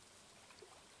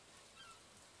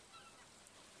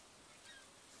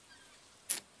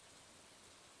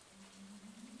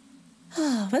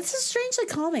 This is strangely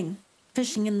calming,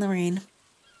 fishing in the rain.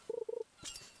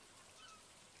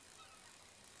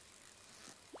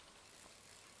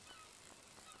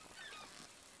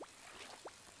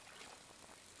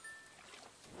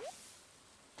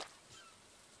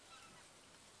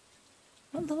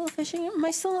 What level of fishing? Am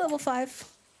I still at level 5?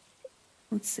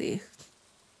 Let's see.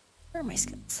 Where are my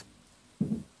skills?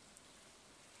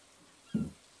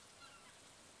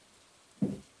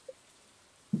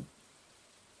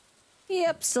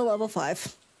 Yep, still level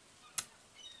 5.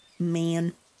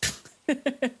 Man.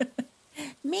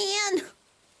 Man!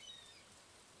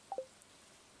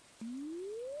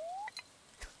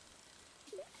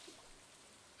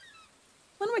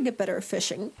 When do I get better at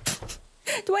fishing?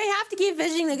 Do I have to keep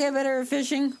fishing to get better at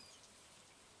fishing?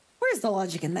 Where's the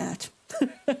logic in that?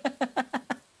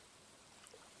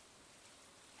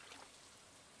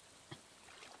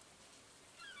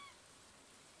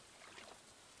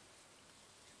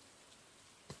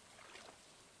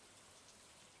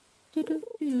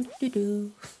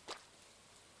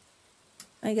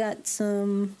 I got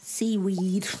some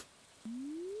seaweed.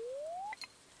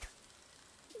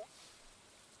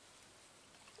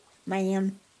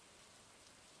 Man.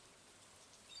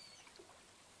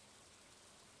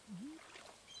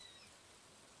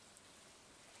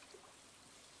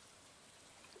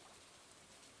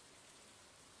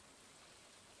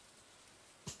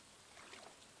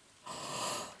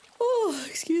 Oh,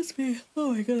 excuse me.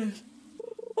 Oh my goodness.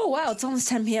 Oh wow, it's almost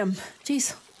 10 p.m.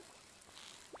 Jeez.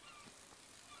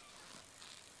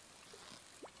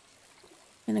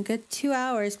 In a good 2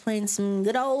 hours playing some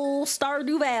good old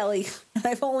Stardew Valley. And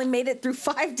I've only made it through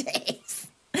 5 days.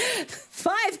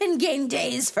 5 in-game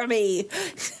days for me.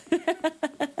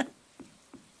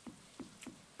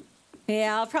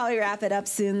 Yeah, I'll probably wrap it up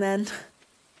soon then.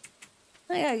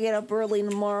 I gotta get up early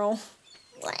tomorrow.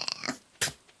 I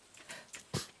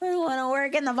don't want to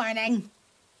work in the morning.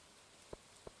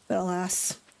 But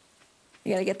alas,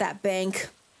 you gotta get that bank.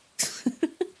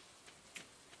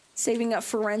 Saving up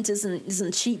for rent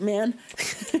isn't cheap, man.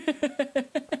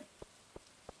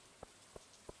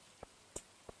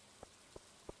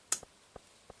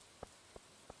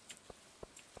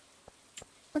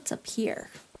 What's up here?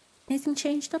 Anything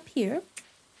changed up here?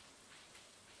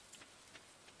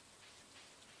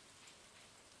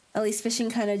 At least fishing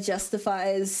kind of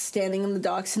justifies standing in the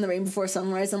docks in the rain before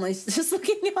sunrise and like just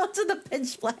looking onto the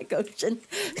pitch black ocean.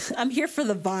 I'm here for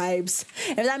the vibes.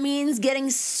 If that means getting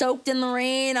soaked in the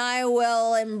rain, I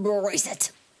will embrace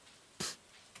it.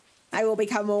 I will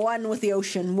become one with the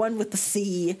ocean, one with the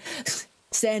sea,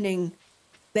 standing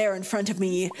there in front of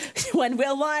me. When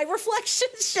will my reflection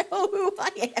show who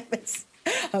I am?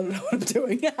 I don't know what I'm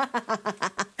doing.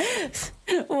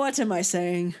 What am I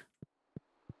saying?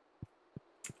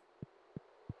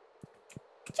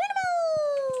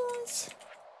 Animals!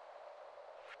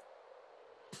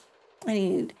 I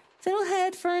need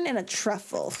fiddlehead fern and a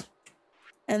truffle.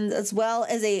 And as well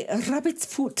as a rabbit's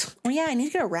foot. Oh yeah, I need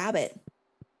to get a rabbit.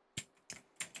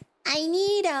 I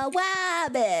need a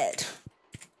rabbit.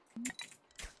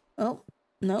 Oh,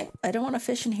 no, I don't want to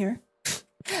fish in here.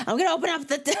 I'm gonna open up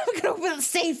the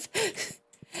safe.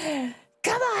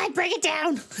 Come on, break it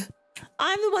down.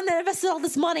 I'm the one that invested all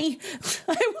this money.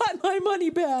 I want my money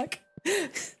back.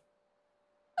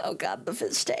 Oh god, the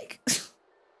fish tank. The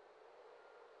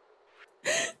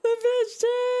fish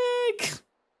tank.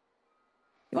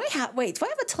 Do I have a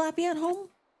tilapia at home?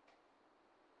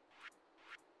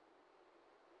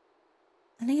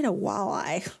 I need a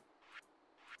walleye.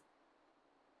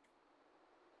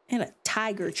 And a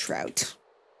tiger trout.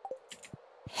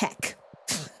 Heck.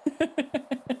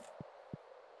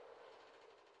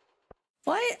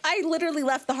 Why? I literally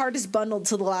left the hardest bundle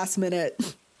to the last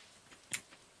minute.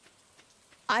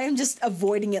 I am just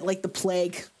avoiding it like the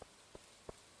plague.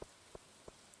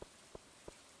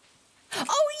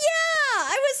 Oh yeah!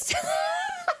 I was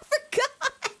I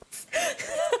forgot.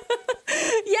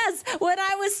 Yes, when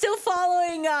I was still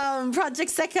following Project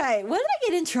Sekai. What did I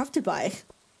get interrupted by?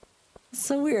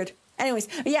 So weird. Anyways,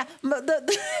 yeah,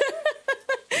 the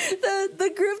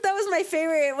group that was my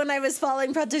favorite when I was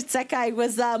following Project Sekai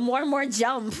was More and More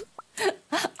Jump. I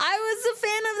was a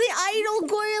fan of the idol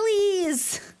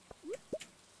girlies.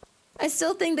 I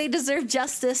still think they deserve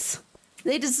justice.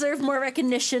 They deserve more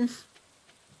recognition.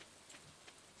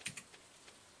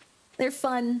 They're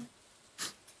fun.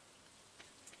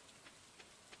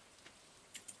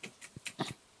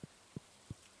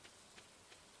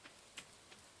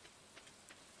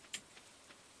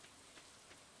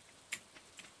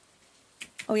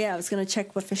 Oh yeah, I was gonna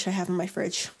check what fish I have in my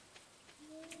fridge.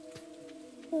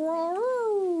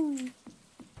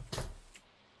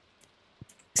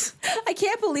 I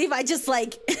can't believe I just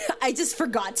I just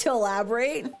forgot to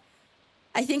elaborate.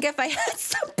 I think if I had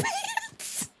some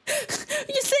pants.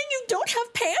 You're saying you don't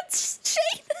have pants,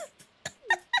 Shane?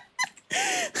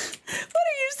 What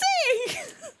are you saying?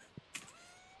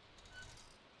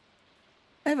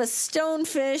 I have a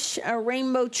stonefish, a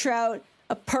rainbow trout,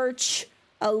 a perch,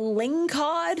 a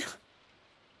lingcod?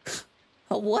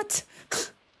 A what?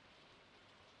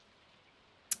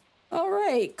 All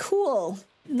right, cool.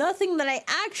 Nothing that I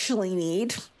actually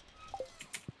need.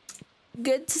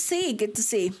 Good to see, good to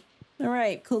see. All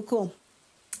right, cool, cool.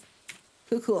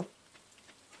 Cool, cool.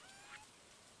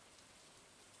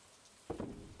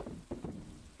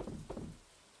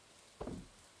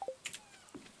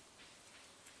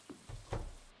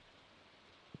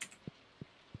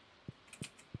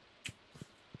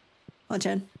 Punch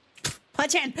in.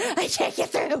 Punch in! I can't get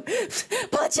through!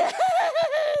 Punch in!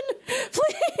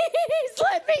 Please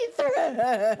let me through!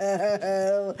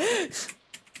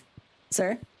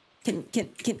 Sir? Can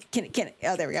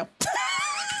oh, there we go.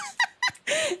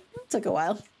 Took a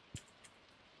while.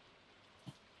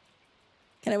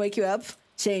 Can I wake you up?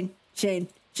 Shane. Shane.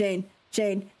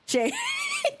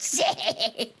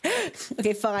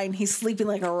 Okay, fine. He's sleeping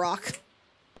like a rock.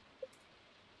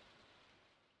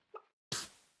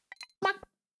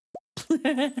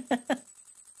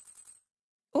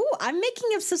 Oh, I'm making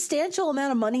a substantial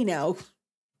amount of money now.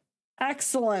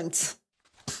 Excellent.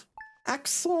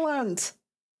 Excellent.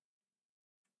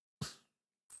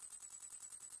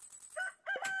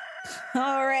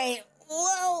 All right.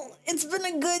 Well, it's been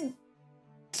a good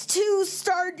 2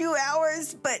 Stardew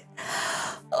hours, but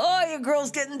oh, your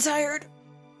girl's getting tired.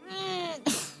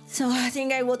 So I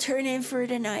think I will turn in for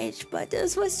tonight, but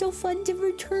this was so fun to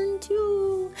return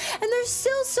to. And there's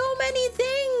still so many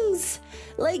things,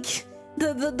 like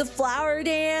the flower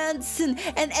dance and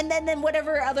then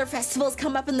whatever other festivals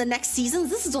come up in the next seasons.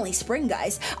 This is only spring,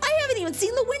 guys. I haven't even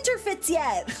seen the winter fits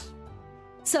yet.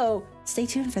 So stay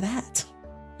tuned for that.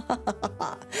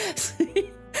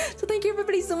 So thank you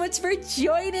everybody so much for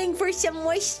joining for some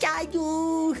more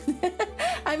Stardew.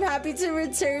 I'm happy to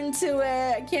return to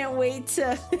it. I can't wait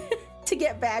to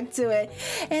get back to it.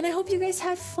 And I hope you guys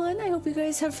had fun. I hope you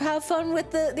guys have fun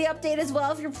with the update as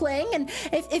well if you're playing. And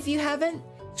if you haven't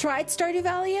tried Stardew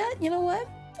Valley yet, you know what?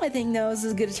 I think now is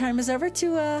as good a time as ever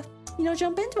to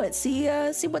jump into it. See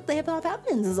what the hip-hop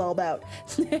happenings is all about.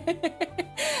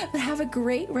 But have a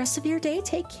great rest of your day.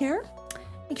 Take care.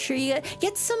 Make sure you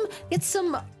get some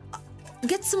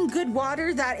good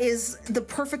water that is the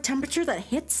perfect temperature that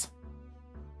hits.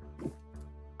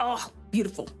 Oh,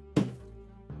 beautiful.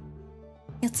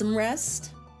 Get some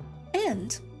rest.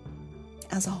 And,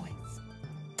 as always,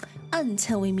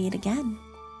 until we meet again,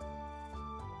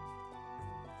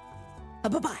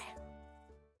 bye-bye.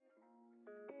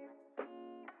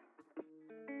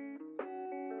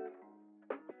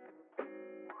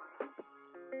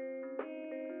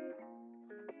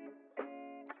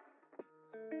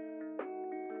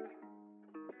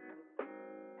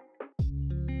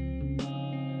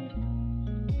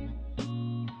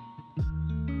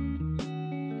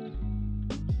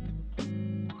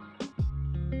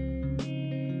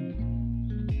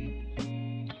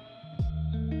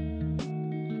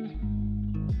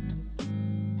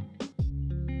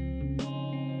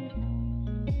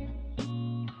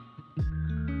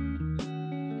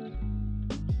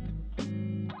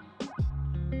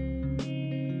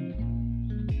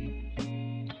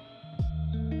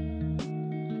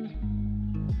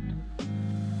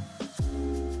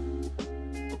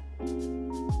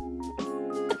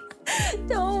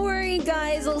 Don't worry,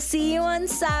 guys. I'll see you on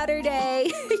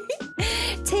Saturday.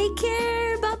 Take care.